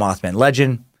number in the Mothman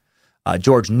legend.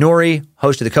 George Noory,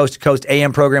 host of the Coast to Coast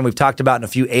AM program we've talked about in a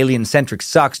few alien-centric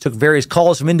sucks, took various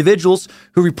calls from individuals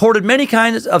who reported many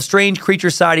kinds of strange creature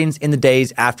sightings in the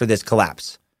days after this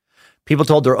collapse. People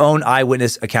told their own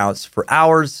eyewitness accounts for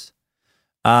hours.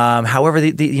 However,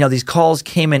 these calls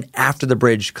came in after the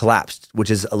bridge collapsed,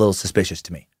 which is a little suspicious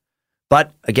to me.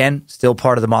 But again, still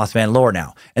part of the Mothman lore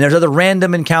now. And there's other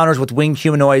random encounters with winged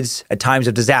humanoids at times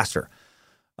of disaster.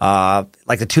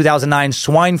 Like the 2009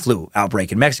 swine flu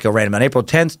outbreak in Mexico, random on April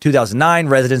 10th, 2009,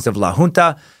 residents of La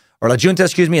Junta, in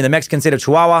the Mexican state of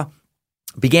Chihuahua,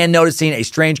 began noticing a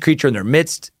strange creature in their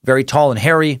midst, very tall and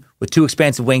hairy, with two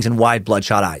expansive wings and wide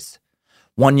bloodshot eyes.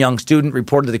 One young student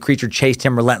reported that the creature chased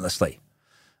him relentlessly.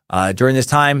 During this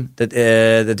time, that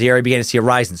the area began to see a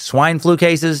rise in swine flu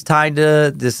cases tied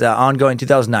to this ongoing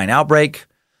 2009 outbreak.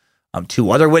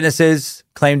 Two other witnesses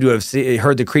claimed to have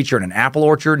heard the creature in an apple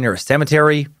orchard near a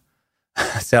cemetery.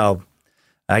 So,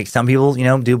 some people,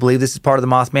 do believe this is part of the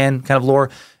Mothman kind of lore.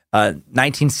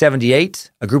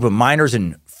 1978, a group of miners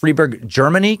in Freiburg,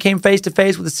 Germany, came face to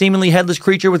face with a seemingly headless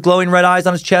creature with glowing red eyes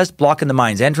on his chest, blocking the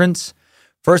mine's entrance.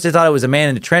 First, they thought it was a man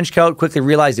in a trench coat. Quickly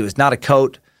realized it was not a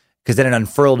coat, because then it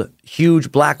unfurled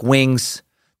huge black wings.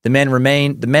 The men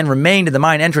remained in the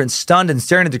mine entrance, stunned and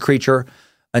staring at the creature,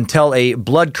 until a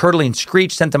blood-curdling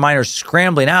screech sent the miners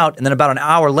scrambling out, and then about an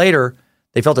hour later,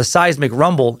 they felt a seismic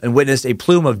rumble and witnessed a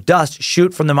plume of dust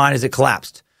shoot from the mine as it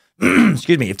collapsed.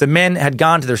 Excuse me. If the men had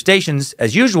gone to their stations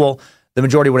as usual, the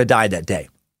majority would have died that day.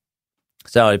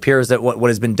 So it appears that what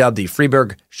has been dubbed the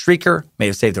Freiburg Shrieker may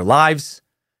have saved their lives.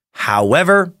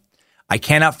 However, I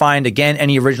cannot find, again,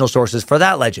 any original sources for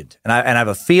that legend. And I have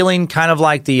a feeling, kind of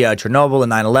like the Chernobyl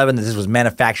and 9/11, that this was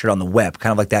manufactured on the web,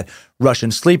 kind of like that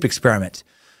Russian sleep experiment.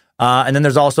 And then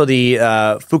there's also the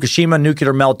Fukushima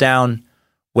nuclear meltdown,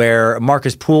 where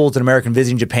Marcus Pools, an American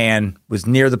visiting Japan, was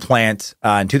near the plant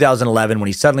in 2011 when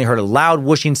he suddenly heard a loud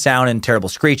whooshing sound and terrible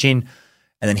screeching.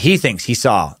 And then he thinks he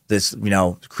saw this,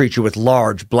 creature with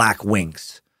large black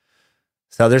wings.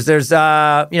 So there's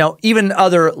even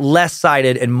other less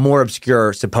cited and more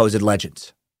obscure supposed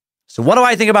legends. So what do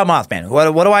I think about Mothman?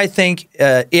 What do I think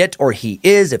it or he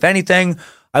is, if anything?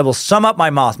 I will sum up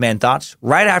my Mothman thoughts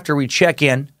right after we check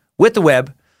in with the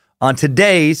web on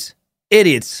today's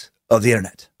Idiots of the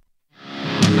Internet.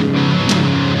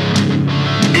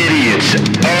 Idiots of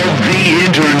the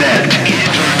Internet.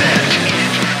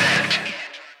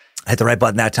 I hit the right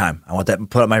button that time. I want that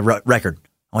put on my record.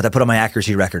 I want that put on my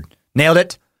accuracy record. Nailed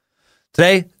it.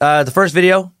 Today, the first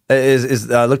video is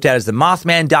looked at as the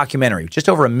Mothman documentary. Just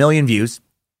over 1 million views.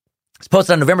 It's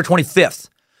posted on November 25th,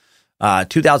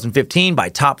 2015 by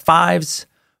Top Fives.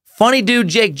 Funny dude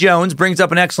Jake Jones brings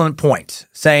up an excellent point,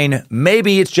 saying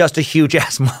maybe it's just a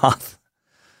huge-ass moth.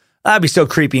 That'd be so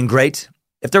creepy and great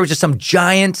if there was just some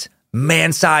giant,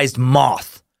 man-sized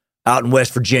moth out in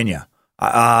West Virginia.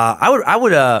 I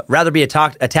would rather be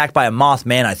attacked by a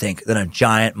Mothman, I think, than a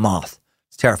giant moth.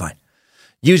 It's terrifying.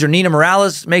 User Nina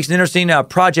Morales makes an interesting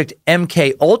Project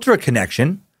MK Ultra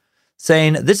connection,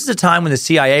 saying this is a time when the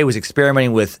CIA was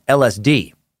experimenting with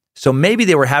LSD. So maybe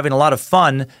they were having a lot of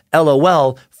fun,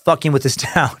 LOL, fucking with this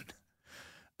town.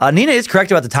 Nina is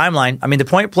correct about the timeline. I mean, the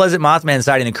Point Pleasant Mothman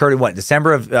sighting occurred in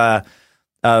December the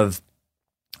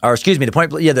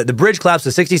bridge collapsed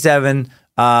in 67.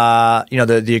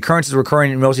 The occurrences were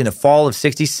occurring mostly in the fall of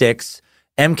 66.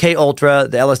 MK Ultra,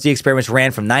 the LSD experiments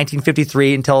ran from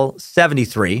 1953 until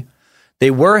 73. They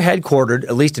were headquartered,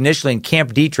 at least initially, in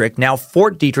Camp Detrick, now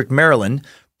Fort Detrick, Maryland.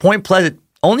 Point Pleasant,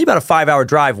 only about a 5-hour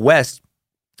drive west,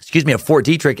 of Fort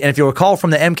Detrick. And if you recall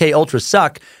from the MK Ultra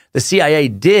suck, the CIA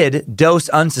did dose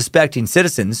unsuspecting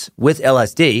citizens with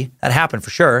LSD. That happened for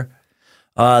sure.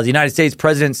 The United States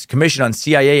President's Commission on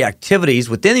CIA Activities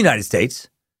within the United States,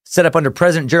 set up under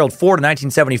President Gerald Ford in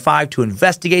 1975 to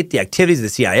investigate the activities of the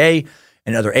CIA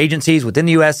and other agencies within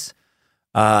the U.S.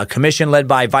 A commission led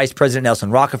by Vice President Nelson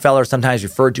Rockefeller, sometimes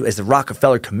referred to as the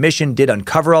Rockefeller Commission, did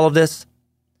uncover all of this.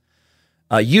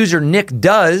 User Nick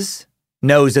Does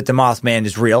knows that the Mothman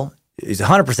is real. He's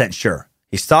 100% sure.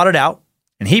 He's thought it out,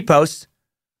 and he posts,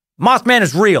 Mothman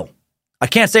is real. I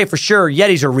can't say for sure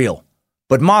Yetis are real,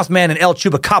 but Mothman and El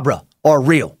Chupacabra are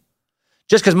real.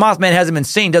 Just because Mothman hasn't been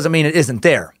seen doesn't mean it isn't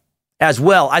there. As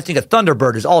well, I think a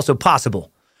Thunderbird is also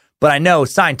possible, but I know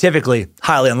scientifically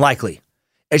highly unlikely.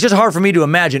 It's just hard for me to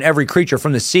imagine every creature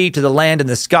from the sea to the land and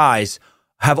the skies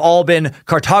have all been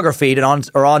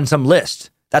cartographed or on some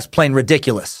list. That's plain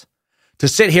ridiculous. To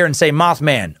sit here and say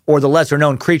Mothman or the lesser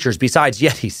known creatures besides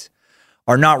Yetis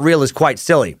are not real is quite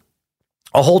silly.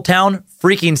 A whole town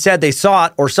freaking said they saw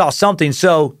it or saw something.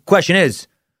 So question is,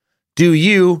 do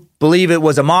you believe it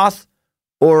was a moth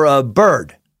or a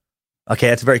bird? Okay,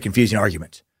 that's a very confusing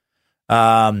argument. He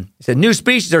said new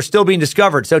species are still being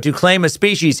discovered. So to claim a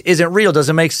species isn't real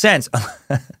doesn't make sense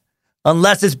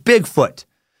unless it's Bigfoot.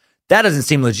 That doesn't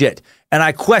seem legit. And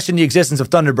I question the existence of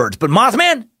Thunderbirds. But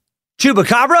Mothman?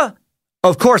 Chupacabra?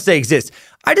 Of course they exist.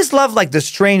 I just love like the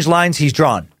strange lines he's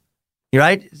drawn. You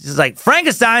right? It's like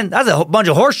Frankenstein, that's a bunch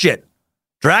of horse shit.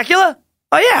 Dracula?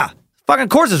 Oh yeah. Fucking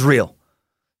course is real.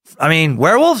 I mean,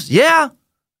 werewolves? Yeah.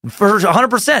 For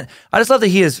 100%. I just love that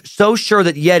he is so sure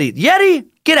that Yeti,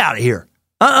 get out of here.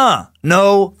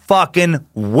 No fucking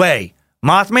way.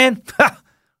 Mothman?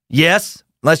 Yes.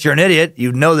 Unless you're an idiot,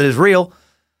 you know that it's real.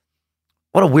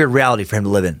 What a weird reality for him to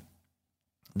live in.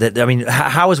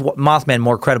 How is Mothman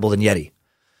more credible than Yeti?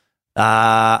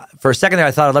 For a second there,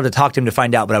 I thought I'd love to talk to him to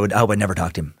find out, but I hope I never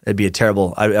talked to him. It'd be a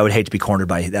terrible, I would hate to be cornered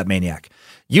by that maniac.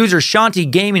 User Shanti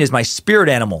Gaming is my spirit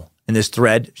animal in this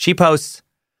thread. She posts,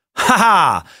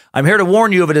 I'm here to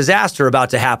warn you of a disaster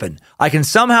about to happen. I can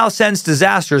somehow sense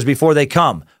disasters before they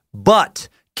come, but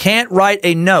can't write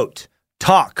a note,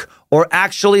 talk, or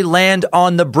actually land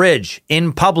on the bridge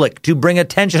in public to bring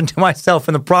attention to myself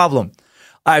and the problem.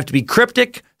 I have to be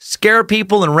cryptic, scare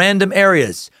people in random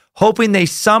areas, hoping they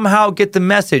somehow get the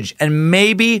message and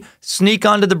maybe sneak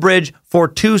onto the bridge for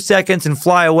 2 seconds and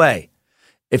fly away.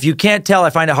 If you can't tell, I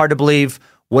find it hard to believe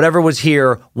whatever was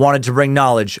here wanted to bring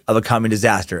knowledge of a coming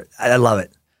disaster. I love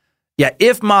it. Yeah,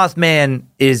 if Mothman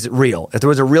is real, if there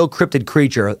was a real cryptid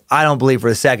creature, I don't believe for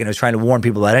a second it was trying to warn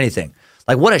people about anything.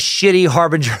 Like, what a shitty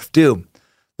harbinger of doom.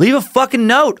 Leave a fucking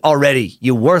note already,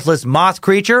 you worthless moth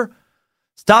creature.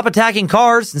 Stop attacking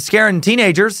cars and scaring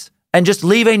teenagers and just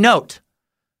leave a note.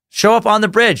 Show up on the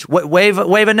bridge. Wave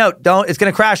a note. It's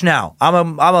going to crash now.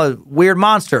 I'm a weird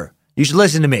monster. You should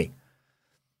listen to me.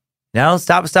 No,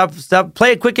 stop.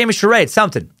 Play a quick game of charade.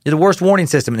 Something. You're the worst warning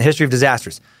system in the history of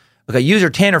disasters. Okay, user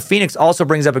Tanner Phoenix also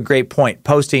brings up a great point,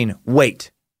 posting,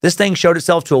 wait, this thing showed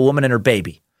itself to a woman and her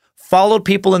baby, followed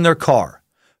people in their car,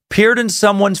 peered in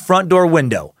someone's front door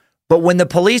window, but when the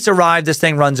police arrive, this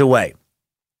thing runs away.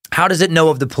 How does it know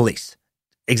of the police?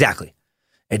 Exactly.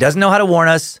 It doesn't know how to warn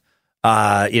us,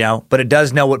 but it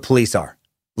does know what police are.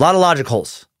 A lot of logic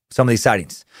holes, some of these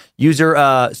sightings. User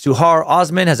Suhar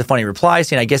Osman has a funny reply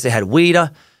saying, I guess it had weed,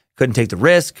 couldn't take the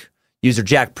risk. User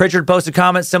Jack Pritchard posted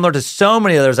comments similar to so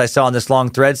many others I saw in this long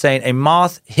thread saying, a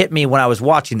moth hit me when I was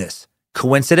watching this.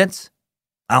 Coincidence?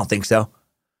 I don't think so.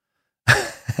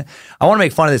 I want to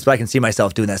make fun of this, but I can see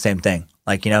myself doing that same thing.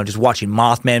 Like, just watching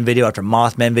Mothman video after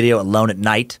Mothman video alone at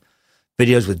night.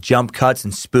 Videos with jump cuts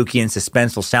and spooky and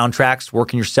suspenseful soundtracks,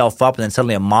 working yourself up, and then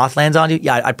suddenly a moth lands on you.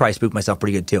 Yeah, I'd probably spook myself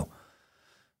pretty good too.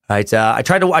 Right? I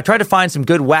tried to find some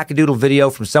good wackadoodle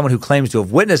video from someone who claims to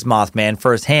have witnessed Mothman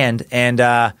firsthand, and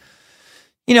there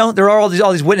are all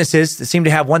these witnesses that seem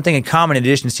to have one thing in common in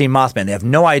addition to seeing Mothman. They have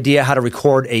no idea how to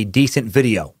record a decent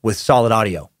video with solid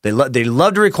audio. They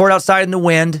love to record outside in the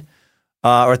wind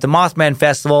or at the Mothman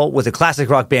Festival with a classic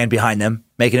rock band behind them,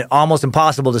 making it almost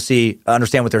impossible to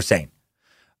understand what they're saying.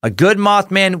 A good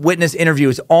Mothman witness interview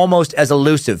is almost as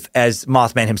elusive as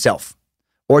Mothman himself,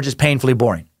 or just painfully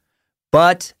boring.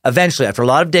 But eventually, after a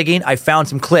lot of digging, I found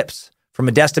some clips from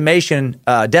a Destination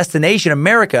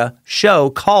America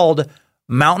show called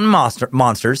Mountain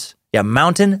Monsters. Yeah,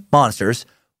 Mountain Monsters,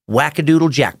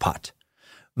 Wackadoodle Jackpot.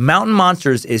 Mountain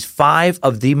Monsters is 5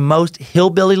 of the most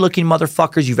hillbilly-looking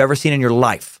motherfuckers you've ever seen in your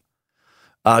life.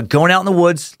 Going out in the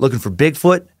woods, looking for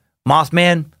Bigfoot,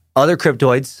 Mothman, other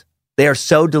cryptoids. They are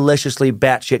so deliciously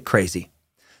batshit crazy.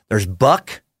 There's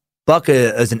Buck. Buck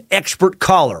is an expert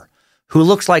caller who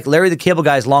looks like Larry the Cable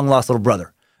Guy's long-lost little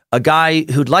brother. A guy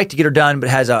who'd like to get her done, but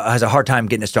has a hard time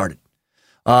getting it started.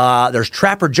 There's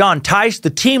Trapper John Tice, the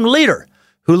team leader,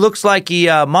 who looks like he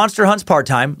monster hunts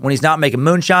part-time when he's not making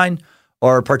moonshine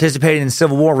or participating in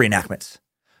Civil War reenactments.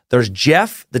 There's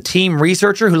Jeff, the team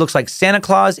researcher, who looks like Santa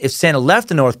Claus if Santa left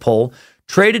the North Pole,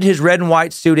 traded his red and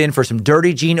white suit in for some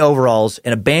dirty jean overalls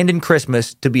and abandoned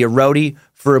Christmas to be a roadie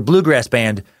for a bluegrass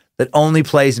band that only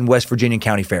plays in West Virginia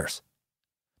county fairs.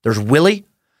 There's Willie,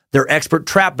 their expert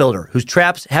trap builder, whose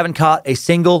traps haven't caught a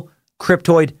single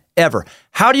cryptoid ever.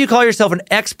 How do you call yourself an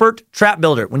expert trap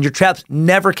builder when your traps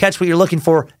never catch what you're looking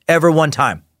for ever one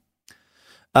time?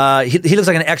 He looks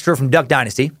like an extra from Duck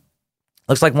Dynasty.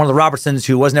 Looks like one of the Robertsons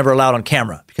who was never allowed on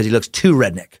camera because he looks too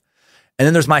redneck. And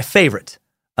then there's my favorite,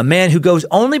 a man who goes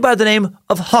only by the name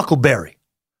of Huckleberry,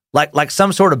 like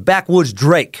some sort of backwoods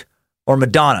Drake or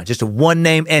Madonna, just a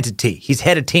one-name entity. He's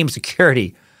head of team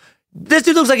security. This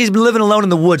dude looks like he's been living alone in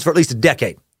the woods for at least a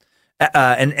decade.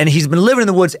 And he's been living in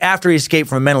the woods after he escaped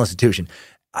from a mental institution.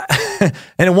 And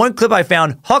in one clip I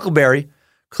found, Huckleberry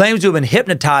claims to have been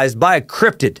hypnotized by a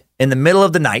cryptid in the middle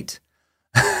of the night.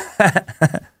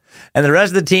 And the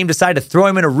rest of the team decided to throw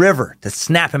him in a river to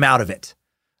snap him out of it.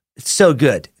 It's so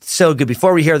good. It's so good.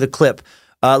 Before we hear the clip,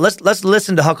 let's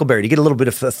listen to Huckleberry to get a little bit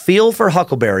of a feel for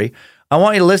Huckleberry. I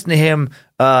want you to listen to him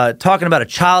talking about a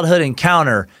childhood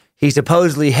encounter he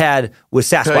supposedly had with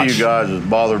Sasquatch. I tell you guys, it's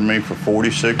bothered me for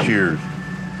 46 years.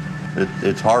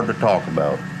 It's hard to talk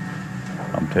about.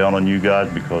 I'm telling you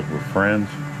guys because we're friends,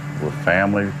 we're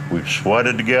family, we've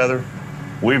sweated together,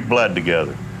 we've bled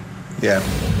together. Yeah.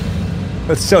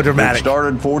 That's so dramatic. It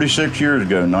started 46 years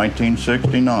ago,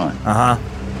 1969.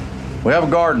 We have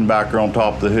a garden back here on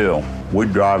top of the hill.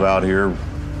 We'd drive out here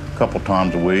a couple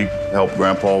times a week, help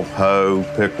Grandpa hoe,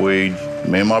 pick weeds.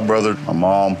 Me and my brother, my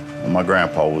mom, and my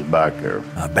grandpa was back there.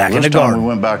 Back in the garden. This time we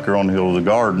went back here on the hill of the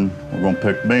garden, we're gonna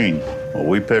pick beans. Well,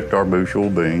 we picked our bushel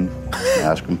of beans,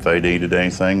 asked him if they'd eaten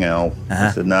anything else.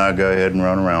 He said, "No, go ahead and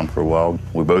run around for a while."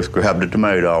 We both grabbed a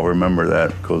tomato, I'll remember that,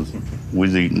 because we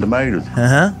was eating tomatoes.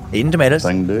 Eating tomatoes.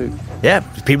 Thing to do. Yeah,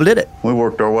 people did it. We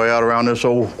worked our way out around this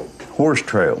old horse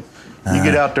trail. You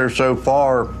get out there so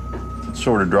far, it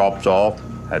sort of drops off.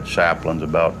 Had saplings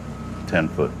about 10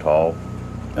 foot tall.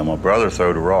 And my brother threw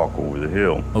a rock over the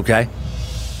hill. Okay.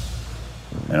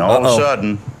 And all of a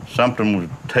sudden, something was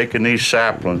taking these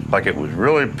saplings like it was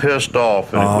really pissed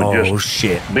off, and it was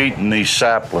just beating these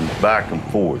saplings back and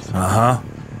forth.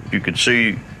 You could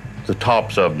see the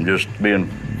tops of them just being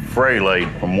fraylaid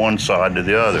from one side to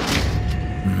the other.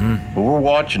 But we're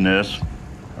watching this,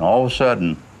 and all of a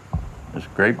sudden, this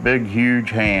great big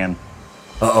huge hand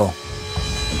and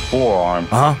forearm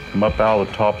come up out of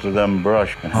the tops of them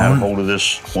brush and had hold of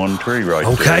this one tree right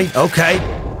there. Okay.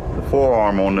 The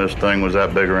forearm on this thing was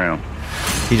that big around.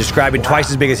 He described it twice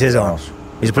as big as his own.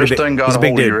 He's a pretty this big, thing got he's a a big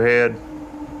hold dude. of your head,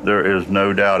 there is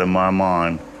no doubt in my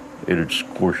mind it'd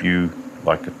squish you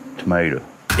like a tomato.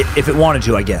 If it wanted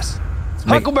to, I guess.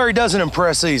 Huckleberry doesn't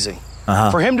impress easy.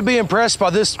 For him to be impressed by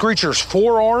this creature's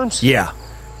forearms, yeah,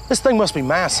 this thing must be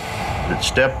massive. It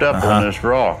stepped up on this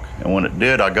rock, and when it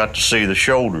did, I got to see the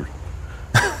shoulders.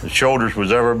 The shoulders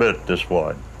was every bit this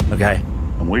wide. Okay.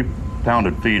 And we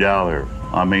pounded feet out there.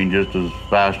 I mean, just as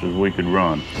fast as we could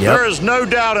run. There is no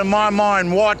doubt in my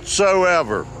mind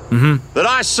whatsoever that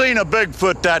I seen a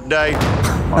Bigfoot that day.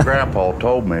 My grandpa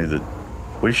told me that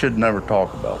we should never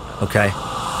talk about it. Okay.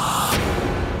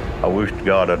 I wish to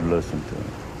God I'd listened to him.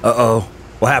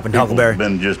 What happened, People Huckleberry? have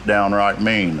been just downright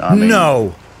mean. I mean,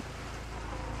 no.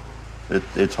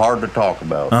 It's hard to talk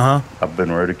about. I've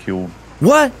been ridiculed.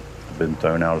 What? I've been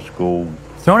thrown out of school.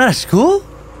 Thrown out of school?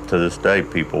 To this day,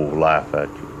 people will laugh at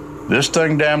you. This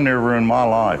thing damn near ruined my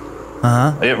life.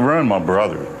 It ruined my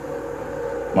brother.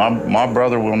 My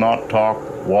brother will not talk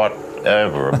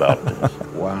whatever about this.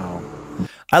 Wow.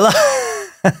 I love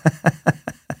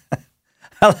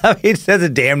he says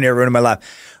it damn near ruined my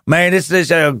life. Man, this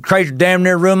creature damn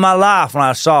near ruined my life when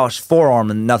I saw his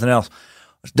forearm and nothing else.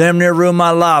 It's damn near ruined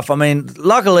my life. I mean,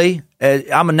 luckily,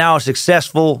 I'm now a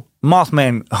successful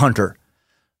Mothman hunter.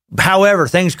 However,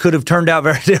 things could have turned out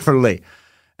very differently.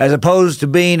 As opposed to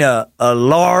being a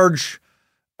large,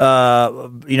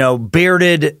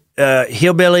 bearded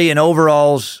hillbilly in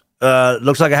overalls,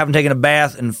 looks like I haven't taken a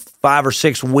bath in 5 or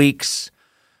 6 weeks,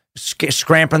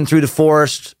 scramping through the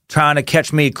forest, trying to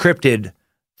catch me a cryptid.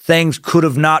 Things could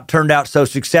have not turned out so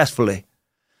successfully.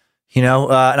 And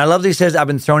I love that he says, I've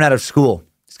been thrown out of school.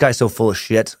 This guy's so full of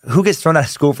shit. Who gets thrown out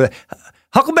of school for that?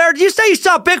 Huckleberry, did you say you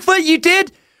saw Bigfoot? You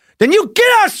did? Then you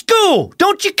get out of school.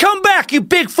 Don't you come back, you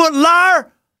Bigfoot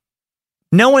liar.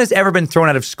 No one has ever been thrown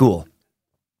out of school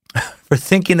for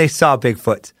thinking they saw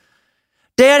Bigfoot.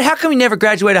 Dad, how come you never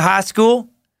graduated high school?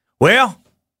 Well,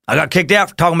 I got kicked out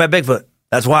for talking about Bigfoot.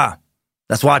 That's why.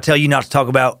 That's why I tell you not to talk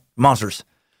about monsters.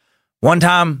 One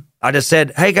time, I just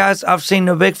said, hey, guys, I've seen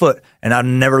no Bigfoot. And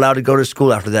I'm never allowed to go to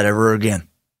school after that ever again.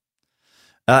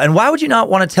 And why would you not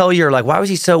want to tell why was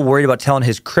he so worried about telling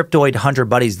his cryptoid hunter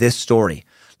buddies this story?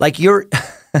 Like you're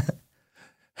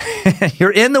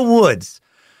in the woods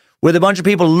with a bunch of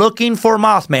people looking for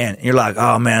Mothman. And you're like,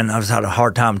 oh, man, I just had a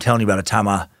hard time telling you about a time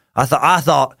I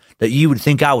thought that you would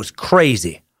think I was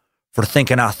crazy for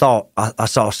thinking I thought I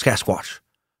saw a Sasquatch.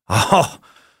 I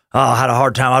had a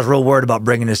hard time. I was real worried about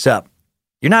bringing this up.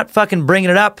 You're not fucking bringing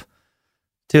it up.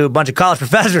 to a bunch of college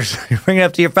professors. You're bringing it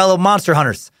up to your fellow monster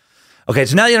hunters. Okay,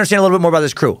 so now you understand a little bit more about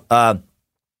this crew.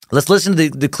 Let's listen to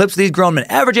the clips of these grown men.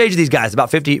 Average age of these guys, about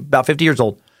 50 years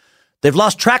old. They've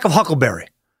lost track of Huckleberry.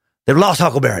 They've lost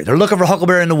Huckleberry. They're looking for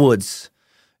Huckleberry in the woods.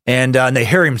 And they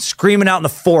hear him screaming out in the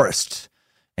forest.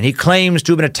 And he claims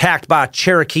to have been attacked by a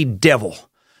Cherokee devil,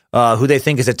 who they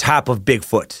think is a type of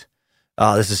Bigfoot.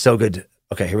 This is so good.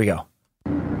 Okay, here we go.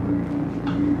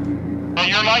 Well,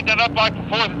 you're lighting it up like the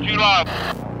 4th of July.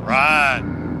 Right.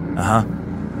 Uh-huh.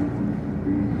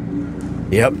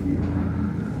 Yep.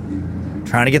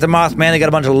 Trying to get the Mothman. They got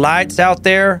a bunch of lights out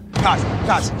there.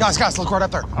 Guys, look right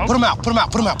up there. Put them out.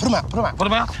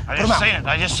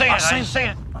 I just seen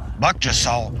it. Buck just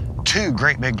saw 2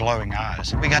 great big glowing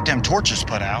eyes. We got them torches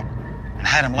put out and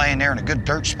had him laying there in a good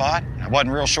dirt spot. I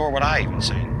wasn't real sure what I even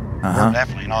seen. We're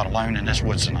definitely not alone in this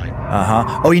woods tonight.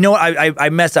 Oh, you know what? I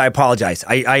messed up. I apologize.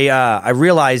 I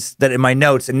realized that in my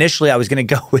notes, initially I was going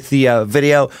to go with the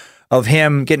video of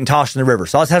him getting tossed in the river.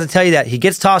 So I just have to tell you that. He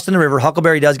gets tossed in the river.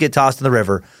 Huckleberry does get tossed in the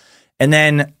river. And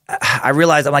then I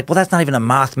realized, I'm like, well, that's not even a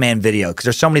Mothman video because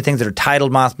there's so many things that are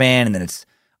titled Mothman. And then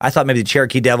I thought maybe the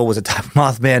Cherokee Devil was a type of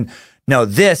Mothman. No,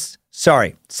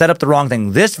 set up the wrong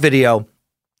thing. This video,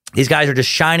 these guys are just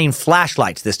shining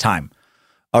flashlights this time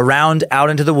around out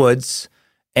into the woods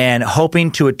and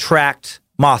hoping to attract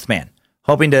Mothman,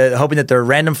 hoping that their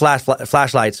random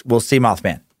flashlights will see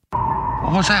Mothman.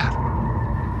 What was that?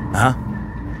 Huh?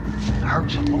 I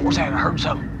heard something. What was that? I heard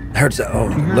something.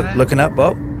 Oh, looking up.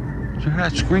 Oh. Did you hear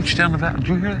that screech down the valley? Did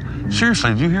you hear that?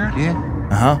 Seriously, did you hear it? Yeah.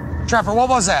 Uh-huh. Trapper, what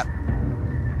was that?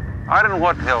 I don't know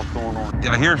what the hell's going on.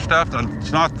 Did I hear stuff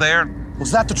that's not there?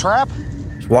 Was that the trap?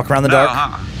 Just walk around the dark.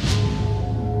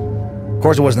 Of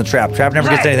course it wasn't the trap. Trap never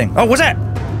gets anything. Oh, what's that?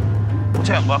 What's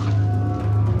that, Buck?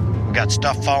 We got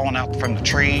stuff falling out from the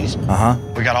trees. Uh-huh.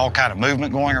 We got all kind of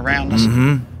movement going around us.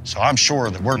 Mm-hmm. So I'm sure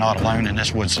that we're not alone in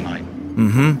this woods tonight.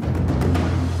 Mm-hmm.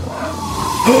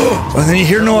 And then you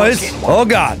hear noise. Oh,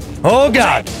 God. Oh,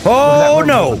 God. Oh,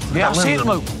 no. Yeah, I seen it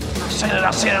move.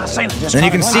 I seen it. Then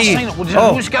you can see.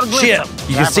 Oh, shit.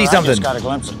 You can see something. Just got a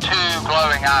glimpse of 2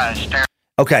 glowing eyes staring.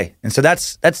 Okay, and so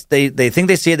that's they think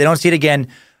they see it. They don't see it again.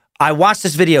 I watched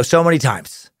this video so many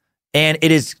times, and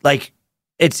it is like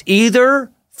it's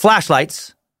either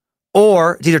flashlights,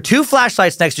 or it's either 2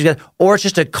 flashlights next to each other, or it's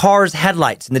just a car's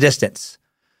headlights in the distance.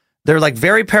 They're like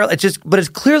very parallel. But it's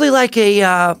clearly like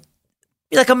a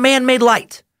man-made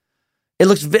light. It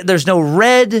looks. There's no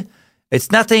red. It's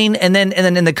nothing. And then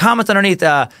in the comments underneath,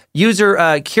 user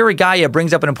Kirigaya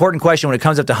brings up an important question when it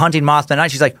comes up to hunting Mothman at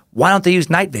night. She's like, why don't they use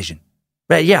night vision?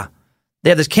 Right? Yeah. They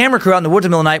have this camera crew out in the woods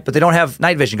in the middle of the night, but they don't have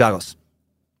night vision goggles.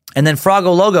 And then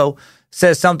Froggo Logo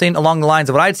says something along the lines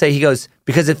of what I'd say. He goes,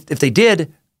 because if they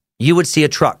did, you would see a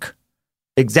truck.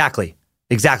 Exactly.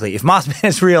 If Mothman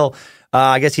is real,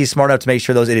 I guess he's smart enough to make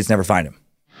sure those idiots never find him.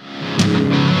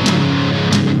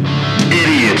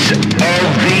 Idiots of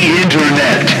the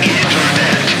internet.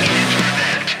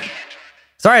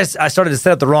 Sorry, I started to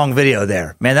set up the wrong video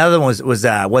there. Man, that other one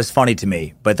was funny to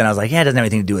me. But then I was like, yeah, it doesn't have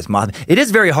anything to do with Mothman. It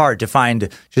is very hard to find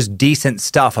just decent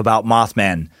stuff about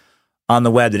Mothman on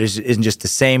the web that isn't just the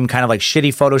same kind of like shitty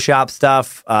Photoshop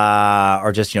stuff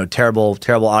or just,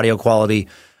 terrible audio quality.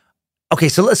 Okay,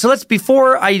 so let's,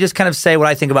 before I just kind of say what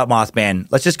I think about Mothman,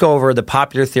 let's just go over the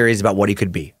popular theories about what he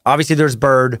could be. Obviously, there's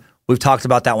bird. We've talked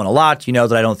about that one a lot. You know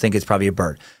that I don't think it's probably a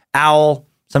bird. Owl.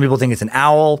 Some people think it's an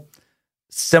owl.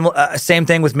 Same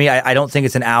thing with me. I don't think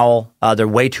it's an owl. They're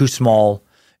way too small.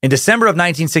 In December of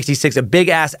 1966, a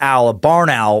big-ass owl, a barn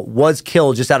owl, was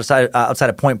killed just outside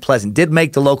of Point Pleasant. Did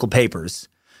make the local papers.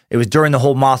 It was during the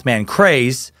whole Mothman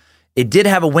craze. It did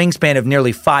have a wingspan of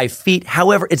nearly 5 feet.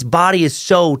 However, its body is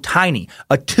so tiny.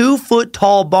 A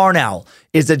 2-foot-tall barn owl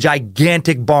is a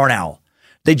gigantic barn owl.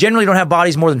 They generally don't have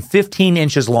bodies more than 15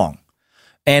 inches long.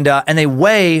 And they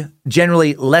weigh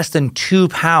generally less than 2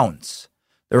 pounds.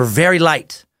 They're very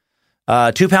light.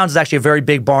 2 pounds is actually a very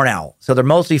big barn owl. So they're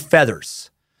mostly feathers.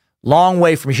 Long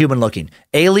way from human looking.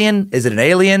 Alien? Is it an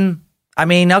alien? I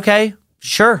mean, okay,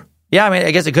 sure. Yeah, I mean,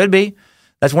 I guess it could be.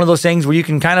 That's one of those things where you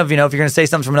can kind of, if you're going to say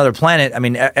something from another planet, I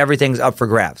mean, everything's up for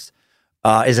grabs.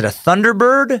 Is it a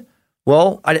thunderbird?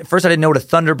 Well, first I didn't know what a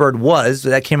thunderbird was.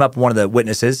 That came up in one of the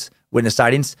witness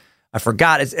sightings. I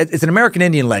forgot. It's an American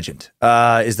Indian legend,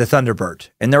 is the thunderbird.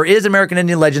 And there is American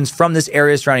Indian legends from this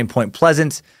area surrounding Point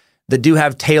Pleasant that do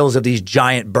have tales of these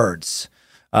giant birds.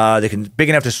 They can big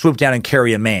enough to swoop down and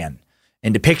carry a man.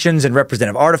 In depictions and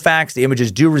representative artifacts, the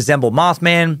images do resemble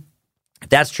Mothman. If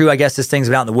that's true, I guess this thing's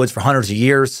been out in the woods for hundreds of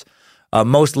years.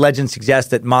 Most legends suggest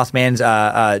that Mothman's,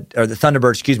 or the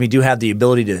thunderbird, do have the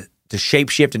ability to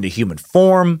shapeshift into human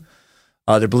form.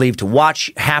 They're believed to watch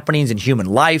happenings in human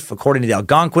life. According to the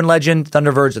Algonquin legend,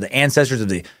 Thunderbirds are the ancestors of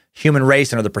the human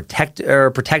race and are the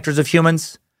protectors of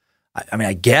humans.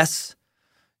 I guess.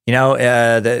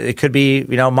 It could be,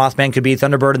 Mothman could be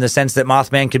Thunderbird in the sense that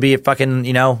Mothman could be a fucking,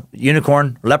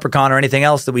 unicorn, leprechaun, or anything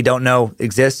else that we don't know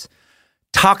exists.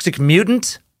 Toxic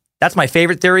mutant. That's my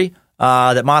favorite theory.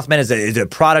 That Mothman is a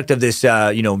product of this,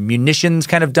 munitions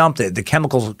kind of dump. The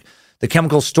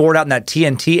chemicals stored out in that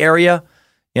TNT area.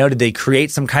 Did they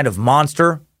create some kind of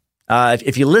monster?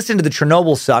 If you listen to the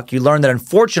Chernobyl suck, you learn that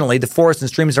unfortunately the forests and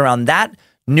streams around that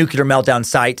nuclear meltdown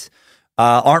site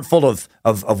aren't full of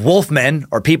wolfmen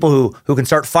or people who can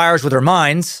start fires with their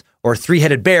minds, or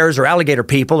three-headed bears or alligator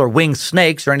people or winged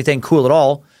snakes or anything cool at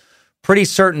all. Pretty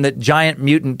certain that giant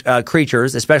mutant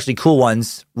creatures, especially cool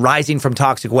ones, rising from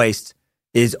toxic waste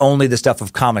is only the stuff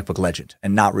of comic book legend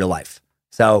and not real life.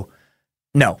 So,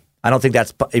 no, I don't think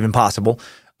that's even possible.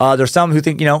 There's some who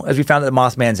think, as we found out, that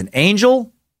Mothman's an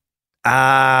angel.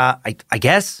 I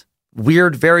guess.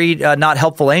 Weird, very not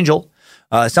helpful angel.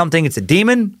 Some think it's a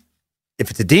demon. If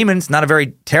it's a demon, it's not a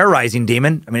very terrorizing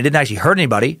demon. It didn't actually hurt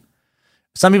anybody.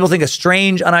 Some people think a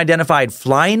strange, unidentified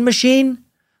flying machine,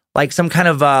 like some kind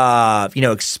of,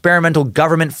 experimental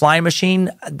government flying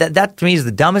machine. That to me is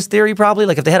the dumbest theory, probably.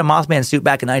 Like if they had a Mothman suit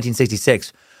back in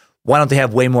 1966, why don't they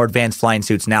have way more advanced flying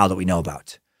suits now that we know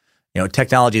about?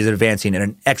 Technology is advancing at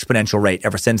an exponential rate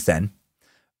ever since then.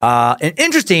 And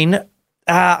interesting,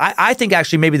 I think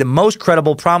actually maybe the most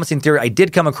credible, promising theory I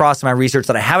did come across in my research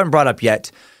that I haven't brought up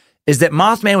yet is that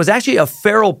Mothman was actually a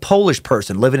feral Polish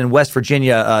person living in West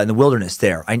Virginia in the wilderness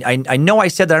there. I know I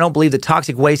said that I don't believe that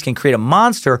toxic waste can create a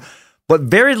monster, but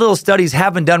very little studies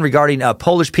have been done regarding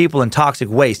Polish people and toxic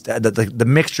waste, the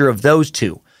mixture of those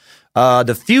two.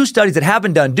 The few studies that have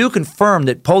been done do confirm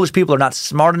that Polish people are not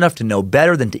smart enough to know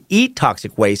better than to eat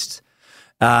toxic waste.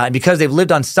 And because they've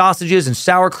lived on sausages and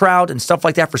sauerkraut and stuff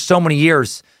like that for so many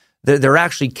years, they're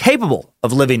actually capable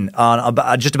of living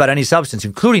on just about any substance,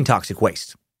 including toxic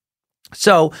waste.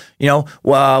 So,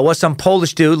 was some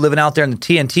Polish dude living out there in the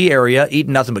TNT area,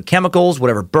 eating nothing but chemicals,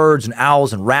 whatever birds and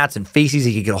owls and rats and feces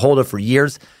he could get a hold of for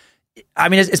years?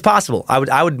 It's possible.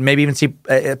 I would maybe even see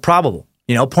probable.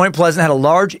 Point Pleasant had a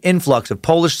large influx of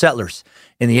Polish settlers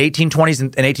in the 1820s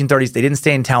and 1830s. They didn't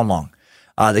stay in town long.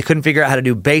 They couldn't figure out how to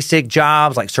do basic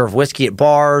jobs like serve whiskey at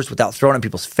bars without throwing it in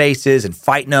people's faces and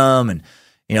fighting them. And,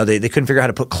 they couldn't figure out how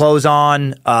to put clothes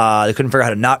on. They couldn't figure out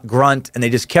how to not grunt. And they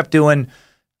just kept doing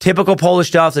typical Polish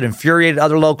stuff that infuriated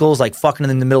other locals, like fucking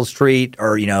in the middle street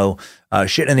or,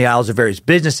 shitting in the aisles of various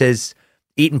businesses,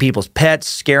 eating people's pets,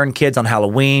 scaring kids on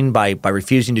Halloween by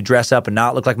refusing to dress up and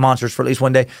not look like monsters for at least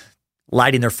one day,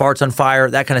 lighting their farts on fire,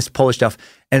 that kind of Polish stuff.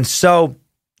 And so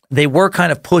they were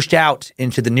kind of pushed out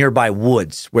into the nearby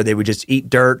woods where they would just eat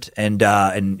dirt and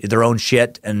their own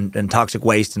shit and toxic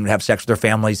waste and have sex with their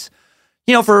families,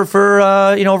 for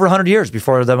over 100 years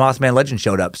before the Mothman legend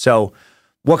showed up. So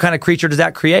what kind of creature does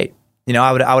that create?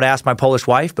 I would ask my Polish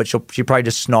wife, but she'd probably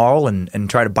just snarl and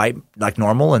try to bite like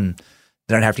normal, and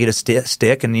then I'd have to get a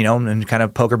stick and and kind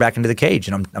of poke her back into the cage.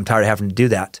 And I'm tired of having to do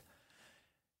that.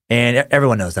 And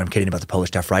everyone knows that I'm kidding about the Polish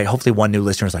stuff, right? Hopefully one new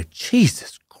listener is like,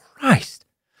 Jesus Christ.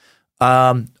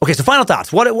 Okay, so final thoughts.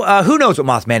 Who knows what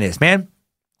Mothman is, man?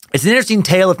 It's an interesting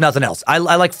tale, if nothing else. I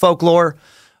like folklore.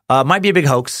 Might be a big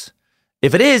hoax.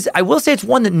 If it is, I will say it's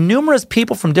one that numerous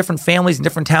people from different families and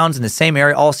different towns in the same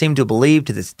area all seem to believe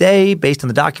to this day, based on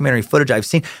the documentary footage I've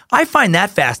seen. I find that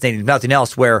fascinating, if nothing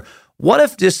else, where what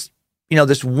if this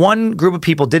one group of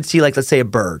people did see, like, let's say a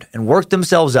bird and worked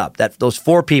themselves up, those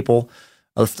four people,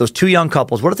 those two young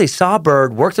couples, what if they saw a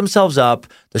bird, worked themselves up,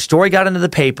 the story got into the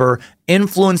paper,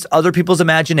 influenced other people's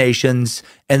imaginations,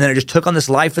 and then it just took on this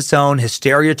life of its own,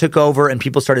 hysteria took over, and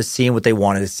people started seeing what they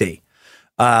wanted to see.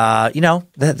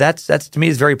 That's to me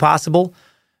is very possible.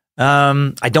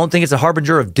 I don't think it's a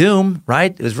harbinger of doom,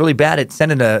 right? It was really bad at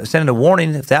sending a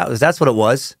warning if that's what it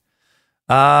was.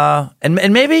 And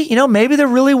maybe, maybe there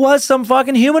really was some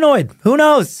fucking humanoid. Who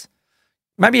knows?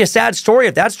 Might be a sad story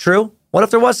if that's true. What if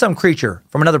there was some creature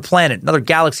from another planet, another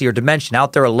galaxy or dimension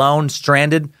out there alone,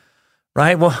 stranded,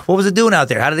 right? Well, what was it doing out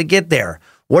there? How did it get there?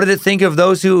 What did it think of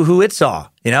those who it saw,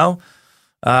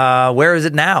 Where is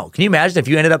it now? Can you imagine if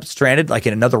you ended up stranded like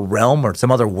in another realm or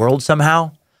some other world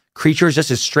somehow? Creatures just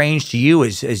as strange to you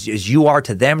as you are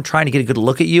to them, trying to get a good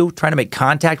look at you, trying to make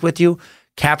contact with you,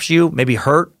 capture you, maybe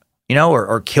hurt,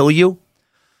 or kill you.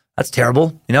 That's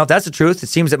terrible. If that's the truth, it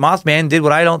seems that Mothman did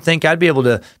what I don't think I'd be able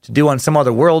to do on some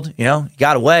other world. He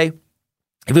got away.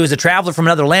 If he was a traveler from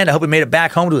another land, I hope he made it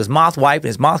back home to his moth wife and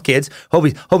his moth kids. Hope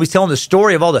he's telling the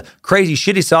story of all the crazy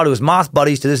shit he saw to his moth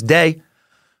buddies to this day.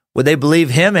 Would they believe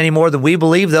him any more than we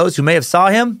believe those who may have saw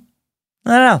him?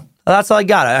 I don't know. That's all I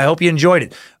got. I hope you enjoyed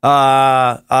it.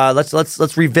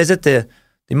 Let's revisit the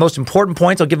most important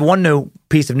points. I'll give one new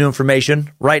piece of new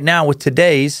information right now with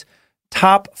today's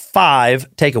top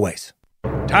 5 takeaways.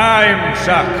 Time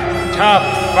Suck Top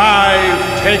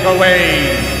 5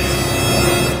 Takeaways.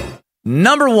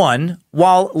 Number 1,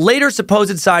 while later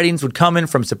supposed sightings would come in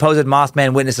from supposed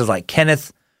Mothman witnesses like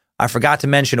Kenneth, I forgot to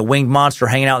mention a winged monster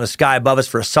hanging out in the sky above us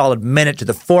for a solid minute to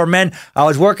the 4 men I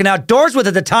was working outdoors with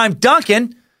at the time,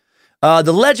 Duncan.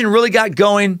 The legend really got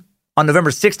going on November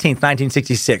 16th,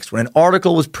 1966, when an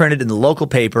article was printed in the local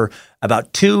paper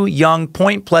about 2 young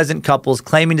Point Pleasant couples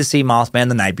claiming to see Mothman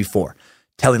the night before,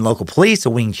 telling local police a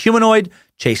winged humanoid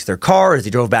chased their car as they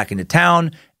drove back into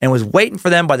town and was waiting for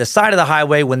them by the side of the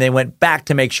highway when they went back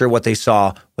to make sure what they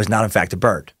saw was not in fact a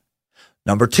bird.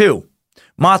 Number 2,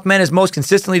 Mothman is most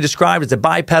consistently described as a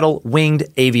bipedal winged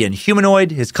avian humanoid.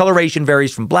 His coloration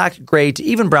varies from black, gray to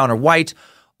even brown or white,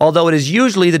 although it is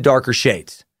usually the darker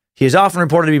shades. He is often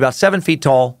reported to be about 7 feet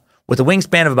tall, with a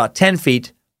wingspan of about 10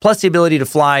 feet, plus the ability to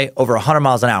fly over 100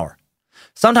 miles an hour.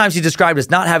 Sometimes he's described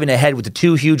as not having a head with the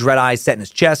 2 huge red eyes set in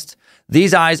his chest.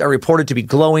 These eyes are reported to be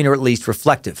glowing or at least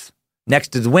reflective. Next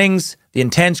to the wings, the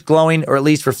intense, glowing, or at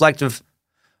least reflective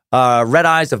red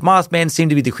eyes of Mothman seem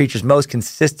to be the creature's most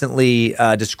consistently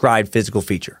described physical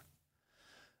feature.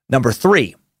 Number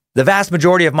 3. The vast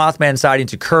majority of Mothman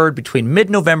sightings occurred between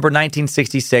mid-November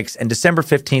 1966 and December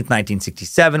 15th,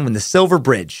 1967, when the Silver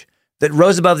Bridge that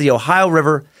rose above the Ohio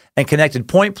River and connected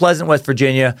Point Pleasant, West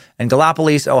Virginia, and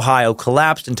Gallipolis, Ohio,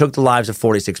 collapsed and took the lives of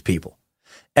 46 people.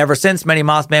 Ever since, many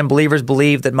Mothman believers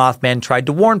believe that Mothman tried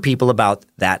to warn people about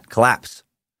that collapse.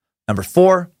 Number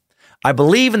 4, I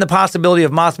believe in the possibility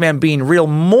of Mothman being real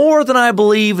more than I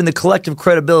believe in the collective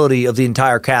credibility of the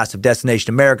entire cast of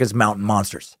Destination America's Mountain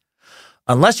Monsters.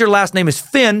 Unless your last name is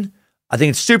Finn, I think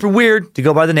it's super weird to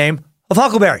go by the name of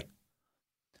Huckleberry.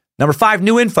 Number 5,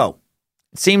 new info.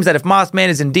 It seems that if Mothman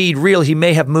is indeed real, he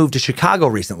may have moved to Chicago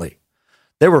recently.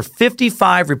 There were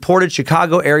 55 reported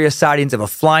Chicago area sightings of a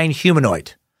flying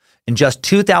humanoid in just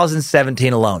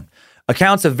 2017 alone.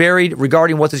 Accounts have varied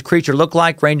regarding what this creature looked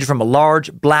like, ranging from a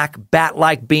large, black,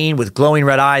 bat-like being with glowing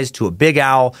red eyes to a big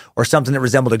owl or something that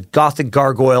resembled a gothic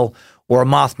gargoyle or a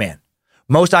Mothman.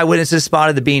 Most eyewitnesses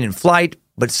spotted the being in flight,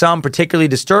 but some particularly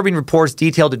disturbing reports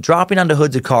detailed it dropping onto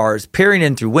hoods of cars, peering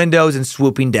in through windows, and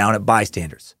swooping down at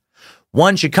bystanders.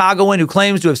 One Chicagoan who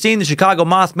claims to have seen the Chicago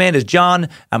Mothman is John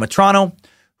Amatrano,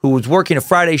 who was working a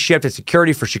Friday shift at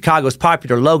security for Chicago's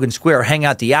popular Logan Square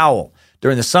Hangout the Owl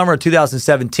during the summer of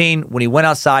 2017 when he went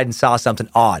outside and saw something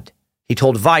odd. He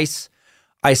told Vice,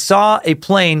 "I saw a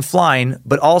plane flying,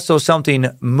 but also something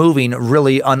moving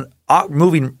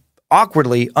moving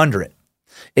awkwardly under it.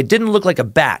 It didn't look like a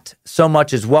bat so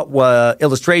much as what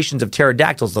illustrations of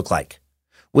pterodactyls look like,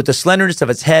 with the slenderness of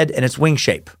its head and its wing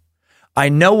shape. I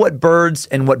know what birds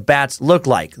and what bats look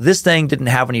like. This thing didn't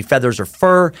have any feathers or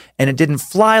fur, and it didn't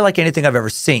fly like anything I've ever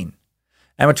seen."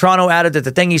 Amatrano added that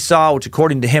the thing he saw, which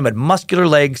according to him had muscular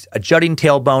legs, a jutting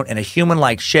tailbone, and a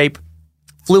human-like shape,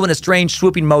 flew in a strange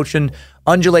swooping motion,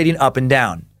 undulating up and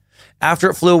down. After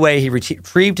it flew away, he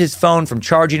retrieved his phone from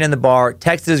charging in the bar,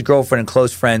 texted his girlfriend and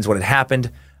close friends what had happened.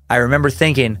 I remember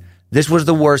thinking, this was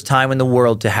the worst time in the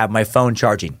world to have my phone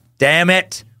charging. Damn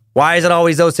it! Why is it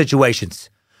always those situations?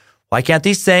 Why can't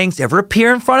these things ever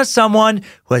appear in front of someone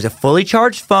who has a fully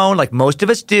charged phone like most of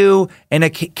us do and a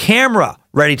camera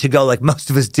ready to go like most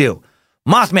of us do?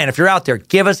 Mothman, if you're out there,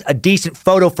 give us a decent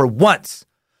photo for once.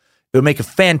 It would make a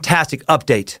fantastic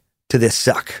update to this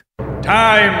suck.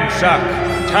 Time Suck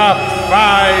Top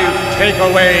 5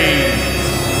 Takeaways.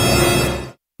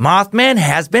 Mothman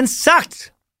has been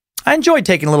sucked. I enjoyed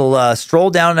taking a little stroll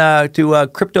down to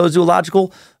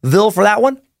Cryptozoologicalville for that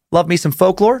one. Love me some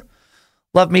folklore.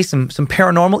 Love me some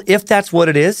paranormal, if that's what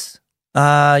it is.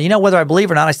 Whether I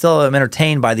believe or not, I still am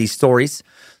entertained by these stories.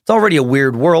 It's already a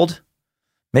weird world.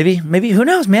 Maybe, who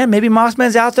knows, man? Maybe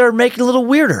Mothman's out there making it a little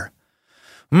weirder.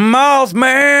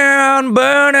 Mothman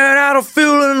burning out a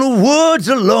fuel in the woods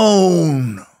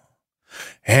alone.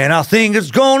 And I think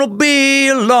it's gonna be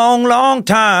a long, long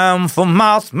time for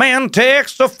Mothman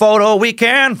takes a photo we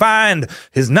can find.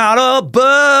 He's not a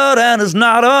bird and he's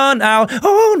not an owl.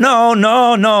 Oh, no,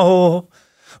 no, no.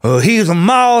 He's a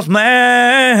Mothman.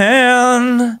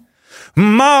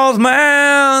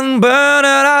 Mothman burning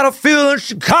out a fuel in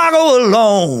Chicago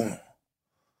alone.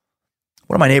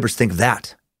 What do my neighbors think of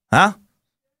that? Huh?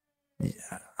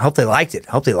 Yeah, I hope they liked it.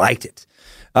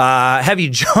 Have you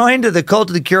joined the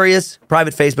Cult of the Curious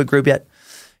private Facebook group yet?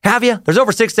 Have you? There's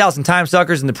over 6,000 time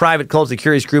suckers in the private Cult of the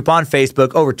Curious group on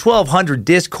Facebook. Over 1,200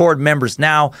 Discord members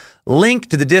now. Link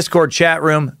to the Discord chat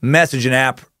room, messaging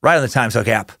app, right on the TimeSuck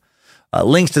app.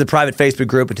 Links to the private Facebook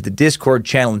group and to the Discord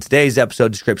channel in today's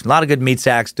episode description. A lot of good meat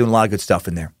sacks, doing a lot of good stuff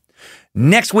in there.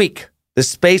 Next week, the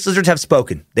Space Lizards have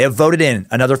spoken. They have voted in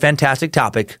another fantastic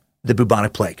topic, the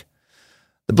bubonic plague.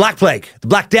 The Black Plague, the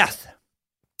Black Death.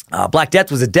 Black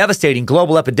Death was a devastating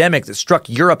global epidemic that struck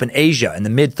Europe and Asia in the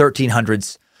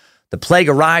mid-1300s. The plague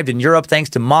arrived in Europe thanks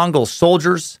to Mongol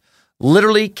soldiers,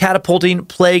 literally catapulting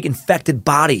plague-infected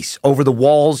bodies over the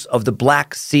walls of the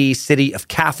Black Sea city of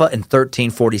Kaffa in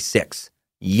 1346.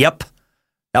 Yep.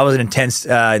 That was an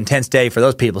intense day for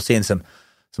those people, seeing some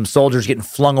soldiers getting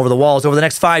flung over the walls. Over the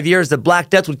next 5 years, the Black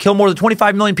Death would kill more than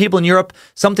 25 million people in Europe,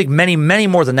 some think many, many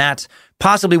more than that,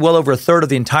 possibly well over a third of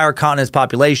the entire continent's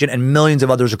population and millions of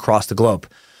others across the globe.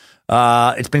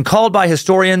 It's been called by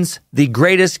historians the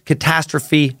greatest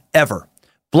catastrophe ever.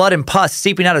 Blood and pus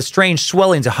seeping out of strange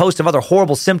swellings, a host of other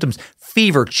horrible symptoms,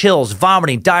 fever, chills,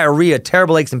 vomiting, diarrhea,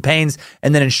 terrible aches and pains,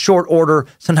 and then in short order,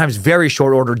 sometimes very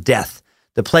short order, death.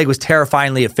 The plague was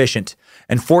terrifyingly efficient,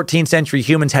 and 14th century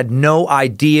humans had no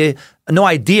idea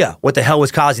what the hell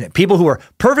was causing it. People who were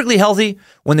perfectly healthy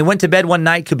when they went to bed one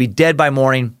night could be dead by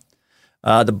morning.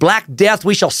 The Black Death,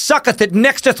 we shall sucketh it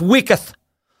nexteth weeketh.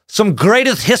 Some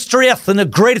greateth historyeth and the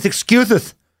greatest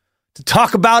excuseth. To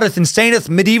talk about it and sainteth,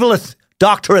 medievaleth,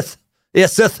 doctoreth.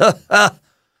 Yes,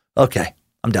 okay,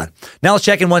 I'm done. Now let's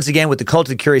check in once again with the Cult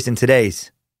of the Curious in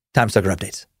today's Time Sucker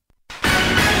Updates.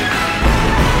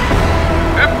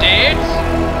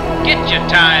 Updates? Get your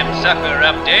Time Sucker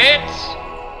Updates.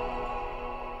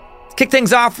 Let's kick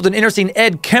things off with an interesting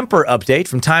Ed Kemper update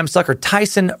from Time Sucker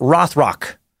Tyson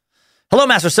Rothrock. Hello,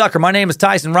 Master Sucker. My name is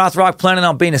Tyson Rothrock, planning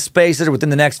on being a space lizard within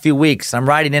the next few weeks. I'm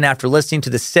writing in after listening to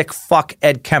the sick fuck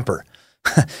Ed Kemper.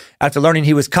 After learning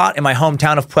he was caught in my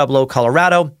hometown of Pueblo,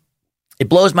 Colorado, it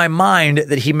blows my mind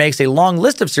that he makes a long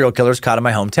list of serial killers caught in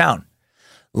my hometown.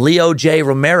 Leo J.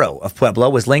 Romero of Pueblo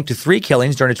was linked to 3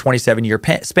 killings during a 27-year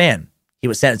span. He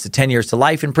was sentenced to 10 years to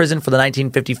life in prison for the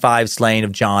 1955 slaying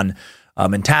of John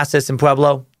Mentasis in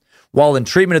Pueblo. While in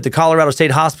treatment at the Colorado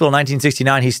State Hospital in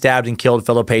 1969, he stabbed and killed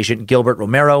fellow patient Gilbert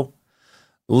Romero.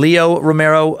 Leo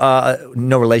Romero,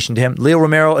 no relation to him. Leo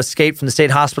Romero escaped from the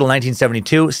state hospital in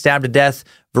 1972, stabbed to death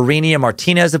Verenia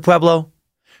Martinez of Pueblo.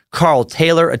 Carl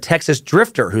Taylor, a Texas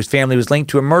drifter whose family was linked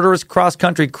to a murderous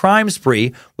cross-country crime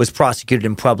spree, was prosecuted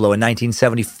in Pueblo in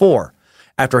 1974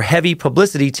 after heavy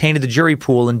publicity tainted the jury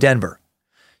pool in Denver.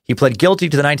 He pled guilty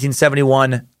to the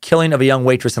 1971 killing of a young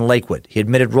waitress in Lakewood. He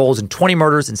admitted roles in 20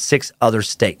 murders in 6 other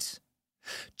states.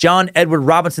 John Edward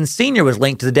Robinson Sr. was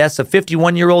linked to the deaths of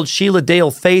 51-year-old Sheila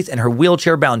Dale Faith and her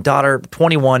wheelchair-bound daughter,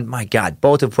 21. My God,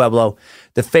 both of Pueblo.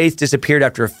 The Faith disappeared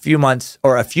after a few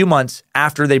months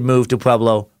after they moved to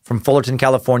Pueblo from Fullerton,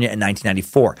 California in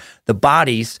 1994. The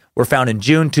bodies were found in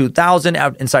June 2000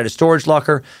 out inside a storage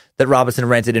locker that Robinson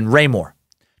rented in Raymore.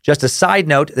 Just a side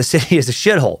note, the city is a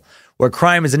shithole where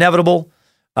crime is inevitable,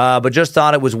 but just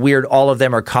thought it was weird all of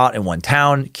them are caught in one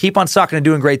town. Keep on sucking and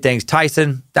doing great things,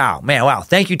 Tyson. Oh, man, wow.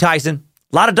 Thank you, Tyson.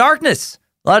 A lot of darkness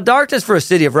for a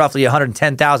city of roughly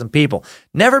 110,000 people.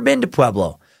 Never been to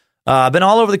Pueblo. Been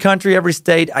all over the country, every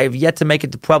state. I have yet to make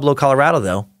it to Pueblo, Colorado,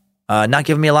 though. Not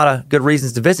giving me a lot of good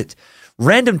reasons to visit.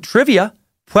 Random trivia,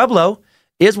 Pueblo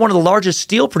is one of the largest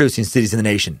steel-producing cities in the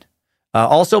nation.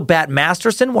 Also, Bat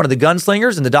Masterson, one of the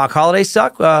gunslingers in the Doc Holliday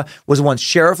suck, was once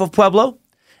sheriff of Pueblo.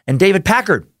 And David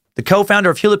Packard, the co-founder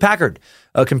of Hewlett-Packard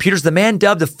Computers, the man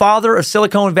dubbed the father of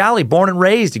Silicon Valley, born and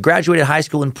raised. He graduated high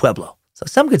school in Pueblo. So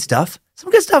some good stuff.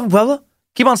 Some good stuff in Pueblo.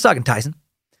 Keep on sucking, Tyson.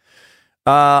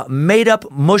 Made-up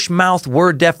mush-mouth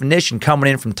word definition coming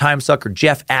in from time sucker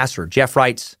Jeff Asser. Jeff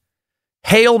writes,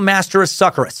 Hail Masterus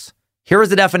Suckerus. Here is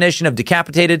the definition of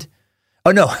decapitated.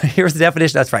 Oh, no, here's the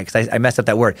definition. That's right, because I messed up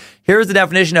that word. Here's the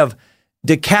definition of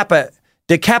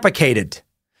decapitated.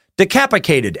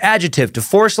 Decapitated, adjective, to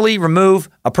forcibly remove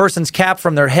a person's cap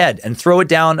from their head and throw it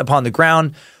down upon the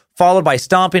ground, followed by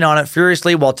stomping on it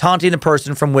furiously while taunting the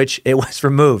person from which it was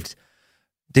removed.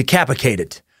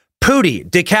 Decapitated. Pooty,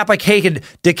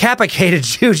 decapitated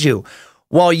juju,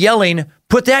 while yelling,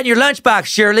 put that in your lunchbox,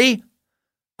 Shirley.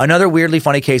 Another weirdly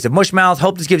funny case of mushmouth.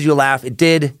 Hope this gives you a laugh. It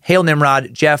did. Hail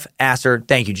Nimrod, Jeff Asser.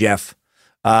 Thank you, Jeff.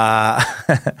 I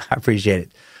appreciate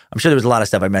it. I'm sure there was a lot of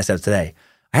stuff I messed up today.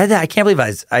 I can't believe I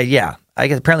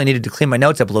apparently needed to clean my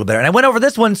notes up a little better. And I went over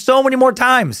this one so many more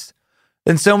times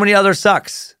than so many other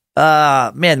sucks.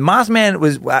 Man, Mothman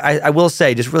was, I will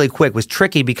say, just really quick, was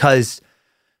tricky because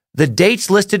the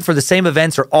dates listed for the same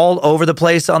events are all over the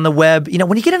place on the web. You know,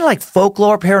 when you get into like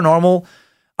folklore, paranormal,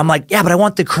 I'm like, yeah, but I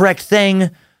want the correct thing.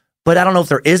 But I don't know if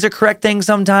there is a correct thing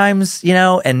sometimes, you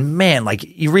know? And man, like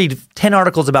you read 10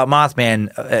 articles about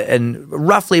Mothman and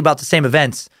roughly about the same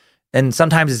events. And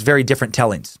sometimes it's very different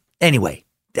tellings. Anyway,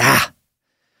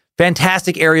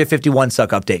 Fantastic Area 51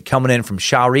 suck update coming in from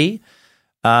Shari.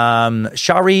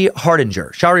 Shari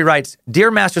Hardinger. Shari writes, Dear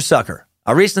Master Sucker,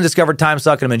 I recently discovered Time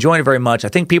Suck and I'm enjoying it very much. I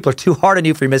think people are too hard on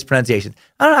you for your mispronunciation.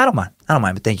 I don't mind,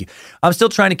 but thank you. I'm still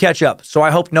trying to catch up, so I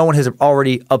hope no one has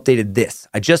already updated this.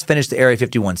 I just finished the Area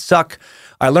 51 suck.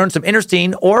 I learned some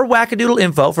interesting or wackadoodle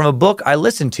info from a book I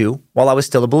listened to while I was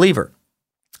still a believer.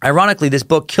 Ironically, this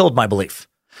book killed my belief.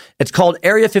 It's called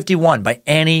Area 51 by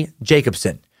Annie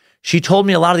Jacobson. She told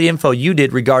me a lot of the info you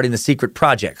did regarding the secret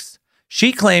projects.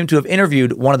 She claimed to have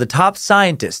interviewed one of the top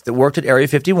scientists that worked at Area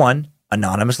 51,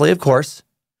 anonymously, of course.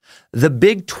 The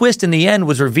big twist in the end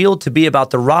was revealed to be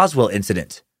about the Roswell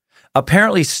incident.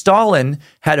 Apparently, Stalin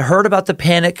had heard about the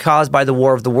panic caused by the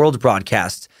War of the Worlds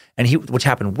broadcast, which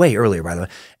happened way earlier, by the way,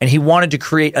 and he wanted to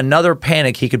create another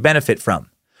panic he could benefit from.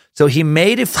 So he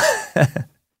made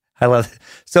I love it.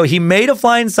 So he made a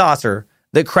flying saucer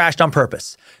that crashed on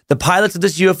purpose. The pilots of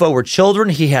this UFO were children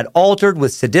he had altered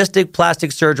with sadistic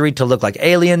plastic surgery to look like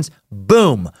aliens.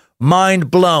 Boom.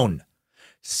 Mind blown.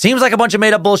 Seems like a bunch of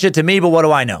made up bullshit to me, but what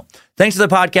do I know? Thanks to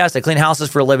the podcast, I clean houses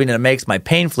for a living and it makes my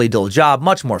painfully dull job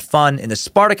much more fun. In the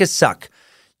Spartacus suck,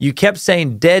 you kept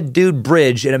saying dead dude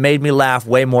bridge and it made me laugh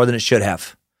way more than it should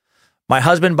have. My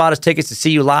husband bought us tickets to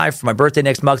see you live for my birthday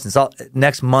next month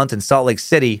in Salt Lake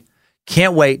City.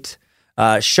 Can't wait.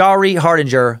 Shari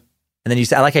Hardinger. And then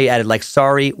I like how you added like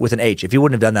sorry with an H. If you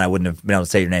wouldn't have done that, I wouldn't have been able to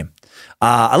say your name.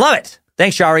 I love it.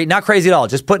 Thanks, Shari. Not crazy at all.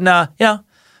 Just putting,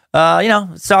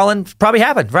 Stalin probably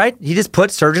happened, right? He just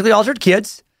put surgically altered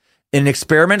kids in an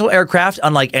experimental aircraft,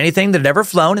 unlike anything that had ever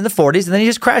flown in the 40s. And then he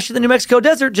just crashed in the New Mexico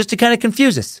desert just to kind of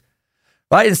confuse us,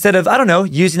 right? Instead of,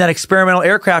 using that experimental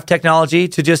aircraft technology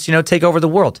to just, take over the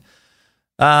world.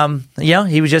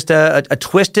 He was just a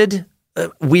twisted,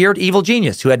 weird, evil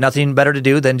genius who had nothing better to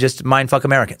do than just mindfuck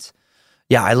Americans.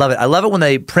 Yeah, I love it. I love it when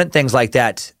they print things like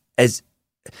that. As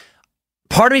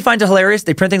part of me finds it hilarious.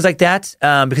 They print things like that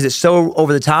because it's so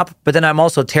over the top. But then I'm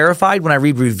also terrified when I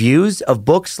read reviews of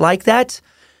books like that,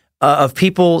 of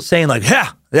people saying like,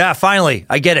 yeah, finally,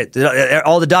 I get it.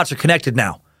 All the dots are connected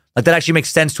now. Like that actually makes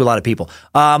sense to a lot of people.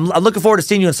 I'm looking forward to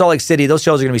seeing you in Salt Lake City. Those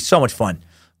shows are going to be so much fun.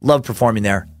 Love performing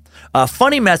there. A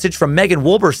funny message from Megan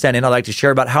Wolber sent in I'd like to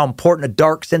share about how important a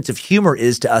dark sense of humor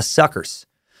is to us suckers.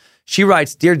 She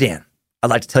writes, Dear Dan, I'd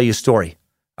like to tell you a story.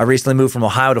 I recently moved from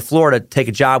Ohio to Florida to take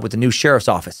a job with the new sheriff's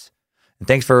office. And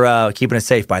thanks for keeping it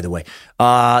safe, by the way.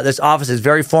 This office is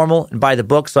very formal and by the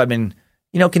book, so I've been,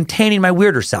 containing my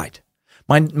weirder side.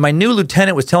 My new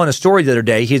lieutenant was telling a story the other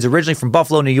day. He's originally from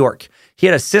Buffalo, New York. He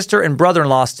had a sister and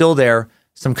brother-in-law still there.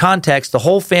 Some context, the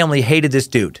whole family hated this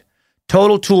dude.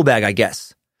 Total tool bag, I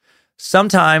guess. One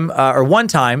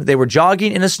time, they were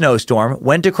jogging in a snowstorm,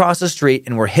 went across the street,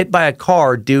 and were hit by a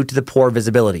car due to the poor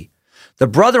visibility. The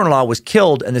brother-in-law was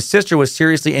killed, and the sister was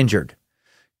seriously injured.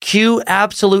 Cue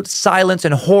absolute silence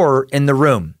and horror in the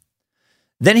room.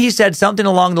 Then he said something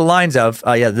along the lines of,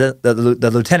 the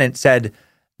lieutenant said,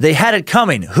 they had it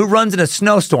coming. Who runs in a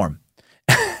snowstorm?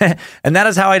 And that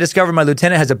is how I discovered my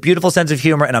lieutenant has a beautiful sense of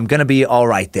humor, and I'm going to be all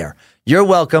right there. You're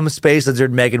welcome, Space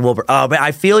Lizard Megan Wolber. Oh, man,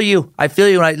 I feel you. I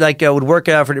when I would work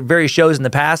for various shows in the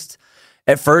past.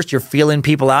 At first, you're feeling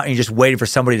people out, and you're just waiting for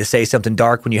somebody to say something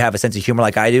dark when you have a sense of humor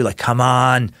like I do. Like, come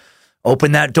on,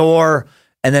 open that door.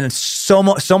 And then it's so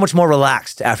much more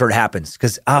relaxed after it happens.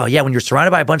 Because, when you're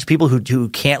surrounded by a bunch of people who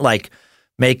can't,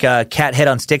 make a cat head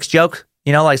on sticks joke,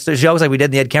 jokes like we did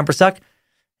in the Ed Kemper suck.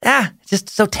 It's just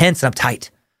so tense and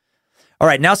uptight. All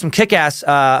right, now some kick-ass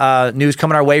news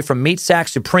coming our way from Meat Sack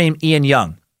Supreme Ian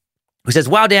Young, who says,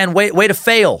 wow, Dan, way to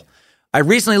fail. I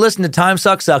recently listened to Time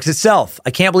Sucks itself.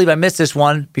 I can't believe I missed this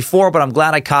one before, but I'm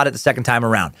glad I caught it the second time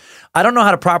around. I don't know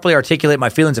how to properly articulate my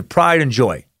feelings of pride and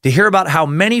joy. To hear about how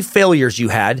many failures you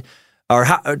had,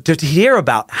 to hear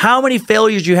about how many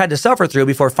failures you had to suffer through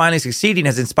before finally succeeding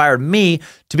has inspired me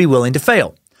to be willing to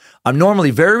fail. I'm normally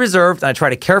very reserved, and I try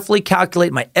to carefully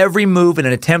calculate my every move in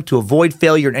an attempt to avoid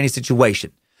failure in any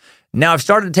situation. Now I've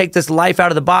started to take this life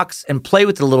out of the box and play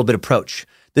with it a little bit approach.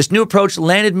 This new approach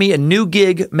landed me a new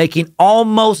gig, making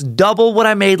almost double what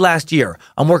I made last year.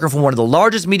 I'm working for one of the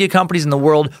largest media companies in the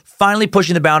world, finally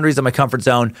pushing the boundaries of my comfort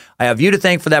zone. I have you to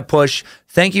thank for that push.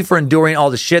 Thank you for enduring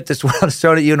all the shit this world has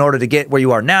thrown at you in order to get where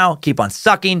you are now. Keep on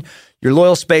sucking. Your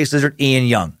loyal space lizard, Ian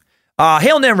Young.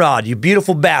 Hail Nimrod, you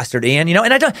beautiful bastard, Ian.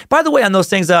 And I don't, by the way, on those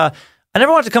things, I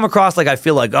never want to come across like I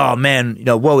feel like, oh man,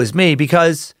 woe is me,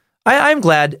 because I'm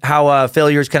glad how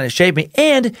failures kind of shaped me.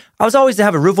 And I was always to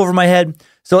have a roof over my head.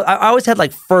 So I always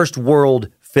had first world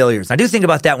failures. I do think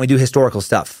about that when we do historical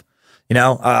stuff.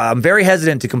 I'm very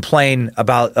hesitant to complain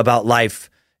about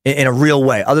life in a real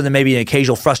way, other than maybe an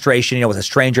occasional frustration, with a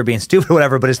stranger being stupid or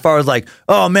whatever. But as far as like,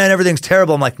 oh man, everything's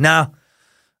terrible, I'm like, nah,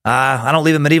 I don't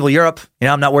live in medieval Europe.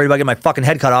 I'm not worried about getting my fucking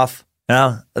head cut off.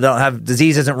 I don't have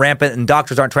disease isn't rampant and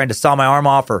doctors aren't trying to saw my arm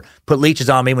off or put leeches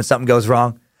on me when something goes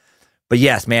wrong. But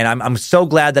yes, man, I'm so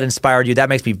glad that inspired you. That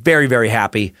makes me very, very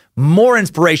happy. More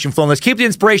inspiration flowing. Let's keep the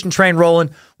inspiration train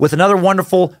rolling with another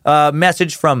wonderful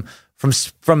message from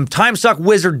Time Suck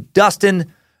wizard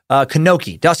Dustin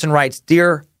Kanoki. Dustin writes,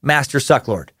 Dear Master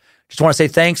Sucklord, just want to say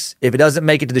thanks. If it doesn't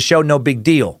make it to the show, no big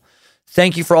deal.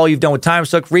 Thank you for all you've done with Time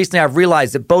Suck. Recently, I've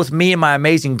realized that both me and my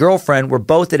amazing girlfriend were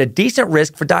both at a decent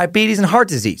risk for diabetes and heart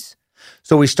disease.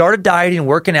 So we started dieting and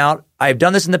working out. I have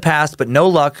done this in the past, but no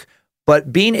luck.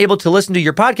 But being able to listen to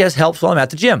your podcast helps while I'm at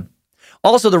the gym.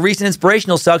 Also, the recent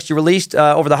inspirational sucks you released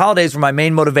over the holidays were my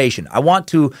main motivation. I want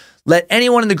to let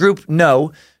anyone in the group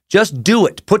know, just do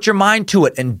it. Put your mind to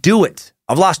it and do it.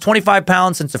 I've lost 25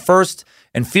 pounds since the first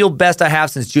and feel best I have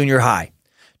since junior high.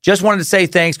 Just wanted to say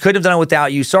thanks. Couldn't have done it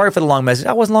without you. Sorry for the long message.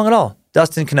 That wasn't long at all.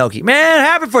 Dustin Kanoki. Man,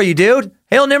 happy for you, dude.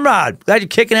 Hail Nimrod. Glad you're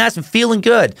kicking ass and feeling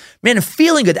good. Man, and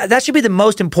feeling good. That should be the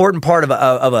most important part of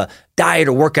a diet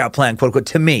or workout plan, quote unquote,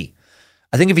 to me.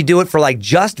 I think if you do it for like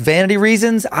just vanity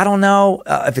reasons, I don't know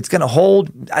if it's going to hold.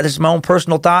 This is my own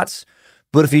personal thoughts.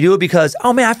 But if you do it because,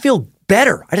 oh man, I feel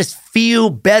better. I just feel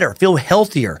better, feel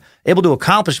healthier, able to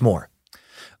accomplish more.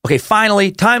 Okay,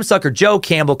 finally, Time Sucker Joe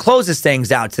Campbell closes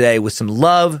things out today with some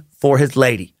love for his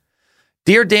lady.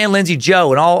 Dear Dan, Lindsay,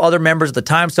 Joe, and all other members of the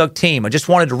Time Suck team, I just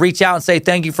wanted to reach out and say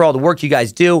thank you for all the work you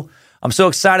guys do. I'm so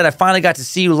excited I finally got to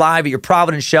see you live at your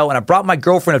Providence show, and I brought my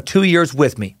girlfriend of 2 years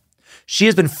with me. She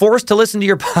has been forced to listen to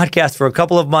your podcast for a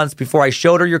couple of months before I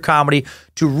showed her your comedy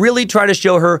to really try to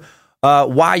show her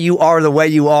why you are the way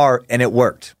you are, and it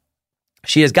worked.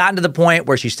 She has gotten to the point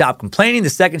where she stopped complaining the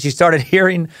second she started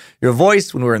hearing your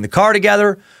voice when we were in the car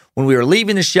together. When we were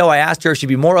leaving the show, I asked her if she'd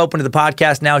be more open to the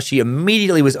podcast now. She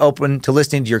immediately was open to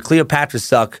listening to your Cleopatra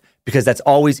Suck because that's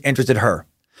always interested her.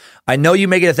 I know you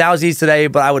make it 1,000 E's today,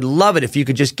 but I would love it if you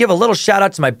could just give a little shout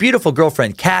out to my beautiful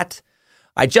girlfriend, Kat.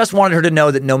 I just wanted her to know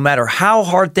that no matter how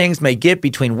hard things may get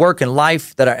between work and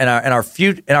life, that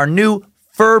our new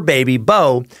fur baby,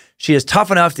 Bo, she is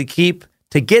tough enough to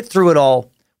get through it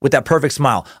all with that perfect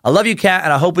smile. I love you, Kat,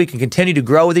 and I hope we can continue to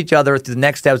grow with each other through the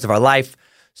next steps of our life.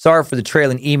 Sorry for the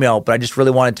trailing email, but I just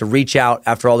really wanted to reach out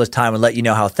after all this time and let you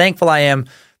know how thankful I am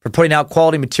for putting out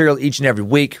quality material each and every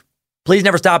week. Please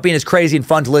never stop being as crazy and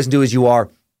fun to listen to as you are.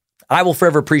 I will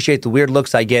forever appreciate the weird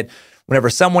looks I get whenever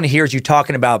someone hears you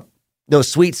talking about those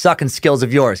sweet sucking skills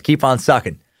of yours. Keep on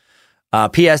sucking.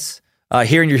 P.S.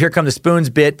 Hearing your Here Come the Spoons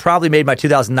bit probably made my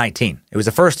 2019. It was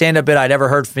the first stand-up bit I'd ever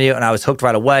heard from you, and I was hooked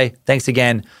right away. Thanks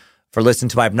again for listening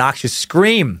to my obnoxious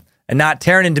scream and not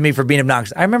tearing into me for being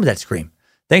obnoxious. I remember that scream.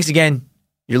 Thanks again,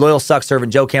 your loyal suck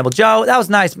servant, Joe Campbell. Joe, that was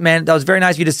nice, man. That was very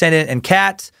nice of you to send it. And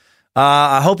Kat,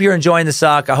 I hope you're enjoying the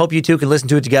suck. I hope you two can listen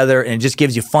to it together, and it just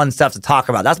gives you fun stuff to talk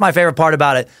about. That's my favorite part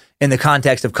about it in the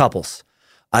context of couples.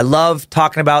 I love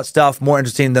talking about stuff more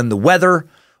interesting than the weather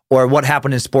or what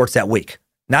happened in sports that week.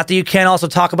 Not that you can't also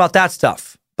talk about that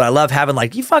stuff, but I love having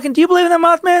like, do you believe in that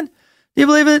Mothman? Do you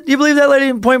believe it? Do you believe that lady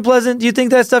in Point Pleasant? Do you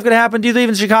think that stuff could happen? Do you believe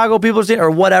in Chicago people are seeing, or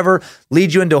whatever,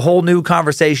 leads you into a whole new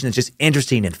conversation that's just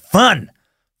interesting and fun.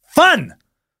 Fun!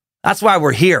 That's why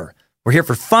we're here. We're here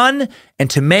for fun and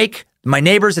to make my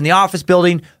neighbors in the office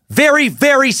building very,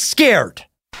 very scared.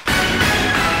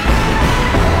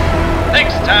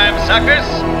 Next time, suckers.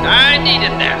 I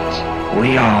needed that.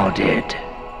 We all did.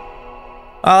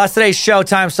 That's today's show,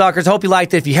 Time Suckers. Hope you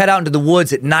liked it. If you head out into the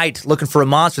woods at night looking for a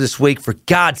monster this week, for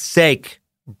God's sake,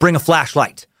 bring a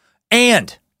flashlight.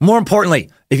 And, more importantly,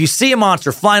 if you see a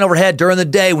monster flying overhead during the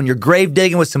day when you're grave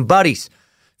digging with some buddies,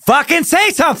 fucking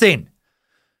say something!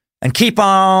 And keep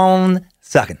on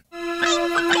sucking.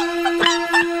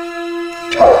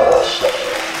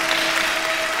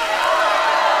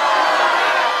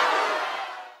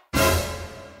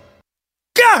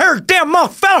 Get here, damn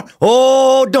motherfucker!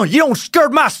 Oh, you don't scare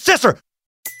my sister!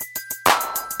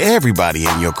 Everybody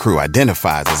in your crew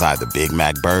identifies as either Big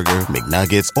Mac Burger,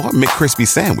 McNuggets, or McCrispy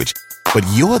Sandwich. But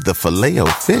you're the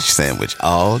Filet-O-Fish Sandwich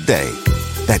all day.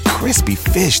 That crispy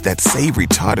fish, that savory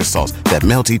tartar sauce, that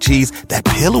melty cheese, that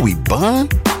pillowy bun.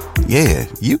 Yeah,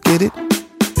 you get it.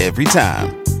 Every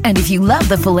time. And if you love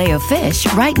the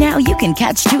Filet-O-Fish, right now you can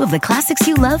catch two of the classics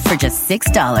you love for just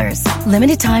 $6.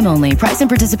 Limited time only. Price and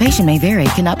participation may vary.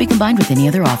 Cannot be combined with any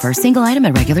other offer. Single item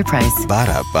at regular price.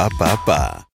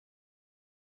 Ba-da-ba-ba-ba.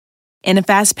 In a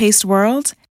fast-paced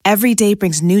world, every day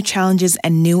brings new challenges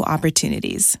and new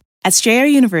opportunities. At Strayer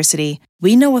University,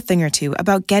 we know a thing or two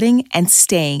about getting and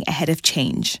staying ahead of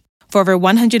change. For over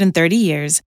 130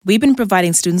 years, We've been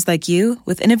providing students like you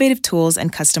with innovative tools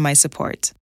and customized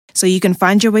support, so you can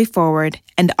find your way forward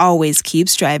and always keep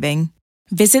striving.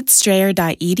 Visit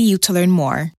strayer.edu to learn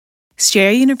more.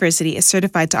 Strayer University is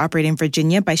certified to operate in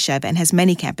Virginia by Chev and has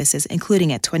many campuses,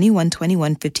 including at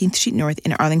 2121 15th Street North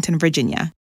in Arlington,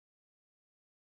 Virginia.